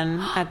paint gun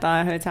at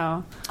the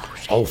hotel.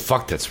 Oh,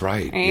 fuck, that's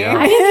right. Right? Yeah.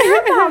 I didn't hear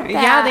about that.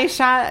 Yeah, they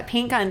shot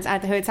paint guns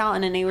at the hotel,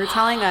 and then they were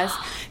telling us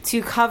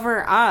to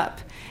cover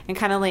up and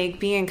kind of like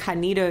be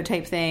incognito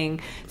type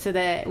thing so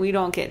that we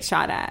don't get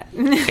shot at.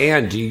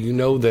 And do you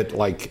know that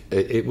like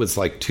it was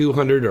like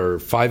 200 or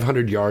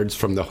 500 yards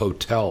from the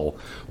hotel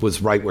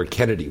was right where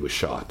Kennedy was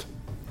shot?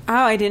 Oh,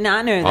 I did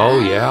not know that. Oh,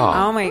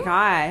 yeah. Oh, my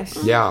gosh.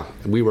 Yeah,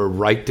 we were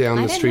right down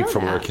I the didn't street know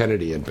from where that.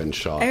 Kennedy had been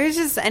shot. It was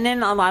just, and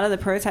then a lot of the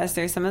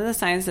protesters, some of the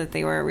signs that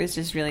they were was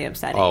just really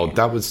upsetting. Oh,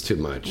 that was too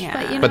much. Yeah.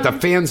 But, you But know, the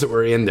fans that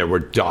were in there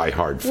were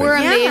diehard fans. we're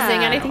amazing,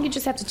 Yeah. and I think you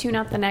just have to tune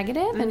out the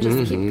negative and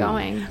just keep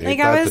going. Ain't Like,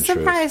 that I was the truth?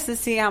 surprised to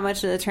see how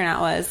much of the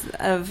turnout was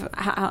of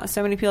how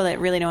so many people that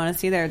really don't want to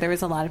see there. There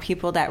was a lot of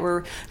people that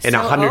were In so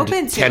open to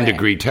 110 it.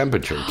 degree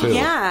temperature, too.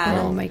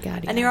 Yeah. Oh my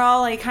God, And they were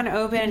all like kind of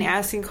open and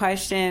asking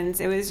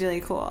questions. It was really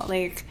cool.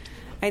 Like,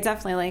 I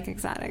definitely like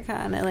Exotica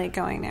and I like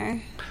going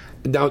there.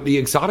 Now, the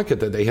Exotica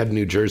that they had in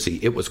New Jersey,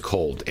 it was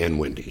cold and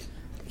windy.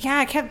 Yeah,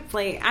 I kept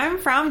like, I'm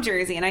from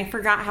Jersey and I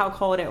forgot how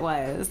cold it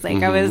was.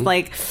 Like, I was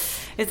like,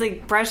 it's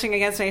like brushing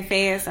against my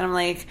face and I'm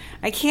like,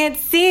 I can't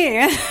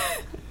see.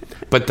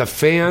 But the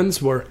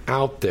fans were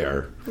out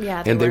there,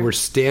 Yeah, and they were. were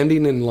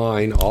standing in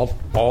line, all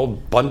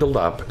bundled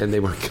up, and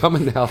they were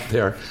coming out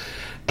there.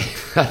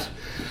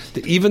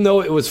 Even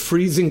though it was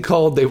freezing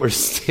cold, they were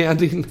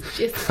standing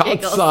Just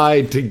giggles.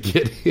 outside to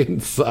get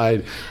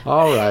inside.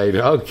 All right,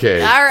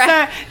 okay. All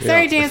right.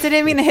 Sorry, James, I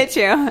didn't mean to hit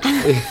you.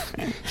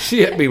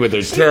 She hit me with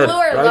her She tit blew her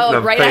right, in load the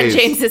right face. on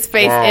James's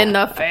face Oh. in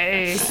the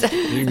face.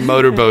 She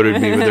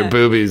motorboated me with her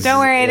boobies. Don't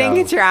worry, I Yeah.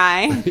 didn't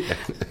try.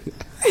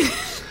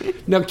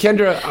 Now,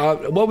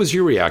 Kendra, what was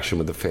your reaction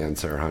with the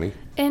fans there, honey?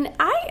 And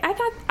I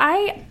thought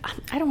I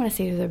don't want to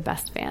say they're the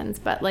best fans,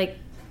 but like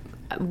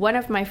one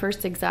of my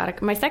first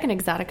my second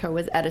Exotica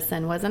was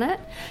Edison, wasn't it?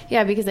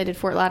 Yeah, because I did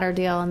Fort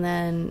Lauderdale and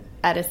then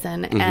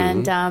Edison,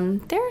 and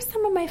they're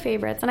some of my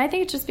favorites. And I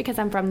think it's just because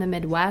I'm from the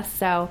Midwest,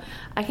 so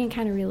I can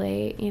kind of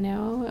relate,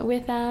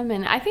 with them.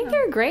 And I think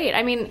they're great.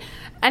 I mean,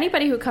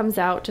 anybody who comes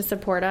out to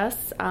support us,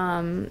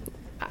 I'm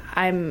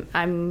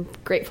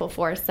grateful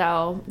for.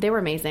 So they were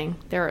amazing.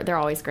 They're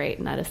always great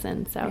in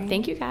Edison. So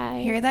thank you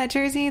guys. Hear that,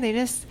 Jersey? They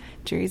just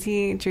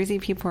Jersey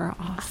people are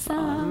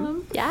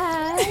awesome.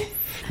 Yeah.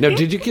 Now,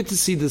 did you get to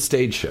see the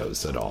stage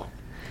shows at all?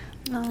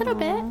 A little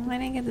bit. I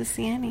didn't get to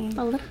see any.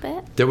 A little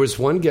bit. There was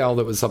one gal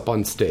that was up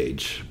on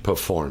stage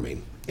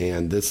performing,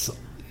 and this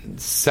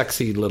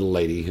sexy little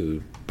lady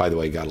who, by the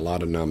way, got a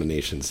lot of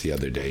nominations the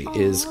other day,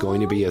 is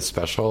going to be a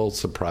special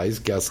surprise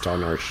guest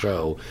on our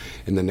show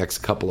in the next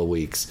couple of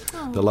weeks.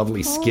 The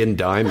lovely Skin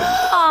Diamond.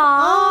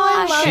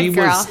 I love She it,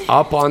 girl. was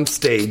up on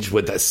stage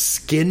with a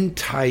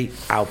skin-tight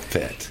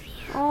outfit,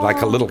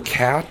 like a little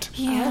cat,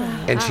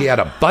 and she had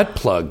a butt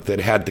plug that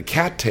had the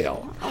cat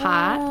tail.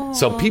 Hot.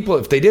 So people,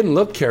 if they didn't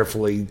look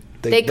carefully,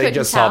 they couldn't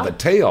just saw tell. the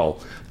tail,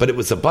 but it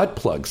was a butt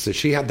plug. So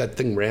she had that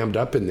thing rammed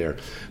up in there.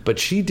 But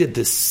she did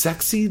this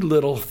sexy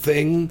little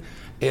thing,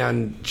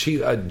 and she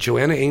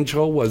Joanna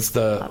Angel was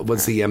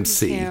the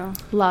MC. Yeah.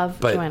 Love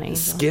But Joanna Angel.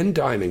 Skin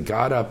Diamond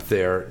got up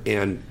there,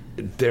 and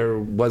there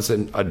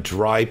wasn't a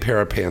dry pair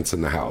of pants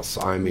in the house.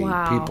 I mean,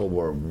 Wow. people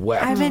were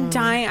wet. I've been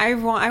dying. I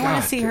want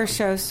God to see her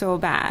show so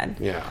bad.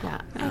 Yeah.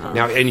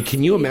 Now, and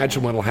can you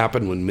imagine what'll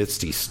happen when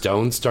Misty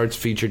Stone starts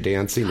feature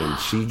dancing and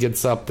she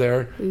gets up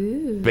there?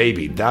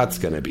 Baby, that's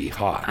going to be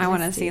hot. I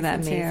want to see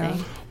that amazing.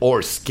 too.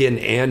 Or Skin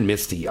and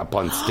Misty up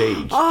on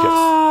stage.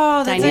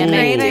 Oh, that's a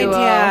Dynamic great duo.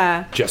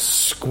 idea.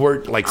 Just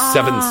squirt like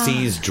 7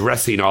 C's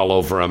dressing all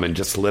over them and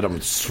just let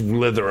them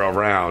slither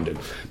around and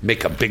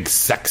make a big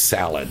sex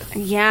salad.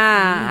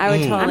 Yeah, I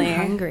would totally.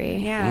 I'm hungry.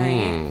 Yeah,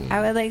 right.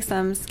 I would like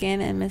some Skin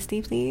and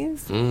Misty,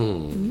 please.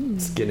 Skin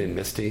and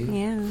Misty.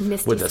 Yeah.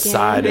 Misty With a skin.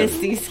 side of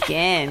Misty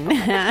Skin.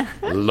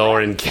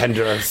 Lauren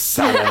Kendra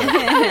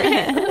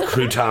salad.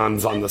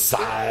 Croutons on the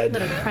side.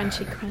 Little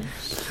crunchy crunch.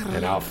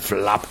 And I'll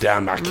flop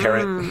down my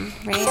carrot.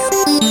 Right.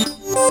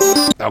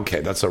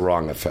 Okay, that's a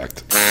wrong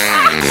effect.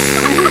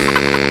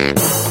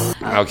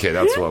 Okay,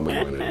 that's what we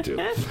want to do.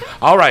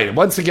 All right,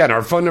 once again,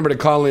 our phone number to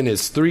call in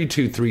is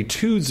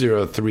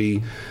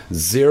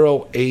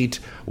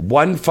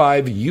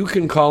 323-203-0815. You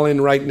can call in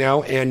right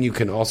now, and you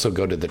can also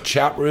go to the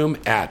chat room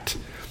at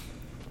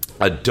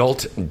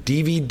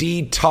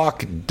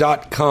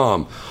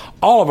adultdvdtalk.com.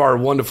 All of our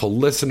wonderful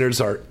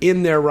listeners are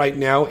in there right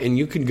now, and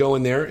you can go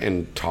in there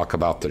and talk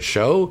about the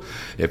show.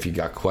 If you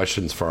got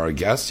questions for our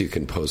guest, you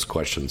can post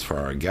questions for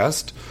our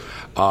guest.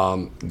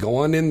 Go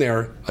on in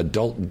there,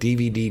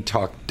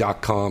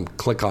 adultdvdtalk.com,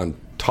 click on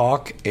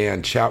talk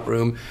and chat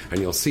room, and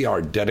you'll see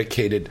our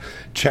dedicated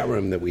chat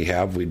room that we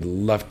have. We'd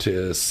love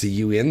to see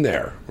you in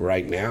there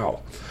right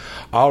now.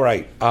 All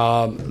right,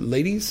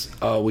 ladies,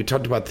 we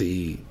talked about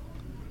the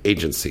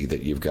agency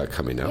that you've got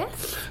coming up.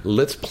 Yes.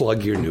 Let's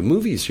plug your new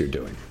movies you're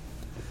doing.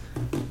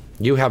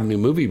 You have new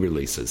movie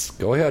releases.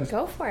 Go ahead.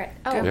 Go for it.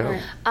 Oh,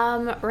 Yeah.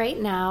 right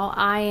now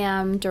I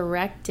am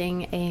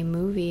directing a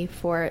movie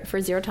for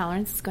Zero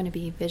Tolerance. It's going to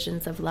be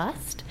Visions of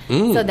Lust.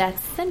 So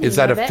that's the name Is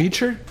that of a it.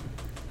 feature?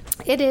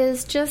 It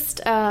is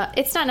just.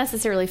 It's not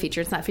necessarily a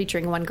feature. It's not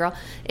featuring one girl.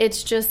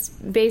 It's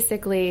just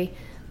basically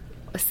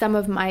some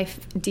of my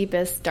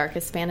deepest,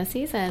 darkest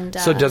fantasies. And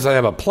So does it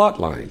have a plot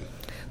line?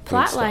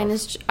 plot line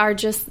are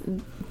just.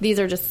 These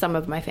are just some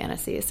of my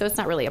fantasies, so it's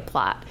not really a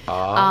plot.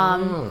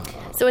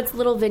 So it's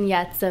little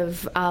vignettes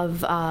of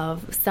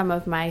some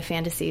of my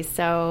fantasies.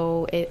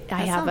 So I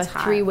have a sounds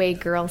hot. 3-way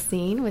girl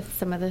scene with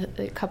some of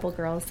the couple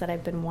girls that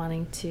I've been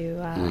wanting to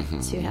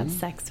have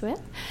sex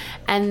with,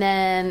 and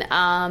then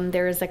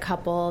there's a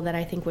couple that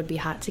I think would be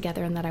hot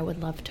together and that I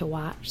would love to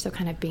watch. So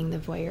kind of being the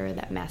voyeur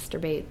that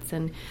masturbates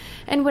and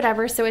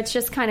whatever. So it's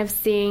just kind of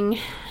seeing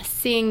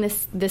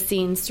the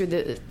scenes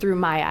through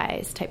my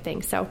eyes type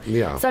thing. So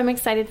Yeah. So I'm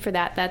excited for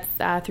that.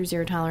 That's through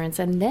Zero Tolerance.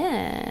 And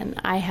then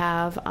I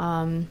have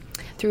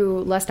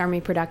through Lust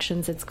Army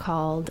Productions, it's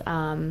called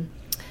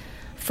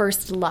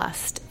First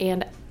Lust.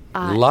 And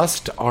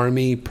Lust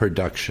Army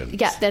Production.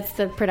 yeah, that's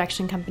the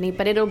production company.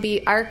 But it'll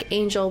be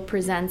Archangel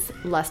Presents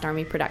Lust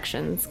Army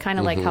Productions. Kind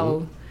of like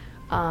how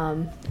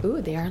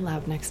they are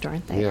loud next door,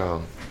 aren't they?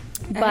 Yeah.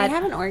 But I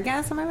have an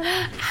orgasm over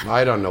there.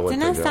 I don't know what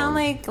Didn't they're it sound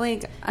doing.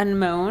 like a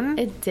moan?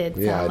 It did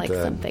sound Yeah, it like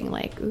did. something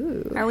like,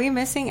 ooh. Are we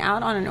missing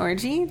out on an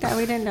orgy that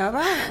we didn't know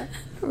about?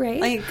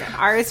 Right? Like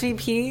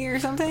RSVP or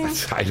something?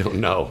 I don't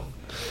know.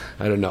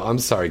 I'm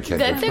sorry, Kendra.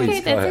 That's Please okay.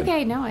 go That's ahead.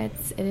 okay. No, it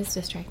is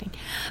distracting.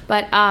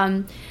 But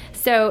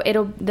so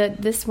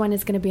this one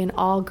is going to be an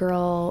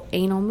all-girl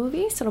anal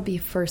movie. So it'll be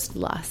First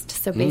Lust.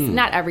 So basically,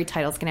 not every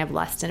title's going to have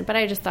lust in it, but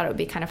I just thought it would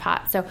be kind of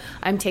hot. So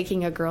I'm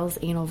taking a girl's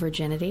anal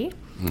virginity,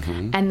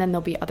 and then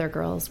there'll be other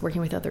girls working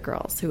with other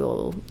girls who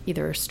will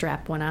either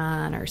strap one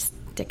on or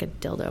stick a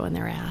dildo in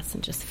their ass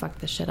and just fuck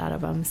the shit out of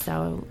them.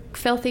 So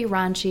filthy,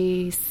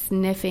 raunchy,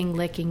 sniffing,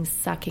 licking,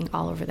 sucking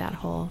all over that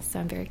hole. So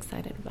I'm very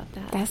excited about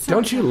that.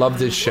 Don't you love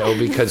this show?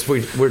 Because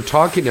we're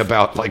talking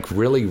about like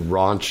really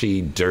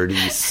raunchy, dirty,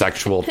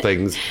 sexual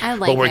things. I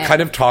like but we're it.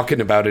 kind of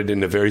talking about it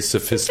in a very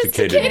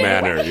sophisticated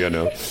manner, you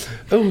know.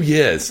 Oh,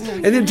 yes.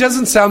 And it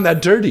doesn't sound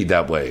that dirty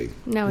that way.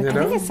 No, you I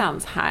know? think it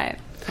sounds hot.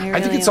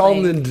 I think it's all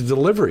in the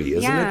delivery,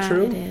 isn't yeah, it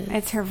true?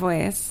 It's her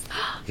voice.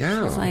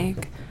 Yeah. It's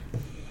like,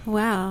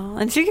 wow.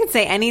 And she could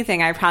say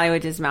anything. I probably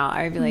would just melt.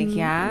 I would be like,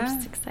 yeah. I'm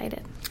just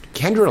excited.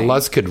 Kendra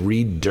Lust could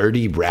read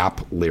dirty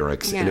rap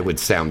lyrics Yeah. and it would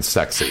sound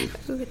sexy.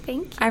 Ooh,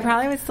 thank you. I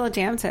probably would still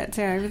jam to it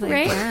too. I'd be like,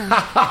 Right?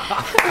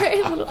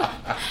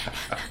 yeah.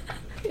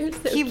 You're so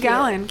Keep cute.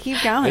 going.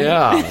 Keep going.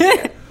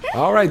 Yeah.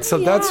 All right, so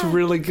that's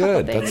really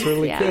good. Couple That's things,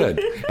 really yeah.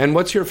 good. And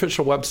what's your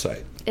official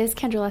website? Is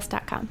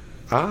KendraLust.com.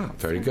 Ah,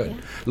 very good.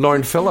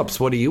 Lauren Phillips,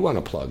 what do you want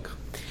to plug?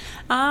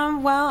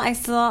 Well, I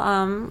still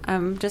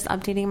I'm just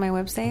updating my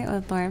website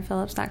with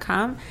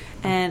laurenphillips.com,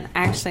 and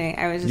actually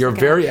I was just You're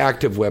looking very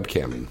active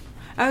webcamming.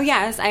 Oh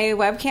yes, I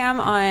webcam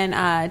on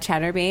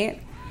Chatterbait.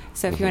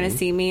 So if you want to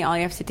see me, all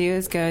you have to do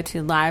is go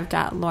to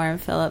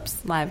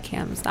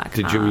live.laurenphillipslivecams.com.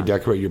 Did you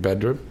redecorate your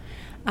bedroom?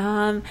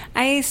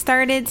 I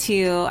started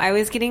to. I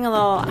was getting a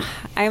little.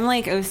 I'm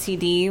like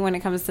OCD when it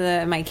comes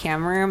to my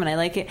camera room, and I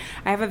like it.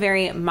 I have a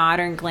very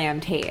modern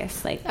glam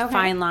taste, like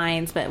fine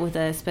lines, but with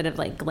a bit of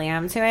like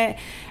glam to it.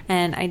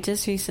 And I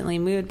just recently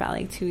moved about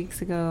like 2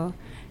 weeks ago.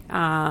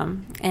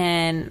 And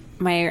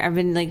I've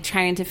been like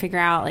trying to figure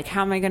out like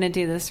how am I going to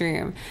do this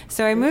room.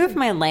 So I moved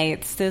my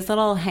lights, those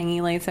little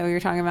hanging lights that we were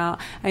talking about.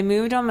 I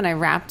moved them and I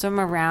wrapped them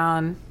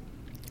around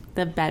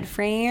the bed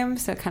frame,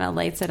 so it kind of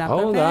lights it up.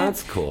 Oh, a bit,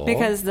 that's cool.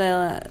 Because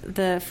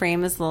the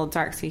frame is a little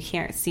dark, so you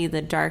can't see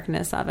the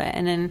darkness of it.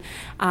 And then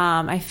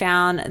I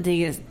found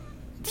these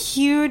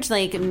huge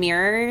like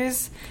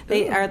mirrors.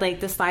 They are like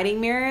the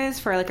sliding mirrors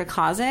for like a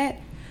closet.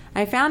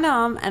 I found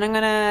them, and I'm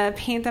gonna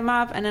paint them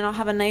up, and then I'll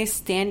have a nice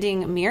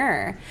standing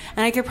mirror.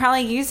 And I could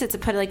probably use it to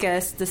put like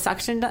the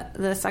suction dildo on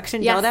the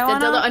dildo,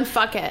 them, and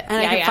fuck it, and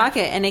I can fuck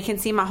it, and they can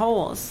see my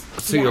holes.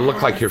 So you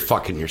look like you're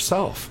fucking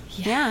yourself.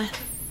 Yeah,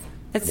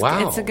 it's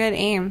a good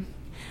aim.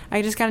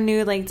 I just got a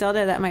new like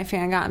dildo that my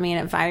fan got me,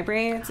 and it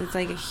vibrates. It's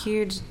like a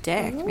huge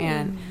dick,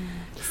 man.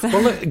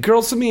 Well,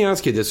 girls, let me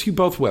ask you this: you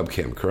both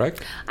webcam,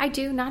 correct? I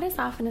do, not as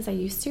often as I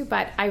used to,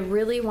 but I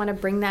really want to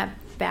bring that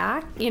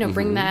back,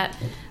 bring that,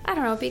 I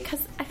don't know,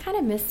 because I kind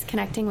of miss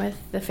connecting with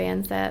the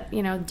fans that,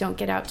 don't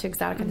get out to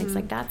Exotic and things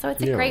like that. So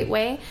it's a great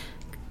way,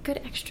 good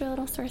extra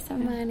little source of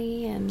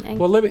money. And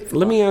well,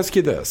 let me ask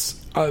you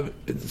this.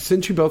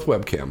 Since you both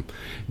webcam,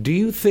 do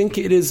you think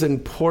it is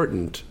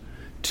important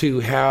to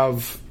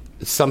have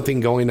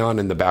something going on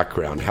in the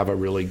background, have a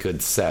really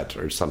good set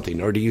or something,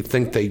 or do you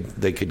think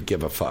they could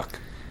give a fuck?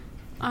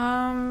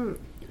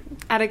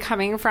 Out of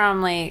coming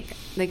from like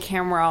the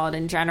cam world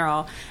in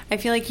general, I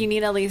feel like you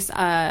need at least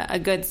a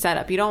good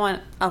setup. You don't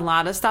want a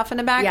lot of stuff in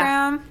the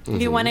background. Yeah.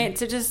 You want it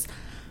to just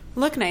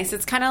look nice.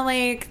 It's kind of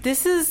like,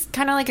 this is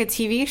kind of like a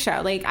TV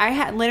show. Like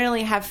I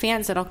literally have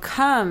fans that'll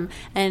come,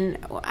 and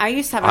I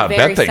used to have a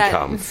very set.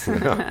 I bet they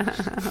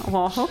come.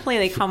 Well, hopefully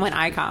they come when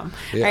I come.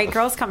 Yeah. Right,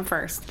 girls come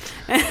first,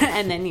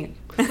 and then you.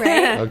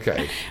 Right?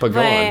 Okay, but go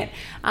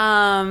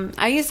on.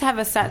 I used to have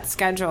a set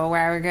schedule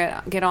where I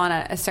would get on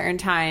at a certain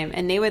time,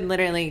 and they would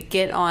literally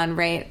get on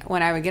right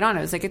when I would get on.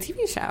 It was like a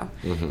TV show.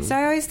 Mm-hmm. So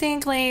I always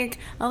think, like,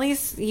 at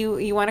least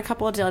you want a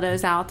couple of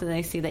dildos out that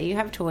they see that you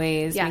have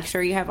toys. Yes. Make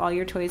sure you have all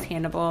your toys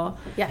handleable.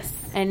 Yes.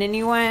 And then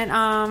you want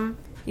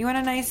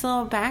a nice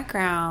little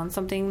background,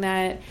 something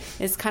that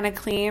is kind of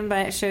clean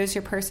but shows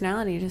your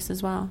personality just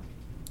as well.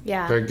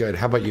 Yeah. Very good.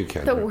 How about you,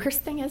 Kendra? The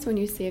worst thing is when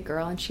you see a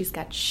girl and she's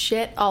got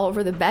shit all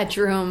over the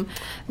bedroom,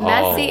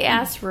 messy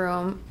ass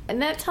room,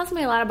 and that tells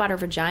me a lot about her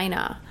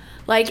vagina.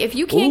 Like, if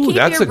you can't keep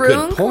your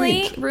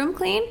room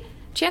clean,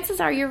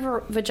 chances are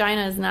your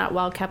vagina is not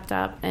well kept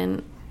up,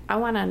 and I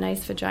want a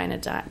nice vagina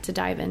to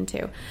dive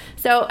into.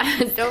 So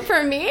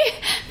for me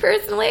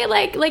personally,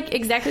 like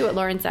exactly what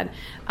Lauren said,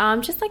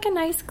 just like a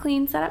nice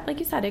clean setup, like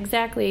you said,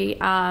 exactly.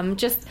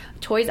 Just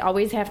toys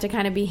always have to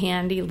kind of be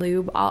handy,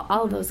 lube,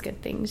 all of those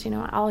good things,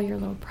 all your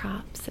little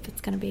props, if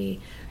it's going to be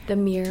the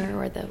mirror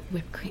or the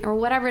whipped cream or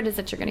whatever it is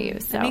that you're going to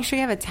use. So and make sure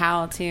you have a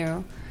towel too.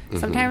 Mm-hmm.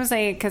 Sometimes,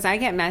 because I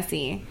get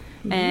messy.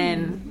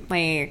 And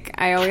like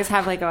I always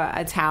have like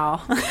a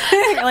towel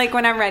like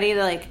when I'm ready to,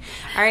 like,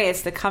 all right,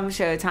 it's the cum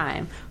show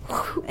time,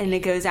 and it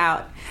goes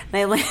out,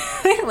 and I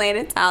lay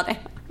the towel down.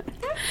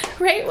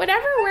 Right,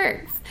 whatever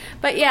works.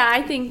 But yeah,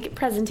 I think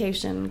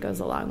presentation goes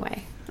a long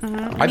way.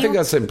 I think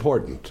that's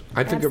important.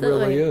 I think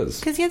Absolutely. It really is,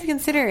 because you have to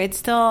consider it's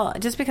still,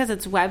 just because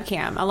it's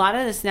webcam, a lot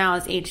of this now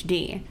is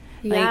HD.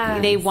 Like,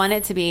 yes. They want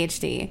it to be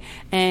HD,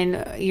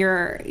 and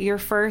your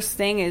first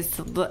thing is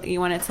you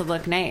want it to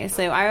look nice.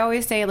 So I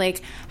always say,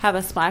 like, have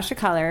a splash of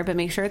color, but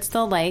make sure it's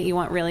still light. You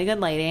want really good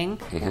lighting,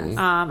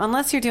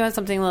 unless you're doing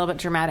something a little bit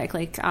dramatic.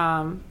 Like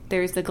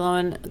there's the glow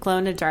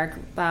in the dark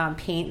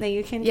paint that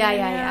you can do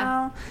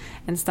now,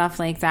 and stuff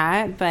like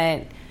that.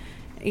 But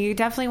you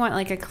definitely want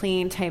like a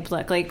clean type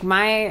look. Like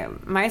my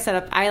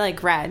setup, I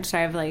like red, so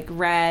I have like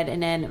red,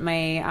 and then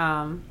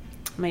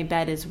my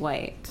bed is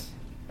white.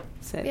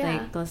 So it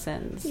like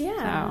glistens.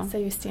 Yeah, so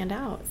you stand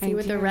out. See,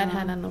 with the red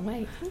hat and the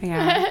white.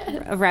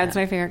 Yeah, red's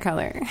my favorite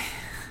color.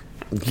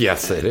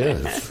 Yes, it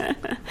is.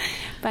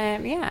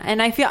 But yeah,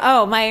 and I feel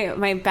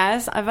my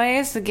best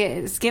advice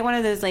is get one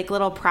of those like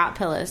little prop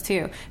pillows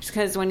too, just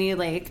because when you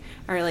like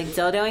are like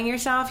dildoing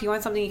yourself, you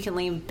want something you can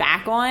lean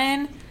back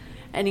on,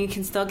 and you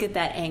can still get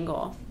that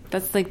angle.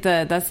 That's like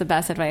that's the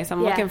best advice.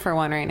 I'm looking for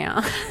one right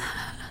now.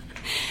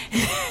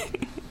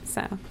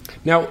 So.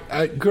 Now,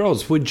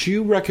 girls, would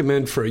you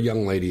recommend for a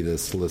young lady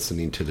that's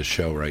listening to the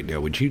show right now,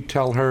 would you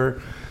tell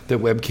her that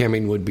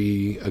webcamming would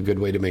be a good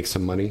way to make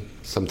some money,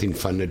 something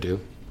fun to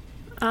do?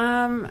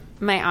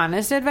 My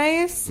honest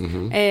advice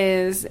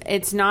is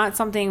it's not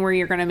something where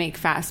you're going to make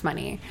fast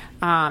money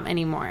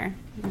anymore.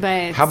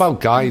 But how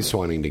about guys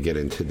wanting to get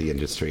into the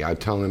industry? I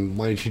tell them,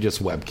 why don't you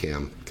just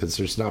webcam? Because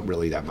there's not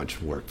really that much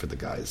work for the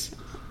guys.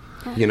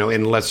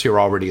 Unless you're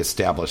already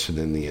established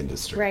in the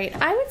industry. Right.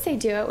 I would say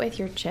do it with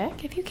your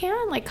chick if you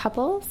can. Like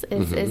couples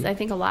is I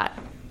think, a lot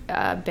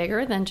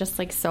bigger than just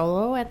like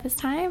solo at this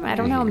time. I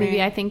don't know.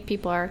 Maybe I think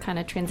people are kind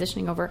of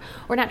transitioning over,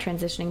 or not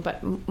transitioning,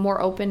 but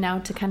more open now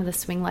to kind of the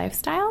swing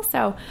lifestyle.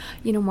 So,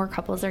 more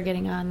couples are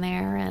getting on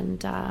there,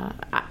 and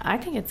I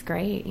think it's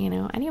great.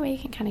 Anyway, you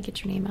can kind of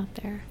get your name out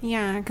there.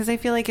 Yeah, because I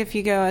feel like if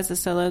you go as a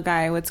solo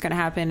guy, what's going to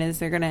happen is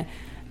they're going to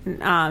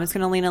it's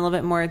going to lean a little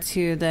bit more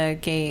to the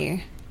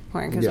gay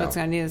porn because Yeah. what's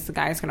going to do is the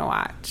guy's going to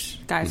watch.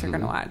 Guys are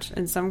going to watch.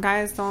 And some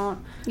guys don't.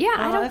 Yeah,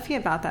 I I'm don't- iffy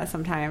about that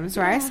sometimes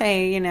where I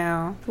say,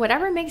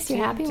 whatever makes you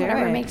happy, do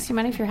whatever it. makes you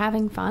money, if you're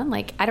having fun,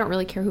 like, I don't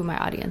really care who my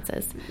audience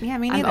is. Yeah,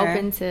 me I'm neither.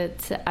 open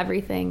to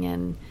everything,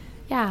 and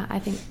yeah, I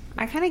think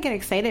I kind of get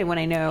excited when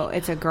I know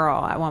it's a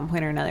girl at one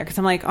point or another because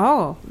I'm like,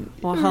 oh,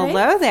 well, hello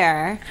Right?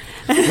 there.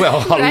 Well,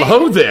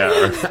 hello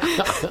there.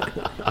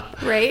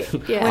 right?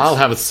 Yeah. I'll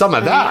have some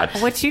of that.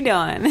 What you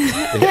doing?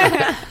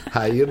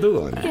 How you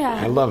doing?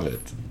 Yeah. I love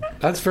it.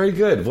 That's very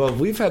good. Well,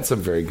 we've had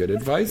some very good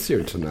advice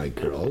here tonight,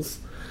 girls.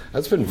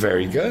 That's been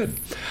very good.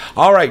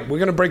 All right, we're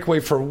going to break away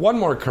for one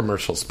more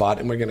commercial spot,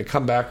 and we're going to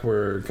come back.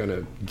 We're going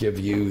to give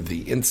you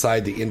the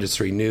inside the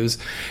industry news.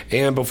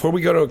 And before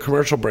we go to a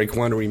commercial break, I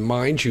want to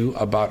remind you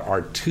about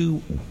our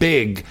two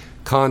big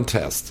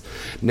contests.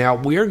 Now,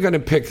 we're going to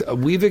pick,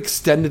 we've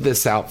extended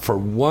this out for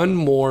one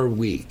more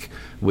week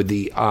with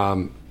the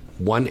 1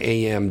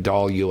 a.m.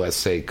 Doll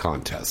USA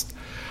contest.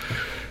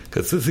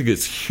 Because this thing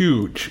is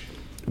huge.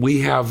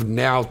 We have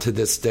now, to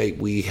this date,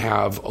 we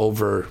have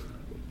over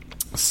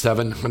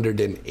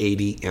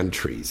 780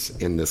 entries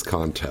in this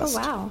contest. Oh,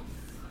 wow.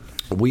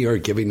 We are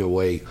giving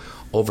away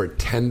over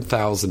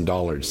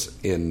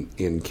 $10,000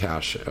 in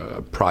cash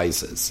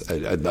prizes.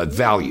 The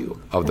value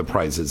of the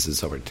prizes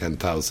is over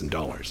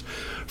 $10,000.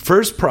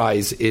 First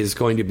prize is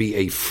going to be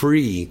a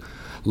free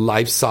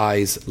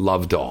life-size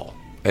love doll.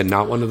 And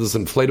not one of those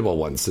inflatable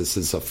ones. This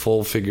is a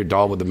full-figure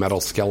doll with a metal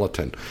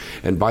skeleton.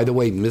 And by the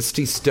way,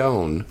 Misty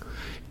Stone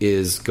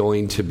is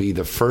going to be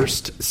the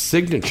first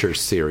signature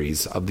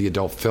series of the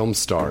Adult Film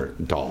Star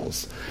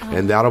dolls.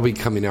 And that'll be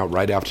coming out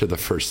right after the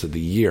first of the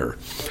year.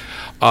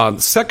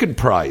 Second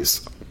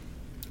prize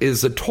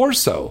is the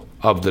torso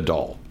of the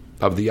doll,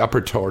 of the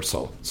upper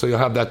torso. So you'll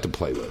have that to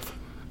play with.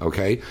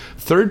 Okay.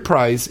 Third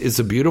prize is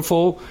a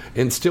beautiful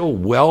and still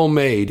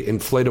well-made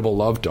inflatable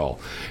love doll.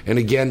 And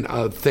again,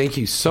 thank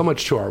you so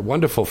much to our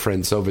wonderful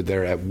friends over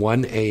there at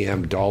 1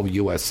 a.m. Doll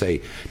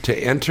USA. To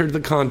enter the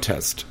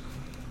contest,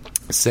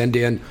 send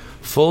in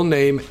full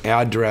name,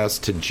 address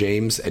to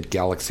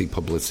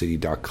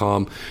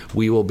james@galaxypublicity.com.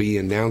 We will be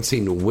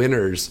announcing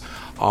winners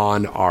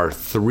on our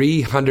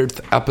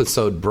 300th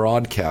episode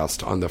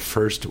broadcast on the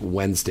first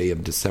Wednesday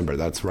of December.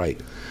 That's right.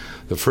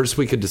 The first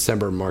week of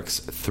December marks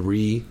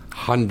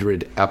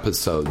 300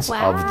 episodes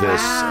of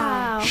this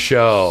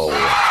show.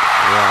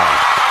 Wow.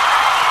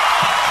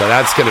 So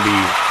that's going to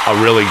be a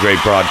really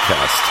great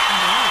broadcast.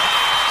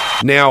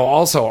 Now,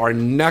 also, our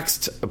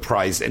next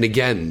prize, and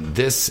again,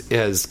 this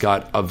has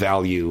got a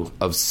value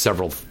of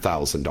several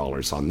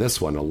 $1,000s on this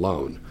one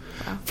alone.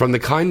 Wow. From the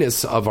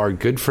kindness of our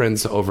good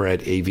friends over at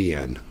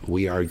AVN,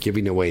 we are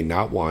giving away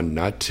not one,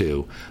 not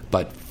two,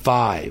 but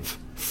 5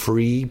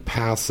 free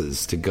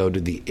passes to go to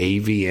the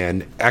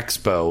AVN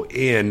Expo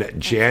in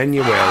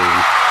January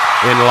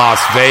in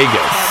Las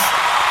Vegas.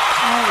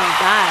 Oh my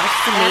gosh,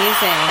 it's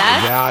amazing.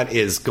 That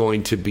is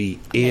going to be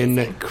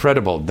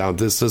incredible. Now,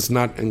 this does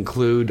not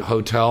include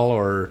hotel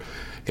or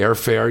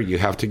airfare. You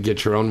have to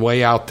get your own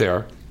way out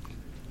there.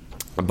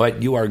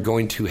 But you are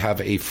going to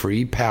have a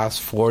free pass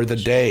for the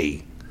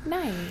day.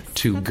 Nice.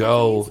 To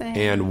go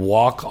and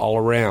walk all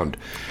around.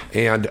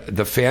 And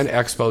the Fan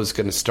Expo is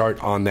going to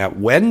start on that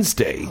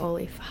Wednesday.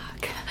 Holy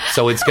fuck.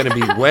 So it's going to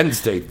be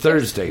Wednesday,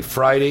 Thursday,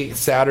 Friday,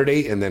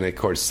 Saturday, and then, of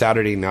course,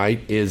 Saturday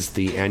night is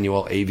the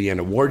annual AVN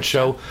Award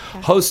Show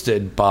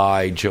hosted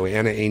by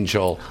Joanna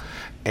Angel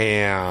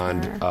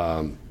and,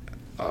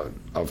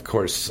 of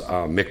course,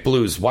 Mick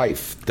Blue's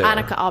wife.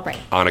 Annika Albright.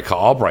 Annika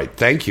Albright.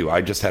 Thank you.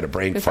 I just had a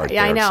brain fart there.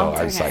 Yeah, I know. So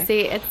I was like,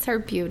 see, it's her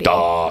beauty.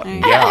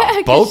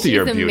 yeah, both of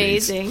your she's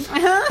beauties. Amazing.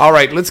 All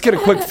right, let's get a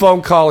quick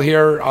phone call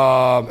here.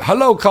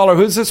 Hello, caller.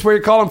 Who's this? Where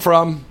you calling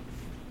from?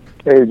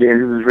 Hey, James,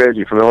 this is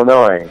Reggie from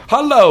Illinois.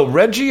 Hello,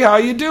 Reggie. How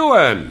you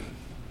doing?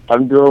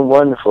 I'm doing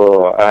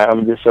wonderful.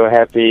 I'm just so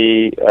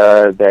happy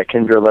that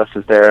Kendra Lust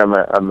is there.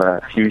 I'm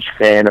a huge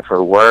fan of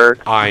her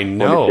work. I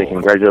know. I want to say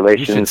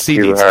congratulations You should see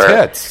to these her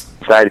tits.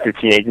 Side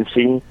 15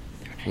 agency.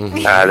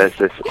 That's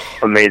just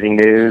amazing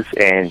news.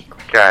 And,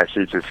 gosh,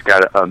 she's just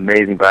got an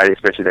amazing body,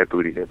 especially that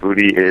booty. That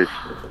booty is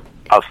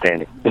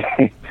outstanding.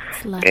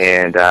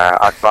 And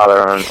I follow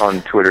her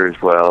on Twitter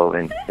as well,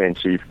 and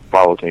she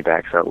follows me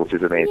back, so which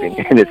is amazing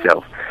in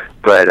itself.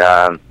 But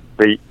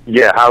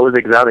yeah, how was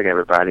Exotic,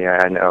 everybody?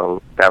 I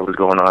know that was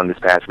going on this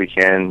past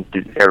weekend.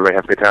 Did everybody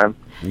have a good time?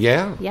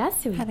 Yeah.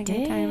 Yes, we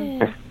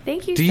did.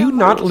 Thank you. Do so you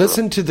not much.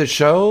 listen to the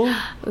show?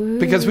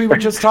 Because we were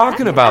just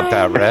talking about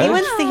that, Reg. He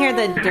wants to hear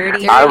the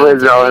dirty. I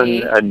was on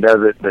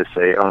another,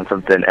 on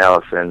something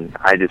else, and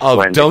I just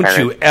went. Don't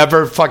to you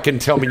ever fucking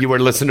tell me you were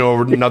listening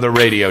to another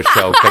radio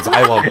show, because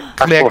I will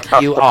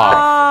click you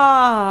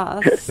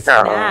off. Oh,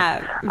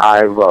 snap.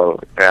 I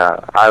won't.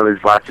 I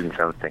was watching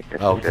something.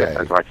 Okay. I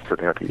was watching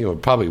something on TV. You were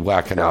probably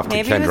whacking off to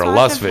Maybe he was Kendra watching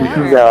Lust porn.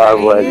 video. No, I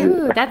wasn't.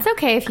 Ooh, that's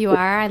okay if you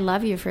are. I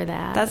love you for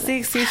that. That's the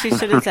excuse you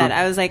should have said.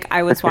 I was like,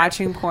 I was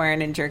watching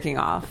porn and jerking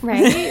off.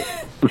 Right?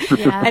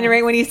 Yeah. And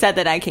right when you said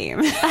that, I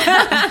came.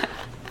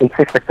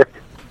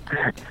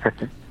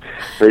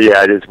 But yeah,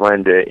 I just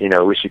wanted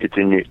to, wish you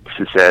continued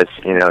success.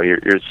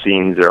 Your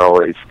scenes are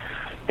always,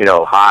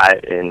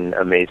 hot and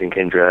amazing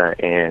Kendra,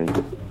 and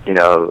you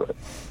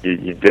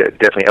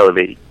definitely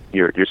elevate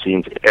your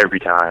scenes every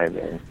time,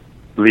 and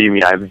believe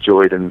me, I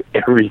enjoy them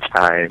every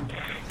time,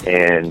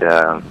 and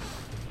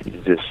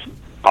it's just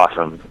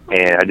awesome.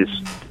 And I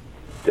just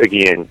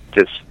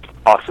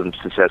awesome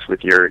success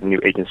with your new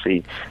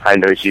agency. I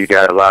noticed you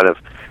got a lot of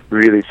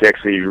really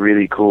sexy,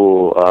 really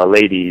cool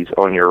ladies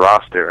on your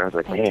roster. I was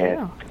like,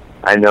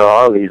 I know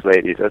all these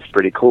ladies. That's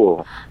pretty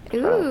cool.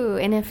 Ooh,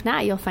 and if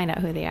not, you'll find out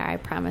who they are. I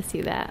promise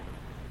you that.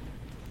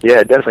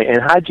 Yeah, definitely.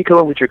 And how'd you come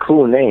up with your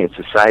cool name,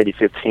 Society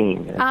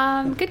 15?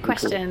 Good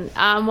question.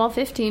 Well,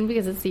 15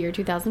 because it's the year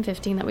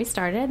 2015 that we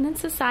started, and then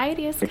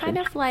Society is kind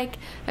of like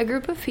a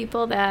group of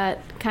people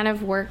that kind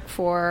of work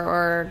for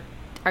or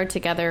are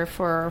together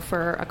for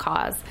a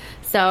cause.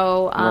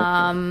 So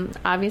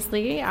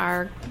obviously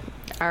our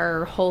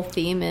whole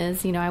theme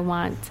is, I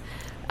want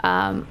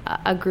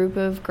a group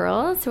of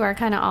girls who are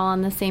kind of all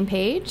on the same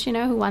page,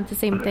 who want the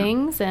same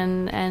things,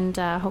 and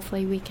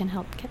hopefully we can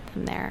help get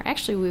them there.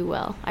 Actually, we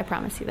will. I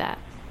promise you that.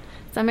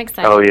 So I'm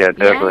excited. Oh, yeah,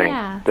 definitely.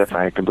 Yeah.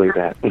 Definitely, I can believe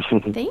that.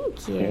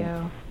 Thank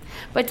you.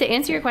 But to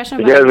answer your question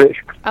about...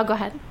 Oh, go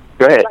ahead.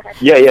 Go ahead.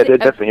 Yeah, they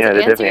definitely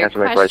answered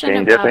my question.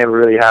 You definitely have a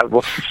really hot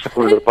voice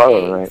over the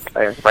phone.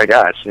 Like, my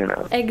gosh,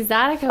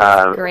 Exotica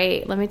was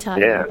great, let me tell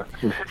you. Yeah.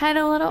 I had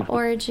a little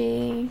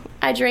orgy.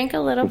 I drank a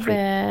little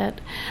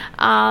bit.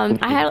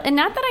 And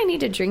not that I need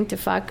to drink to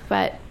fuck,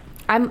 but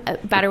I'm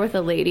better with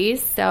the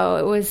ladies. So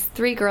it was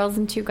 3 girls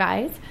and 2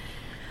 guys.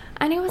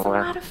 And it was a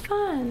lot of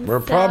fun.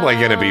 We're probably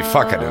going to be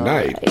fucking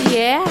tonight.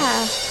 Yeah.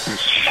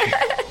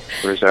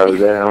 Wish I was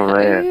there. Oh,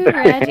 man.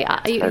 Reggie,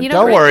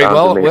 don't worry.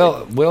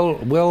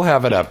 We'll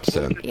have it up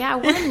soon. Yeah,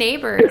 we're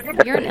neighbors.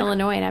 You're in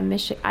Illinois,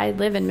 and I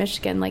live in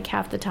Michigan like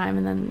half the time,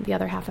 and then the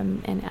other half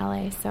I'm in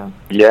LA. So.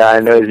 Yeah,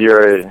 I know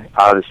you're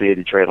obviously a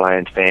Detroit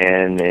Lions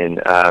fan,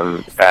 and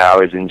I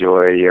always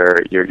enjoy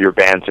your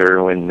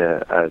banter when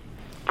the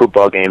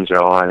football games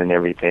are on and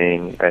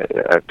everything. I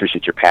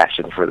appreciate your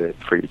passion for your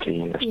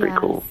team. That's pretty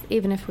cool.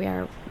 Even if we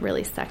are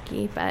really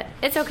sucky, but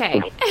it's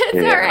okay. It's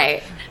all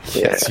right.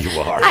 Yes, you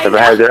are. It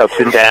has their ups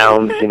and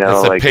downs, As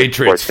a like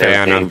Patriots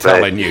fan, I'm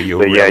telling you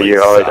But really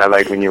you always. suck. I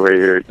like when you wear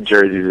your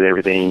jerseys and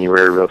everything. And you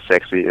wear real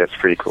sexy. That's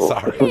pretty cool.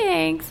 Sorry.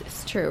 Thanks.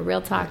 It's true.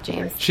 Real talk,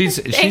 James.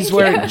 She's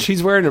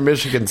wearing her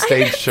Michigan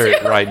State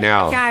shirt right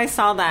now. Yeah, I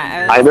saw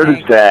that. I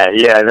noticed that.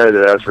 Yeah, I noticed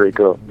that. That was pretty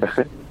cool.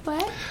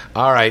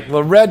 All right.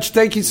 Well, Reg,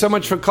 thank you so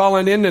much for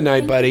calling in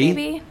tonight,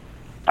 buddy.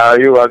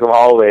 You're welcome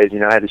always.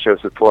 I had to show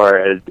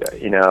support.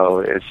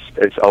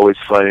 It's always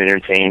fun and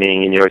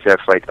entertaining, and you always have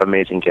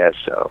amazing guests.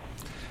 So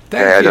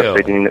Thank I don't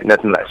expect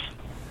nothing less.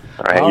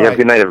 All right. You have a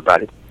good night,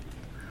 everybody.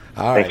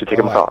 Thanks for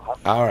taking my call.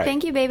 All right.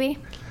 Thank you, baby.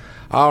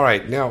 All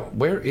right. Now,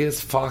 where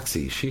is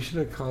Foxy? She should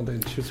have called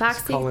in.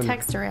 Foxy,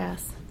 text her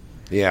ass.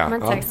 Yeah. I'm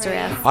going to text her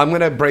ass. I'm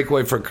going to break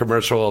away for a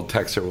commercial. I'll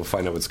text her. We'll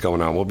find out what's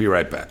going on. We'll be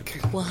right back.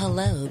 Well,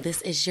 hello.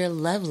 This is your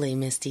lovely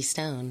Misty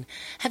Stone.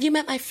 Have you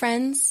met my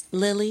friends,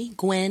 Lily,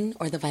 Gwen,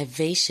 or the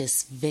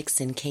vivacious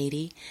Vixen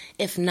Katie?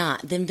 If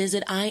not, then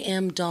visit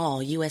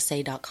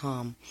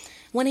IamDollUSA.com.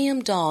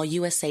 1AM Doll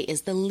USA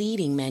is the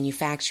leading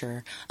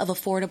manufacturer of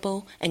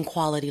affordable and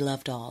quality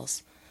love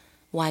dolls.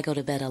 Why go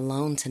to bed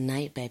alone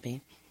tonight,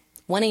 baby?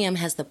 1AM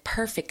has the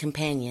perfect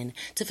companion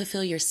to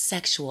fulfill your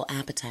sexual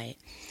appetite.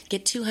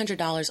 Get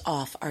 $200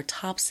 off our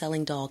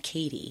top-selling doll,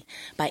 Katie,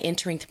 by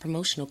entering the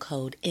promotional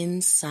code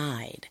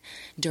INSIDE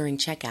during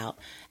checkout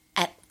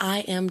at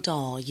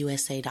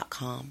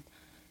IamDollUSA.com.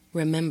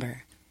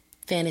 Remember,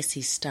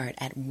 fantasies start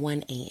at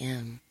 1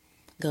 a.m.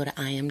 Go to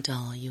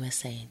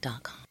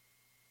IamDollUSA.com.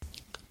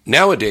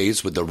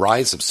 Nowadays, with the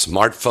rise of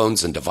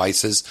smartphones and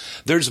devices,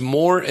 there's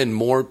more and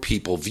more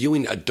people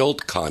viewing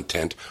adult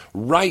content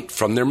right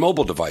from their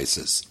mobile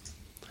devices.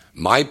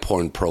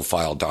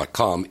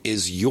 MyPornProfile.com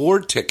is your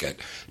ticket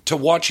to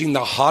watching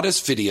the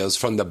hottest videos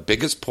from the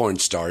biggest porn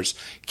stars,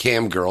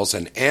 cam girls,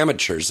 and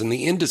amateurs in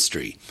the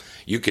industry.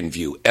 You can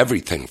view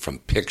everything from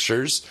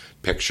pictures,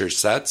 picture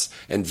sets,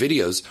 and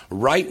videos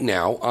right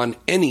now on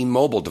any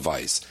mobile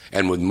device.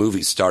 And with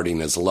movies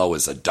starting as low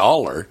as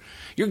 $1,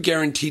 you're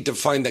guaranteed to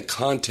find the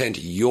content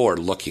you're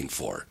looking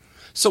for.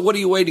 So what are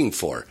you waiting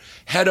for?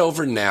 Head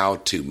over now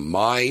to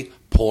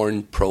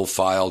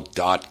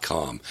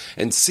MyPornProfile.com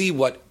and see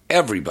what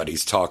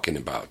everybody's talking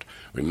about.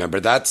 Remember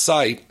that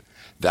site?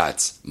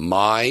 That's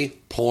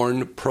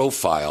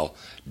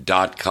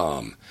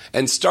MyPornProfile.com.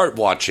 And start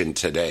watching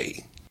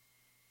today.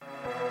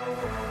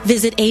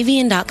 Visit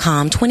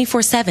AVN.com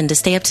 24/7 to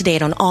stay up to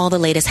date on all the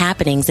latest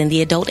happenings in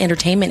the adult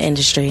entertainment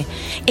industry.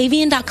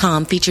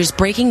 AVN.com features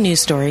breaking news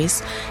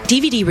stories,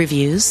 DVD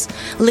reviews,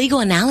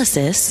 legal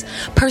analysis,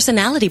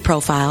 personality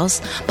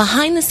profiles,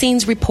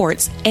 behind-the-scenes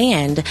reports,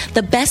 and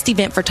the best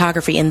event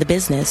photography in the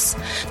business.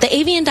 The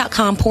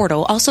AVN.com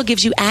portal also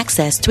gives you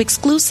access to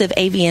exclusive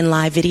AVN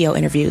Live video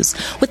interviews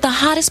with the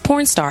hottest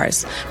porn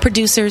stars,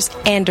 producers,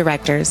 and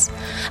directors.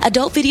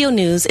 Adult Video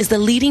News is the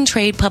leading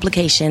trade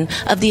publication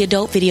of the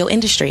adult video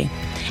industry.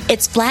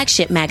 Its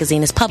flagship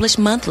magazine is published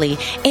monthly,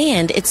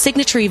 and its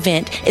signature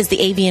event is the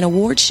AVN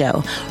Awards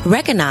Show,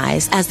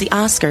 recognized as the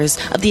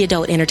Oscars of the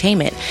adult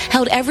entertainment,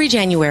 held every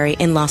January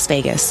in Las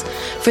Vegas.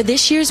 For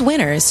this year's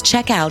winners,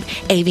 check out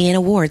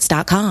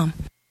avnawards.com.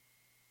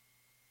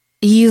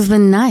 You've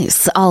been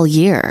nice all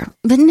year,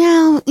 but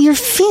now you're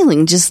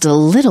feeling just a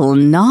little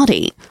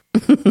naughty.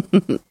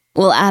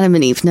 Well, Adam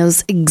and Eve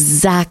knows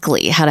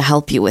exactly how to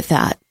help you with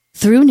that.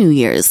 Through New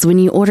Year's, when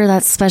you order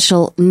that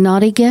special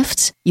naughty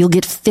gift, you'll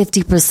get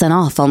 50%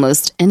 off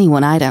almost any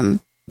one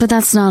item. But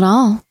that's not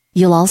all.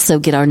 You'll also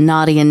get our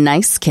Naughty and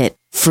Nice kit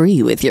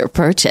free with your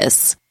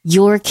purchase.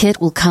 Your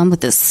kit will come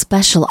with a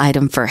special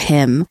item for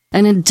him,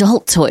 an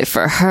adult toy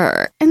for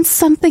her, and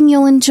something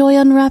you'll enjoy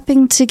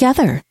unwrapping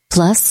together.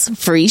 Plus,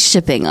 free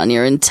shipping on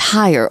your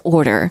entire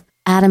order.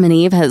 Adam and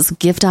Eve has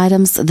gift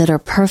items that are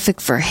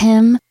perfect for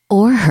him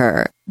or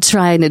her.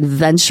 Try an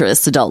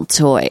adventurous adult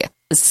toy,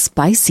 a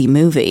spicy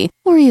movie,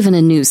 or even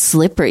a new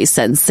slippery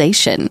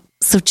sensation.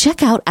 So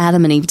check out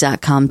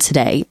adamandeve.com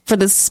today for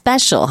the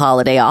special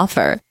holiday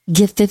offer.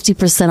 Get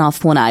 50%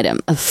 off one item,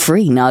 a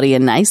free Naughty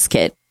and Nice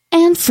kit,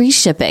 and free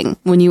shipping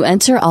when you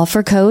enter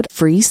offer code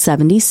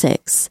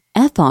FREE76,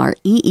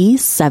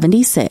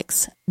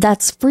 FREE76.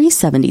 That's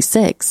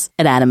FREE76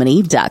 at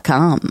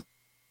adamandeve.com.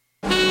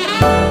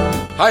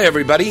 Hi,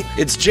 everybody.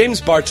 It's James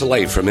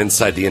Bartolet from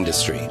Inside the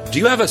Industry. Do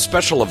you have a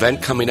special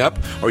event coming up,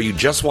 or you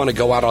just want to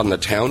go out on the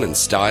town in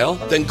style?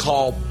 Then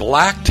call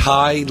Black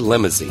Tie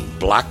Limousine.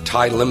 Black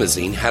Tie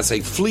Limousine has a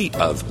fleet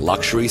of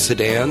luxury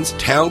sedans,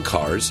 town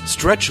cars,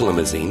 stretch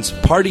limousines,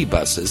 party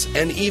buses,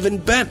 and even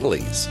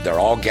Bentleys. They're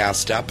all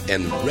gassed up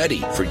and ready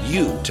for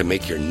you to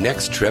make your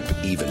next trip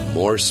even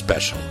more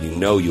special. You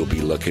know you'll be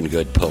looking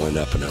good pulling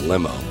up in a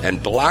limo.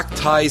 And Black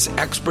Tie's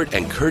expert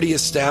and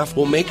courteous staff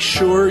will make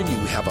sure you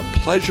have a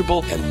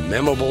pleasurable and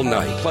memorable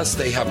night. Plus,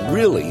 they have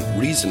really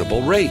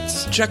reasonable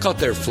rates. Check out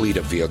their fleet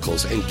of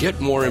vehicles and get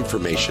more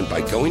information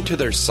by going to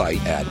their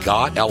site at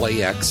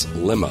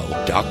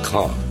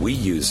gotlaxlimo.com. We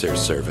use their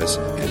service,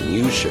 and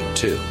you should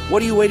too.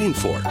 What are you waiting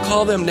for?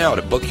 Call them now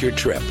to book your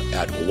trip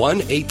at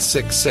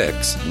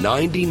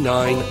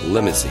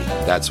 1-866-99-Limousine.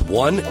 That's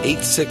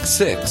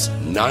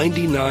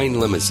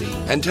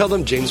 1-866-99-Limousine. And tell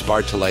them James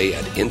Bartolet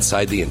at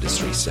Inside the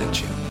Industry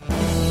sent you.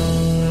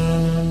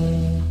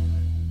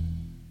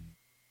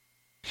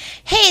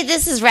 Hey,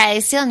 this is Riley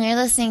Steele, and you're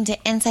listening to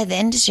Inside the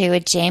Industry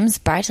with James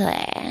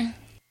Bartolet.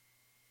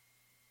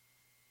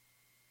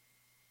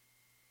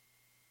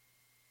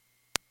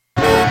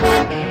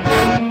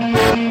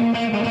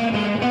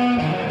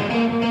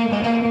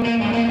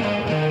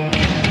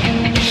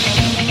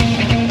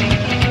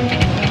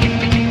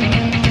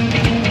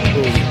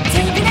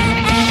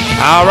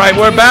 All right,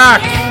 we're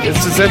back.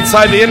 This is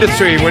Inside the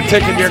Industry. We're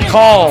taking your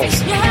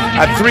calls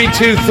at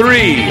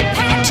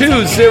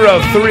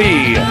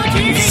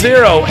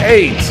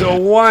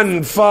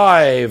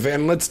 323-203-0815.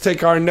 And let's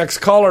take our next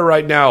caller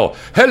right now.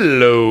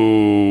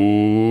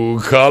 Hello,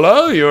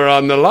 caller. You're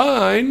on the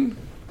line.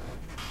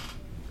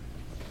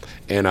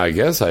 And I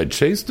guess I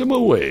chased him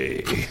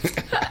away.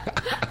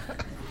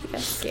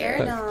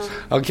 Scared them.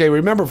 Okay,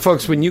 remember,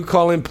 folks, when you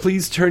call in,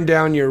 please turn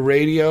down your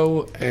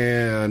radio,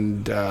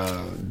 and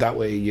that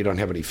way you don't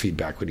have any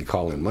feedback when you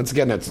call in. Once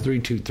again, that's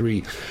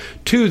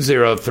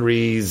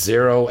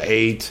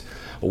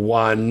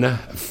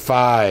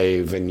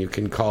 323-203-0815, and you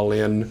can call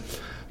in.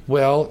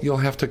 Well, you'll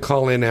have to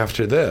call in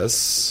after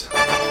this,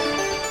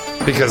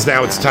 because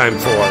now it's time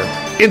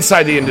for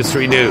Inside the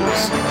Industry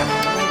News,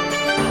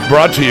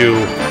 brought to you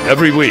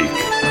every week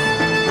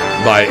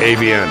by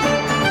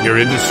AVN, your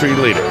industry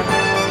leader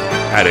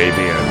at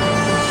avn.com.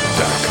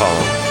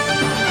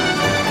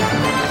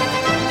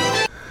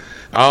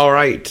 All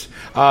right.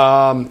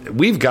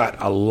 We've got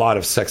a lot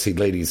of sexy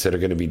ladies that are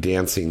going to be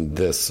dancing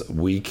this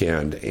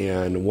weekend,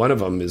 and one of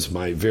them is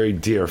my very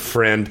dear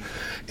friend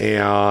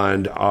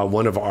and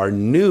one of our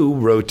new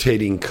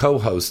rotating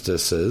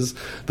co-hostesses,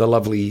 the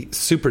lovely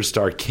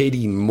superstar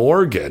Katie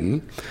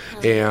Morgan.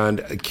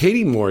 And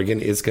Katie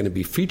Morgan is going to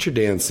be feature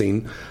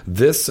dancing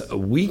this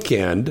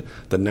weekend,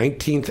 the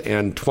 19th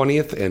and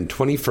 20th and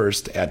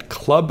 21st at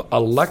Club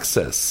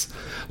Alexis,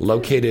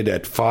 located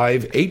at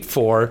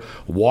 584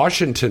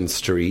 Washington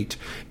Street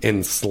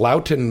in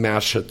Sloughton,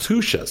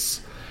 Massachusetts.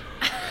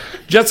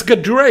 Jessica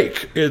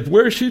Drake,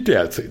 where's she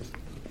dancing?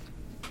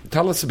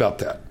 Tell us about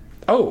that.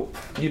 Oh,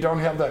 you don't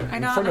have that I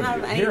in don't front of have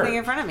you. anything Here.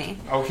 in front of me.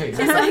 Okay.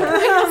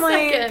 I'm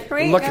like,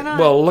 wait, Look, hold on.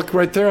 well, look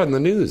right there on the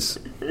news.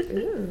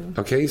 Ooh.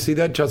 Okay, you see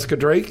that, Jessica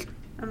Drake?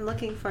 I'm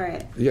looking for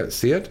it. Yeah,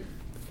 see it?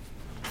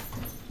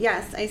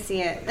 Yes, I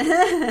see it.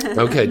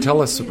 Okay,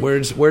 tell us,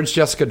 where's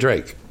Jessica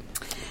Drake?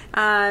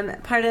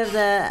 Part of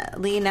the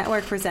Lee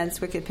Network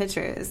Presents Wicked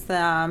Pictures.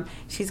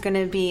 She's going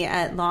to be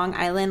at Long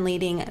Island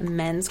leading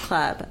men's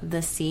club,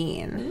 The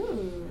Scene.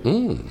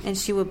 And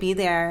she will be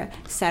there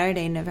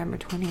Saturday, November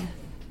 20th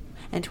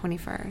and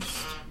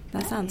 21st.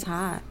 That sounds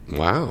hot.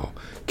 Wow.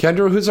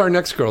 Kendra, who's our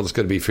next girl that's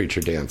going to be feature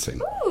dancing?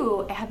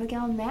 Ooh,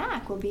 Abigail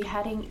Mack will be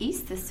heading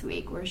east this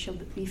week, where she'll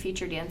be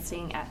feature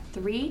dancing at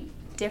 3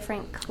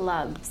 different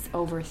clubs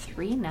over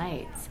 3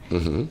 nights.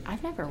 Mm-hmm.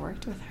 I've never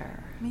worked with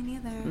her. Me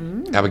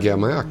neither. Abigail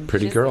Mack,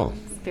 pretty She's girl.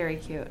 Very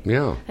cute.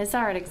 Yeah. I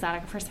saw her at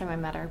Exotica first time I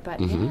met her, but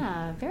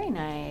yeah, very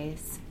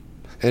nice.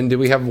 And do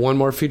we have one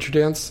more feature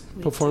dance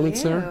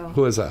performance do. there?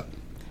 Who is that?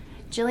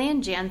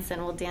 Jillian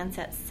Jansen will dance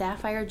at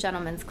Sapphire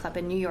Gentlemen's Club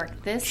in New York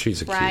this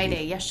She's a Friday.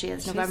 cutie. Yes, she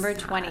is. November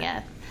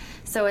 20th.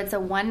 So it's a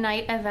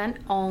one-night event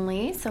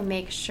only, so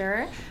make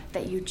sure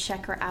that you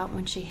check her out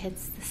when she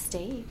hits the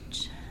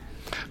stage.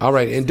 All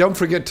right, and don't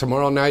forget,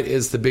 tomorrow night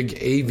is the big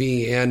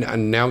AVN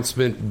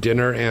announcement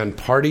dinner and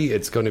party.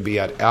 It's going to be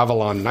at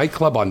Avalon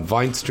Nightclub on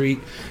Vine Street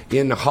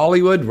in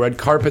Hollywood. Red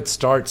carpet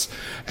starts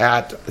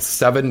at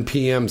 7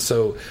 p.m.,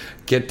 so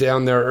get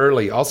down there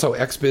early. Also,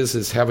 XBiz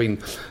is having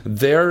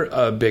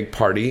their big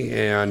party,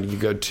 and you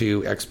go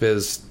to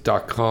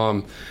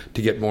xbiz.com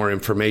to get more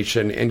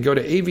information, and go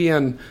to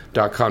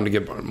avn.com to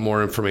get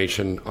more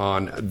information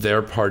on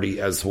their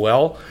party as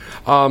well.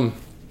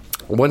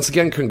 Once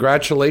again,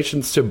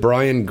 congratulations to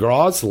Brian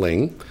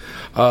Gosling.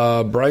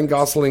 Brian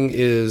Gosling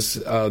is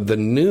the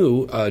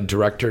new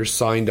director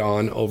signed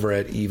on over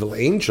at Evil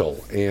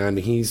Angel, and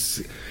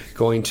he's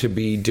going to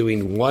be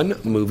doing one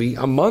movie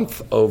a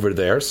month over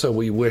there. So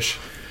we wish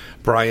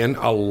Brian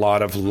a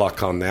lot of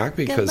luck on that,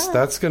 because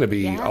that's going to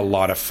be a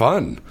lot of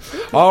fun.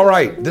 All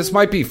right, this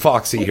might be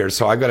Foxy here,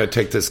 so I got to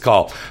take this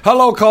call.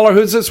 Hello, caller.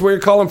 Who's this? Where are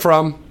you calling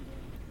from?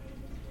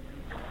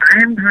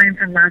 I'm calling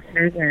from Las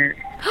Vegas.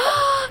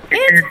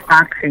 It's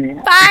Foxy.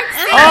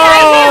 Foxy!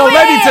 Oh,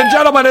 ladies and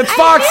gentlemen, it's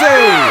Foxy!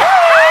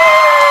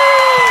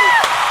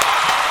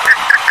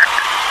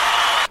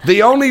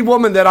 The only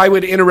woman that I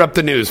would interrupt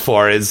the news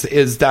for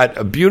is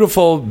that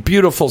beautiful,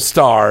 beautiful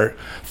star,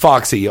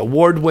 Foxy,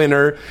 award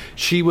winner.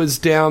 She was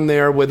down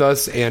there with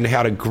us and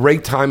had a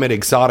great time at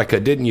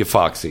Exotica, didn't you,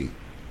 Foxy?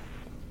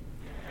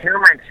 Too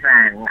much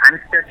fun.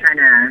 I'm still trying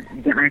to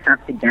get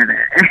myself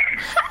together.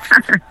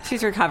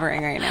 She's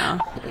recovering right now.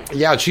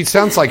 Yeah, she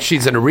sounds like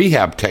she's in a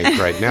rehab tank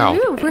right now.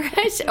 Ooh,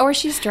 or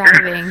she's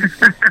driving.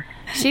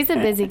 She's a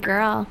busy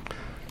girl.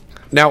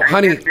 Now,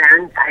 honey, I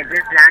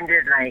just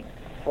landed like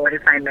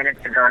 45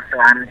 minutes ago, so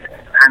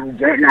I'm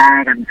jet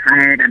lagged, I'm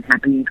tired, I'm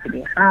happy to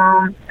be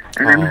home,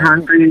 and I'm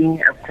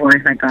hungry, of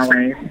course, like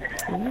always.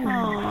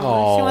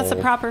 Oh, she wants to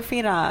prop her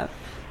feet up.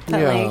 To,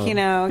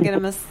 get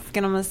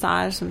a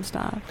massage and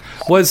stuff.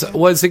 Was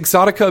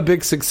Exotica a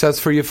big success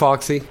for you,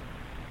 Foxy?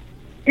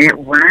 It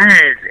was.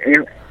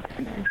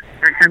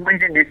 For some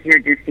reason, this year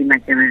just seemed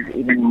like there was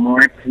even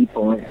more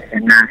people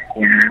than last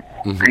year.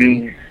 Mm-hmm.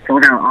 I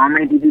sold out all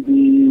my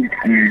DVDs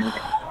and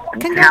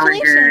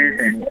calendars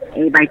and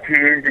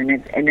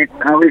 8x10s, and it's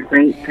always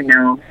great to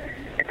know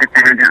that the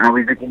fans are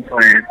always looking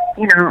for,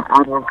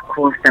 all those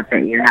cool stuff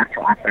that you have to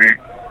offer.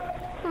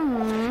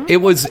 It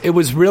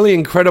was really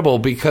incredible,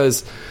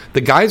 because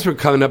the guys were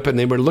coming up and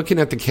they were looking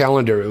at the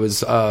calendar. It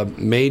was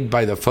made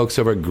by the folks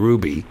over at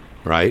Groovy,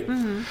 right?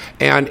 Mm-hmm.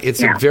 And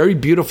it's a very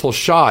beautiful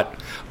shot.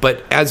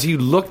 But as you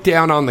look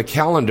down on the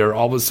calendar,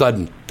 all of a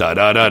sudden,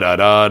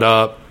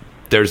 da-da-da-da-da-da,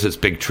 there's this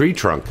big tree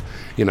trunk.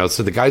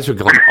 So the guys were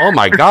going, oh,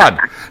 my God,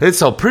 it's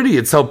so pretty,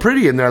 it's so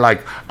pretty. And they're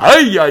like,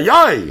 ay, ay,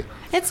 ay.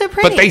 It's so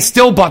pretty. But they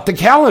still bought the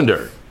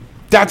calendar.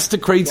 That's the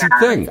crazy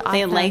thing.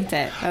 They liked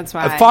it. That's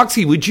why.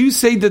 Foxy, would you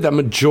say that the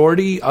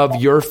majority of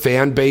your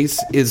fan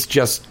base is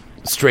just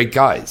straight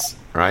guys,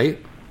 right?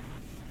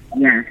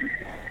 Yes,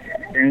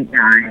 straight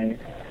guys.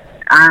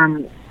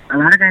 A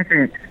lot of guys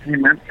that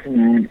came up to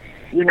me,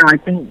 I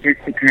think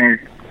just because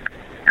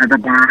of the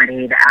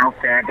body, the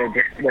outfit,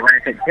 they want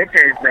to take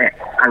pictures, but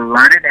a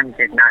lot of them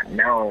did not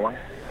know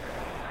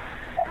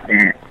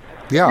that,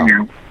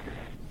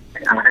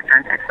 I want to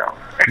contact them.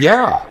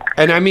 Yeah.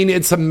 And I mean,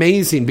 it's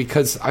amazing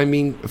because,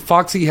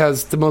 Foxy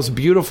has the most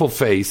beautiful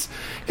face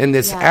and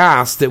this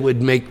ass that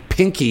would make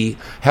Pinky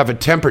have a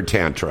temper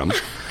tantrum.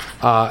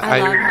 I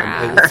love her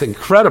ass. It's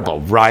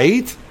incredible,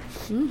 right?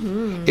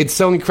 Mm-hmm. It's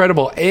so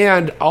incredible.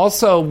 And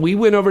also, we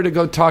went over to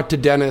go talk to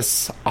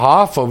Dennis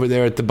Hoff over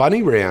there at the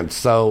Bunny Ranch.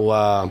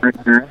 So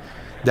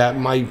that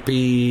might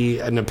be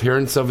an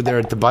appearance over there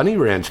at the Bunny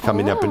Ranch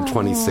coming up in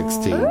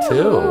 2016,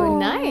 too. Oh,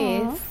 nice.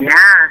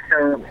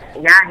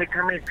 Yeah, he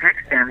told me to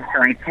text him,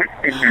 so I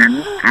texted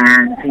him,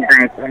 and he's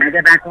like, when I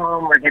get back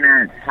home, we're going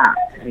to talk,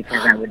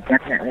 because I would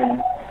definitely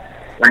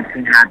like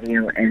to have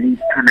you at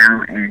least come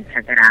out and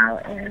check it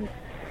out and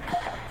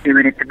see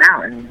what it's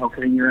about, and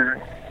hopefully you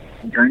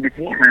join the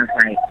team. I was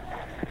like,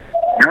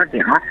 that would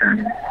be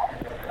awesome.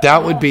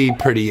 That would be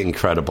pretty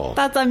incredible.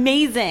 That's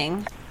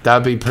amazing. That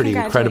would be pretty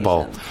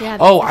incredible. Yeah,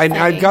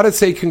 I've got to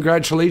say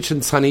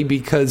congratulations, honey,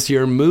 because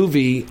your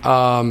movie,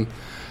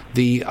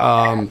 the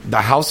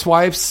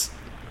Housewives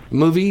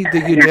movie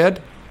that you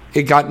did,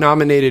 it got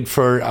nominated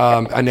for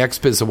an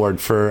XBiz Award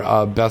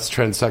for Best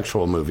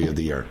Transsexual Movie of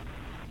the Year.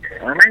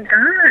 Oh my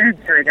God!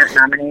 So it got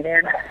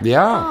nominated. Yeah.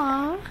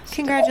 Aww,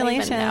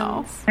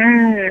 congratulations!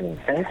 Hey,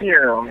 thank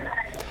you.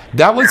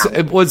 That was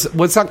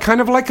that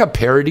kind of like a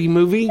parody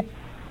movie?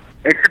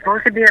 It's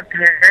supposed to be a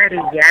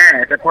parody,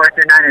 yes. Of course,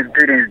 they're not as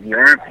good as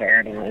your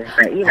parodies,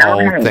 but you know.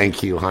 Oh, hey,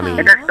 thank you, honey.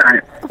 It's a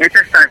start. It's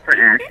a start for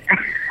us.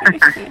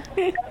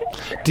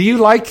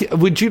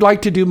 Would you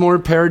like to do more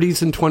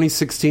parodies in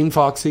 2016,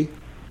 Foxy?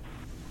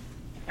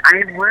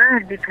 I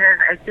would, because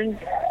I think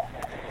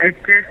it's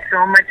just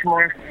so much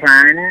more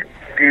fun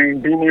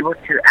and being able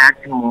to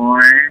act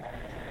more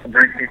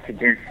versus to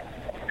just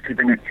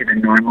keeping it to the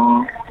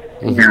normal,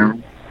 you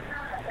know,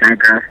 guy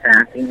girl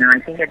stuff. You know, I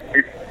think it's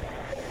just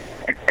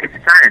it's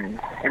fun.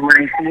 And when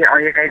I see all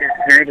your guys'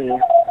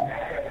 parodies,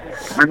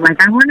 I'm like,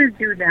 I want to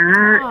do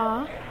that.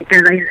 Aww.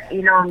 Because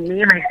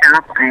me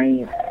myself,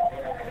 I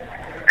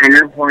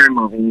love horror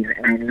movies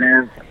and I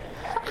love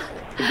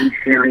to be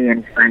silly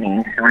and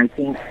funny. So I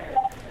think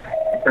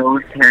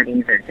those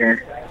parodies are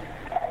just,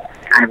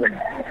 I would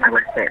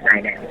fit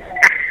right in.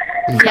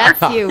 Yes,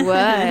 you would.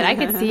 I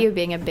could see you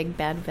being a big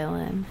bad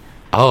villain.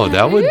 Oh,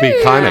 that would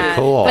be kind of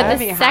cool. But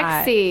the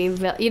sexy,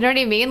 you know what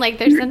I mean? Like,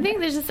 there's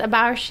just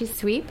about her, she's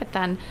sweet, but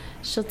then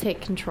she'll take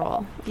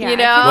control. Yeah, you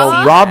know?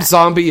 Well, Rob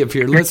Zombie, if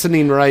you're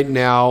listening right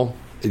now,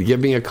 give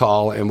me a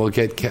call and we'll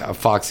get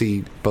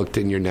Foxy booked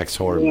in your next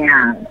horror movie.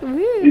 Yeah.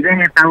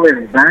 Even if I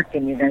was Buck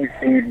and you guys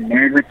said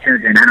Married with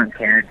Children, I don't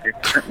care.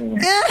 Just put me in.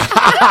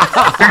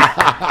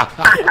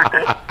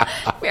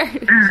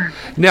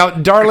 Now,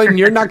 darling,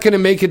 you're not going to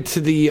make it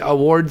to the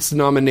awards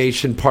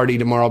nomination party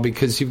tomorrow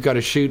because you've got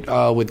to shoot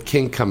with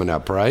Kink coming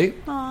up, right?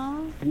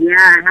 Yeah,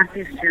 I have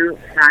to shoot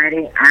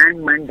Friday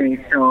and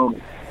Monday, so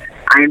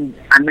I'm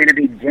going to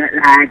be jet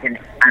lagged,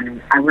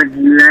 and I would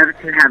love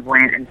to have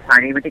went and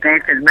party with you guys,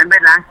 because remember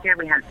last year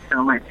we had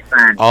so much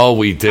fun. Oh,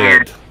 we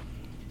did. And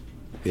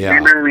yeah.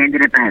 Remember we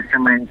ended up at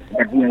the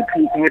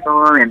VIP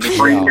table, and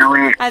before you know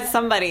it, At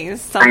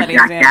somebody's I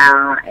blacked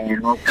out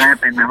and woke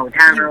up in the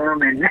hotel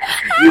room, and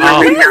you were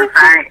waiting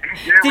outside.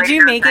 Did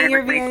you make it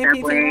your VIP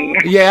table?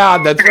 Yeah,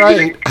 that's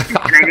right.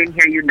 And I didn't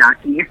hear you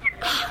knocking.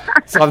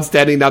 So I'm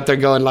standing out there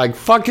going like,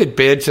 fuck it,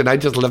 bitch. And I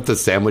just left the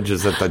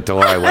sandwiches at the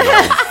door. I went,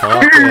 oh,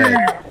 fuck it. And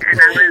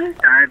I was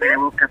starving. I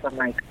woke up, I'm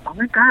like, oh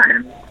my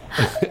God,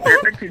 what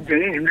happened to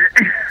James?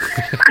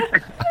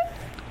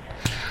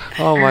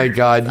 Oh my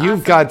God,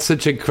 you've got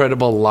such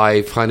incredible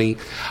life, honey.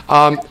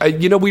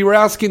 We were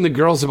asking the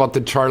girls about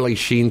the Charlie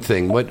Sheen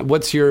thing.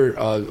 What's your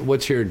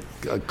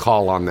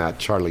call on that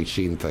Charlie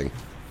Sheen thing?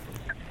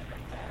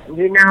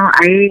 You know,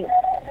 I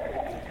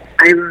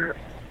know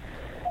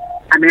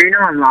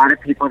a lot of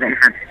people that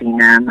have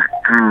seen him.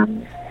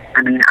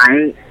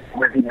 I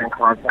was even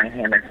called by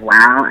him as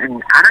well,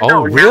 and I don't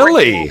know. Oh,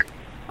 really?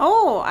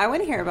 Oh, I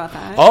want to hear about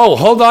that. Oh,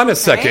 hold on a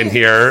second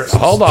here.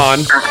 Hold on.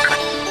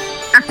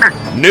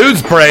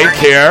 News break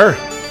here.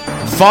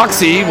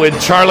 Foxy with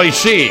Charlie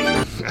Sheen.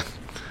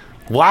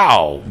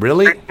 Wow,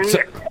 really?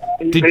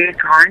 They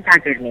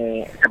contacted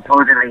me,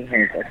 supposedly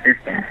his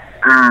assistant.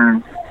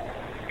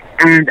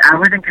 And I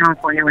was in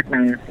California with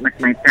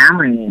my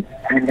family,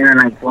 and they were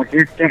like, well,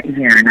 just get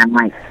here. And I'm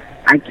like,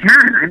 I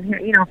can't. I'm here.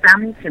 You know,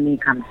 family to me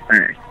comes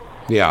first.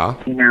 Yeah.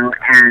 You know,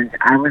 and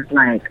I was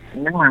like,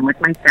 no, I'm with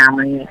my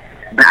family,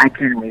 but I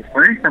can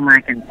refer someone,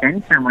 I can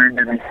send someone.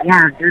 They're like,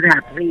 yeah, do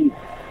that, please.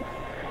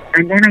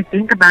 And then I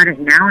think about it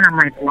now, and I'm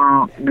like,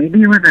 well,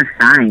 maybe it was a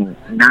sign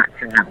not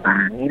to have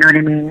fun. You know what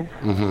I mean?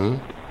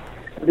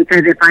 Mm-hmm.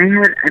 Because if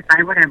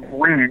I would have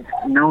went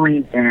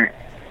knowing that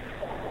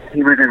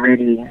he was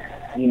already,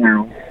 you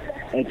know,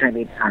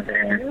 HIV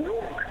positive,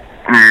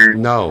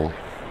 and not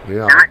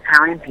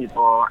telling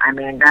people, I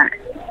mean,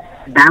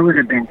 that would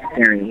have been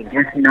scary.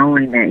 Just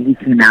knowing that he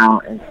came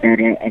out and said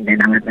it, and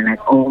then I would have been like,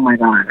 oh my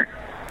God.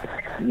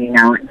 You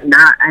know,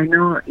 I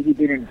know he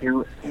didn't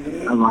do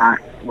a lot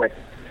with,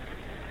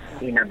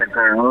 you know, the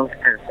girls,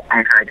 because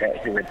I heard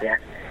that he would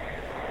just,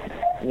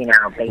 you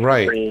know,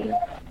 basically,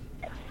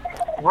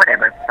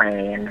 whatever,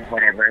 play and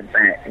whatever,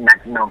 but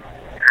not no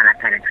kind of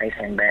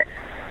penetration. But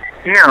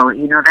still,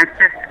 you know, it's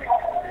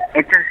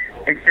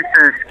just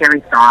a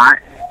scary thought,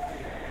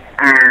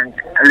 and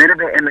a little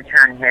bit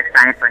immature on his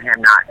side for him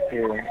not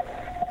to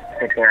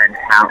sit there and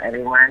tell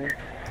everyone.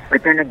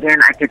 But then again,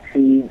 I could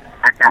see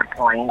at that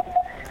point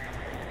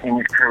in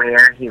his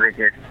career, he was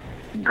just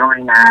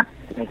growing up,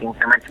 making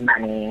so much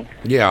money.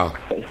 Yeah.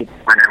 He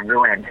want to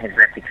ruin his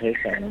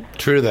reputation.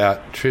 True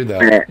that.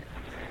 But,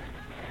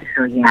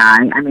 so yeah,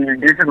 I mean,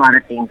 there's a lot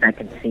of things I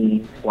can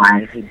see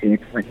why he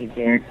did what he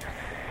did.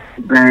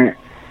 But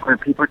for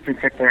people to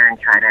sit there and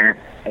try to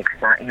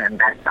exploit him,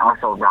 that's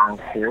also wrong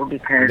too,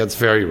 because that's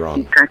very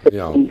wrong.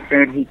 He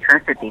said he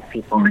trusted these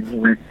people, and he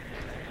was,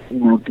 you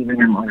know, giving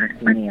them all this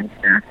money and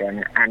stuff,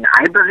 and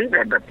I believe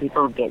it. But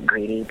people get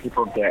greedy,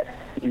 people get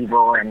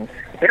evil, and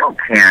they don't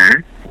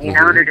care. You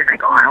know, they're just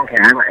like, oh, I don't care.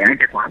 I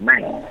just want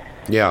money.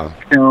 Yeah.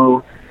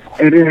 So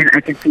it is.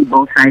 I can see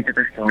both sides of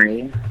the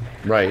story.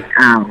 Right.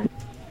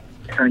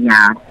 So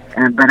yeah,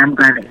 but I'm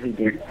glad that he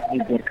did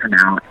come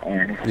out,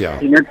 and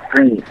he looks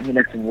great. He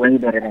looks way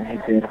better than he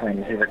did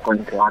when he was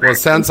going through all that. Well, it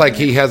sounds like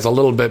he has a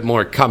little bit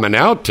more coming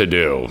out to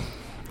do.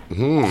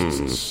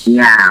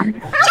 Yeah,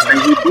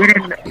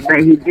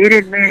 but he did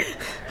admit,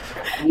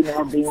 you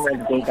know, being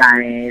with gay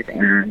guys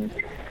and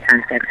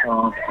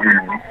transsexuals,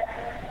 and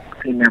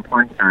female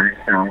porn star,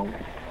 so,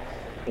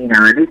 you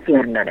know, at least he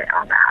admitted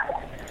all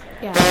that.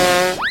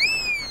 Yeah.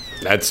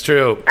 That's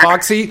true.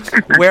 Foxy,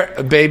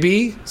 where,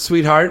 baby,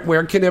 sweetheart,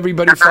 where can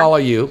everybody follow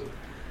you?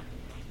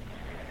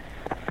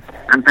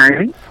 I'm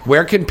sorry?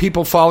 Where can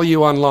people follow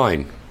you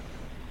online?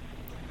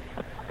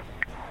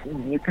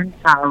 You can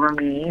follow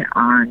me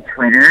on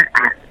Twitter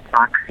at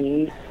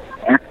Foxy,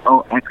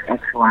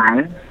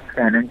 Foxxy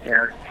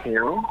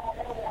 702,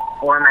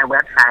 or my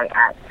website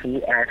at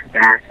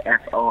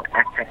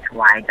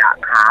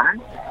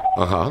ts-foxxy.com.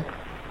 Uh-huh.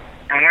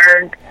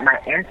 And my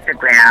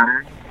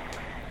Instagram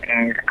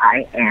is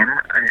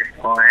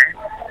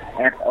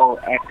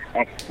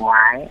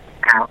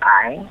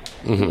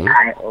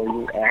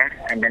IM_FOXXYLIIOUS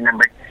and the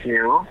number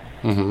 2.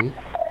 Mm-hmm.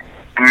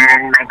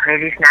 And my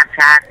crazy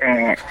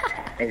Snapchat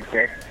is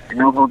just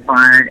Noble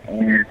Bard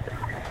is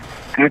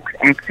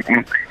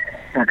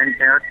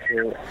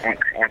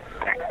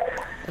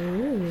XXX702XXX.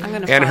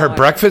 And her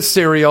breakfast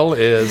cereal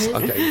is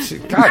okay.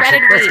 God,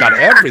 she's got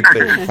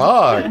everything.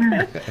 Fuck.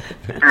 And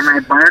my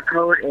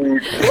barcode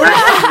is.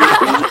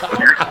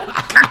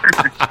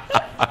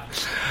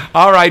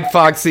 All right,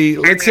 Foxy.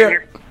 Let's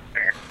hear.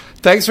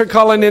 Thanks for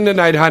calling in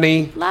tonight,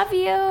 honey. Love you.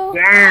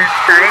 Yeah,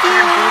 sorry I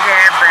couldn't be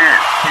there,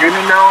 but let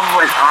me know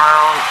what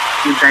all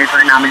you guys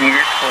were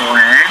nominated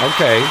for.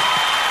 Okay.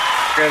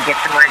 So get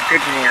some more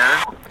good news.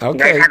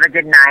 Okay. You guys have a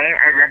good night.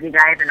 I love you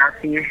guys, and I'll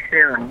see you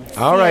soon.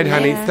 All right,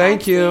 honey.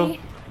 Thank you.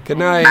 Good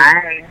night.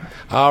 Bye.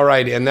 All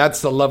right, and that's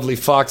the lovely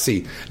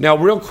Foxy. Now,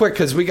 real quick,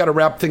 because we got to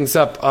wrap things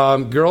up.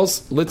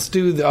 Girls, let's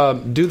do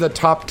the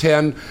top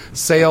 10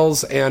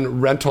 sales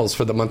and rentals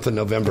for the month of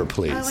November,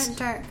 please. Oh, I went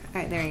dark. All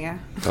right, there you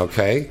go.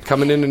 Okay.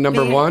 Coming in at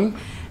number 1.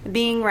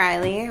 Being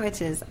Riley,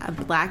 which is a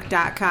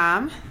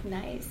black.com.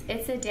 Nice.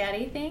 It's a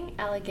daddy thing.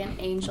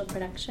 Elegant Angel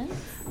Productions.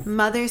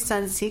 Mother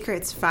Son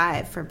Secrets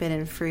 5,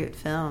 Forbidden Fruit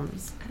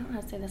Films. I don't know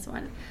how to say this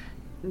one.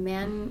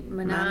 Mano.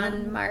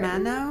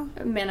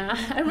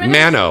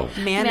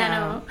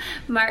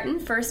 Martin,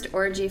 First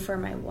Orgy for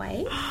My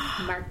Wife.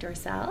 Mark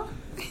Dorcel.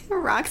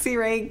 Roxy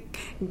Ray,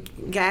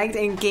 Gagged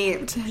and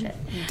Gaped.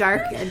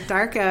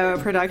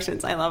 Darko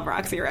Productions. I love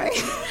Roxy Ray.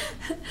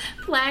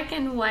 Black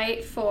and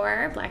White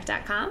for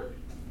Black.com.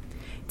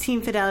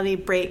 Team Fidelity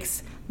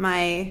Breaks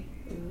My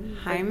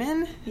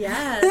Hymen.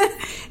 Yes.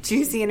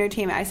 Juicy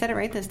Entertainment. I said it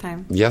right this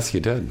time. Yes, you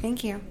did.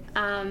 Thank you.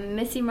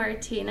 Missy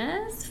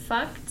Martinez,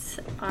 Fucked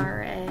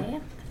RA.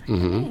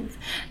 Mm-hmm.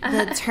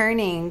 The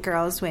Turning,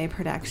 Girls Way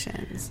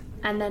Productions.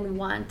 And then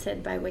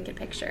Wanted by Wicked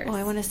Pictures. Oh,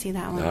 I want to see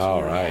that one.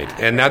 All right.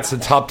 And that's the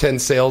top 10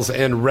 sales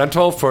and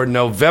rental for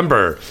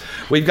November.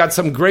 We've got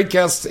some great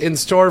guests in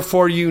store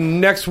for you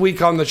next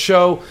week on the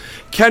show.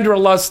 Kendra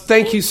Lust,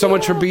 thank you so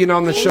much for being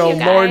on the show.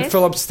 Lauren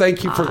Phillips,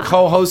 thank you for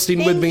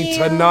co-hosting with me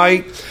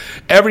tonight.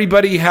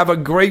 Everybody have a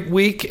great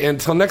week.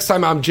 Until next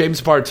time, I'm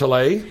James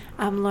Bartolet.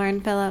 I'm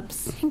Lauren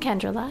Phillips. And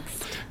Kendra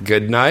Lust.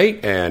 Good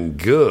night and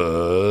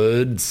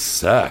good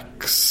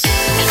sex.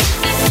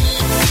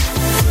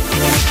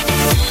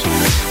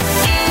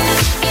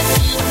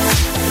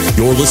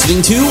 You're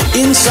listening to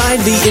Inside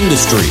the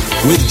Industry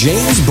with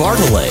James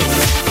Bartolet,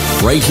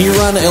 right here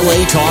on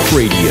LA Talk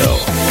Radio.